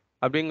ஷேப்ஸ்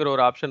அப்படிங்கிற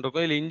ஒரு ஆப்ஷன்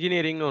இருக்கும். இதில்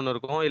இன்ஜினியரிங்னு ஒன்று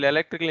இருக்கும். இதில்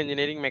electrical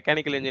engineering,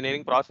 mechanical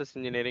engineering, process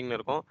இன்ஜினியரிங்னு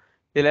இருக்கும்.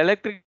 இதில்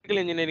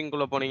எலக்ட்ரிக்கல்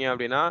இன்ஜினியரிங்குள்ளே போனீங்க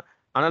அப்படின்னா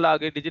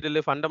அனலாகு,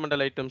 டிஜிட்டலு,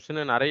 ஃபண்டமெண்டல்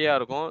ஐட்டம்ஸ்னு நிறையா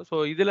இருக்கும். ஸோ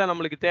இதில்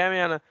நம்மளுக்கு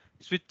தேவையான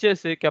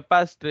ஸ்விட்சஸ்ஸு,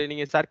 கெப்பாசிட்டர்,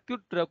 நீங்கள்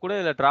சர்க்யூட்டை கூட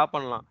இதில் ட்ரா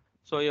பண்ணலாம்.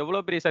 ஸோ எவ்வளோ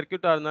பெரிய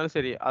சர்க்யூட்டாக இருந்தாலும்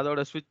சரி,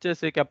 அதோட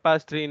ஸ்விட்சஸ்ஸு,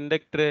 கெப்பாசிட்டர்,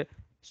 இண்டக்டரு,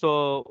 ஸோ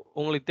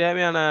உங்களுக்கு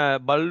தேவையான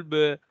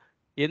பல்பு,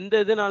 எந்த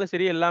இதுனாலும்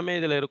சரி எல்லாமே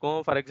இதில் இருக்கும்.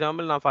 ஃபார்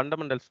எக்ஸாம்பிள் நான்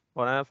ஃபண்டமெண்டல்ஸ்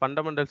போகிறேன்.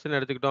 ஃபண்டமெண்டல்ஸ்னு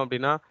எடுத்துக்கிட்டோம்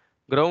அப்படின்னா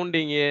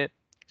கிரவுண்டிங்கு,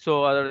 ஸோ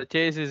அதோட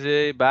சேசிஸு,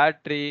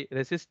 battery,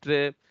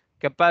 resistor,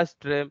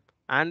 capacitor,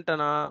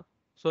 antenna,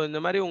 so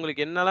இந்த மாதிரி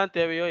உங்களுக்கு என்னெல்லாம்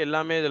தேவையோ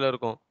எல்லாமே இதில்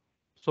இருக்கும்.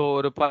 ஸோ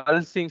ஒரு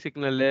பல்சிங்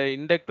சிக்னலு,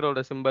 இண்டக்டரோட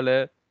சிம்பலு,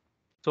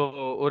 ஸோ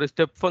ஒரு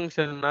ஸ்டெப்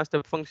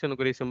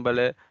ஃபங்க்ஷனுக்குரிய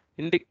சிம்பலு,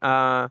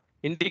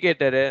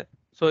 இண்டிகேட்டரு,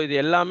 ஸோ இது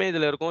எல்லாமே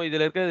இதில் இருக்கும்.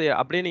 இதில் இருக்கிறது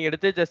அப்படியே நீங்கள்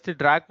எடுத்து ஜஸ்ட்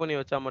ட்ராக் பண்ணி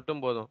வச்சா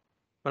மட்டும் போதும்.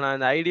 இப்போ நான்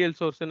இந்த ஐடியல்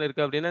சோர்ஸ்னு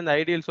இருக்குது அப்படின்னா இந்த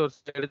ஐடியல் சோர்ஸ்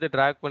எடுத்து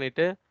ட்ராக்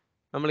பண்ணிவிட்டு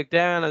நம்மளுக்கு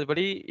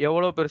தேவையானதுபடி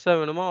எவ்வளோ பெருசாக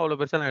வேணுமோ அவ்வளோ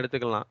பெருசாக நான்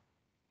எடுத்துக்கலாம்.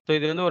 ஸோ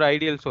இது வந்து ஒரு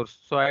ஐடியல் சோர்ஸ்.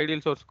 ஸோ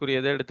ஐடியல்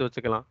சோர்ஸ்க்குரியதை எடுத்து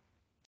வச்சுக்கலாம்.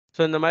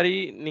 ஸோ இந்த மாதிரி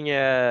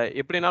நீங்கள்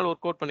எப்படினாலும்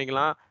ஒர்க் அவுட்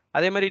பண்ணிக்கலாம்.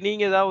 அதே மாதிரி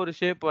நீங்கள் ஏதாவது ஒரு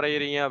ஷேப்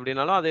வரைகிறீங்க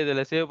அப்படின்னாலும் அதை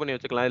இதில் சேவ் பண்ணி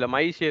வச்சுக்கலாம். இதில்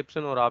மை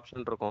ஷேப்ஸ்னு ஒரு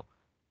ஆப்ஷன் இருக்கும்.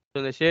 ஸோ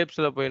இந்த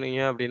ஷேப்ஸில்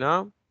போயினீங்க அப்படின்னா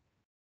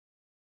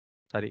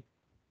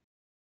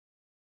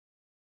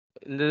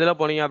இந்த இதில்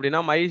போனீங்க அப்படின்னா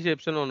மை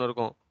ஷேப்ஸ்னு ஒன்று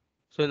இருக்கும்.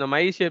 ஸோ இந்த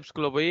மை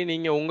ஷேப்ஸ்குள்ளே போய்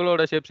நீங்கள்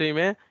உங்களோட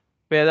ஷேப்ஸையுமே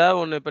இப்போ ஏதாவது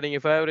ஒன்று இப்போ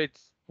நீங்கள்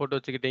ஃபேவரேட்ஸ் போட்டு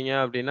வச்சுக்கிட்டீங்க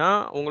அப்படின்னா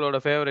உங்களோட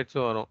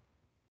ஃபேவரேட்ஸும் வரும்.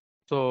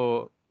 ஸோ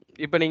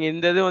இப்போ நீங்கள்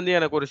இந்த இது வந்து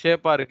எனக்கு ஒரு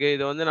ஷேப்பாக இருக்குது,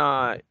 இதை வந்து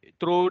நான்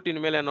த்ரூ அவுட்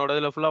இனிமேல் என்னோட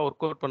இதில் ஃபுல்லாக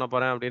ஒர்க் அவுட் பண்ண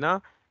போகிறேன் அப்படின்னா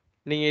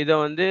நீங்கள் இதை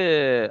வந்து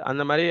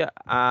அந்த மாதிரி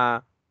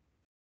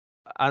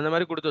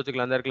கொடுத்து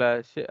வச்சுக்கலாம். அந்த இடத்துல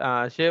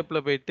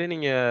ஷேப்பில் போயிட்டு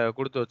நீங்கள்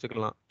கொடுத்து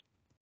வச்சுக்கலாம்.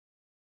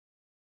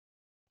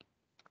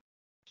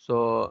 ஸோ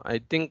ஐ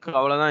திங்க்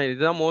அவ்வளோதான்.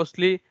 இதுதான்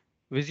மோஸ்ட்லி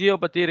விசியோ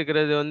பற்றி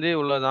இருக்கிறது வந்து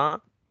இவ்வளோதான்.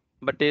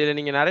 பட் இதில்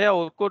நீங்கள் நிறையா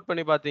ஒர்க் அவுட்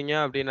பண்ணி பார்த்தீங்க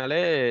அப்படின்னாலே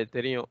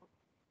தெரியும்.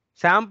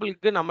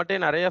 சாம்பிளுக்கு நம்மகிட்டே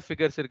நிறையா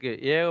ஃபிகர்ஸ் இருக்குது,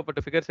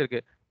 ஏகப்பட்ட ஃபிகர்ஸ்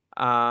இருக்குது.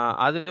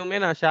 அதுவுமே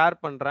நான் ஷேர்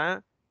பண்ணுறேன்.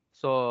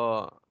 ஸோ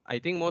ஐ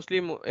திங்க்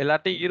மோஸ்ட்லி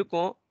எல்லார்ட்டையும்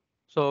இருக்கும்.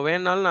 ஸோ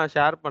வேணுனாலும் நான்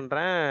ஷேர்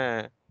பண்ணுறேன்,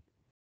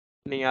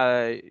 நீங்கள் அதை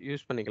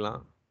யூஸ்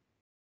பண்ணிக்கலாம்.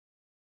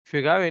 If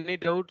you have any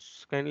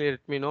doubts, kindly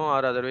let me know,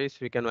 or otherwise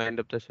we can wind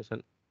up the session.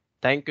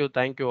 Thank you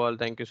all.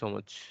 Thank you so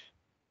much.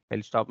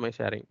 I'll stop my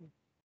sharing.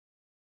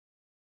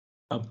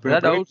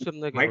 Doubts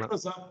இருந்தா கேட்கலாம்.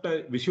 Microsoft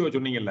விஷயோ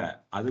சொன்னீங்கல்ல,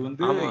 அது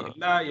வந்து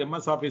எல்லா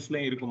MS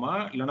ஆபீஸ்லயும் இருக்குமா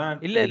இல்லனா?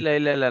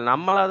 இல்ல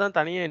நம்மளா தான்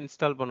தனியா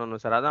இன்ஸ்டால்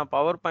பண்ணணும் சார். அதான்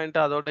பவர் பாயிண்ட்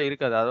அதோட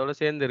இருக்காது, அதோட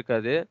சேர்ந்து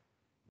இருக்காது.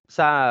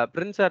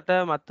 பிரின்சர்ட்ட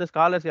மற்ற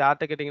ஸ்காலர்ஸ்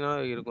யார்கிட்ட கேட்டீங்கன்னா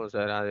இருக்கும்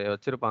சார், அது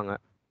வச்சிருப்பாங்க.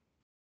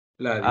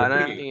 இல்ல அது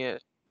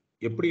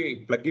எப்படி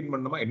பிளக் இன்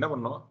பண்ணணுமா, என்ன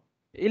பண்ணணும்?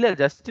 இல்ல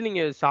ஜஸ்ட்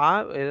நீங்க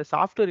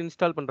சாஃப்ட்வேர்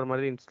இன்ஸ்டால் பண்ற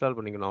மாதிரி இன்ஸ்டால்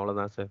பண்ணிக்கணும்,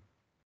 அவ்வளவுதான் சார்.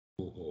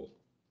 ஓஹோ,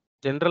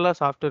 ஜெனரலா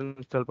சாஃப்ட்வேர்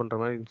இன்ஸ்டால் பண்ற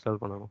மாதிரி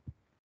இன்ஸ்டால் பண்ணணும்.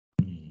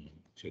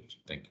 சரி,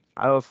 தேங்க் யூ.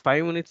 அது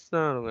 5 மினிட்ஸ்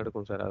தான்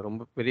எடுக்கும் சார், அது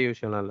ரொம்ப பெரிய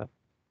விஷயம்லாம் இல்ல.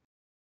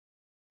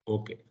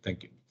 Okay,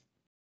 thank you.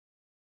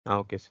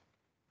 Okay sir.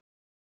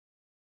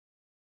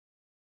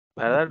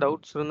 ஏதாவது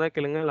டவுட்ஸ் இருந்தா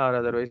கேளுங்க, இல்ல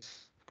அதர்வைஸ்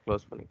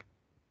க்ளோஸ் பண்ணிக்க.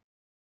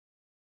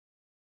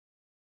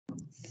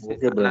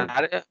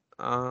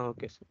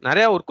 Okay sir.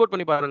 நிறைய ஒர்க் அவுட்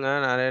பண்ணி பாருங்க,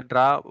 நிறைய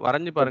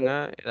வரைஞ்சு பாருங்க,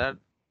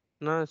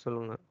 ஏதாவதுனா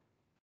சொல்லுங்க.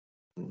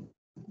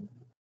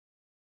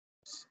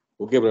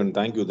 Okay Praveen,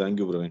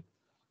 thank you Praveen.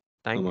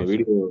 நம்ம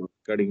வீடியோ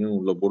ரெக்கார்டிங்கும்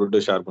உள்ள போட்டுட்டு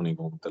ஷேர்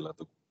பண்ணிக்குவோம் மத்த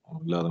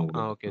எல்லாத்துக்கும்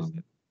இல்லாதவங்க. Okay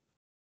sir.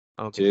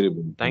 ஓகே சரி,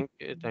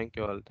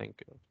 thank you all.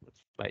 Thank you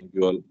bye.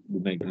 Thank you all.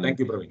 Good night.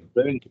 Thank you Praveen.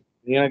 Praveen,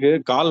 எனக்கு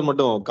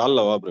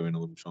கால்ல வா பிரவீன்,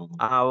 ஒரு நிமிஷம்.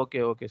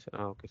 Okay sir.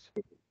 Okay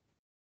sir.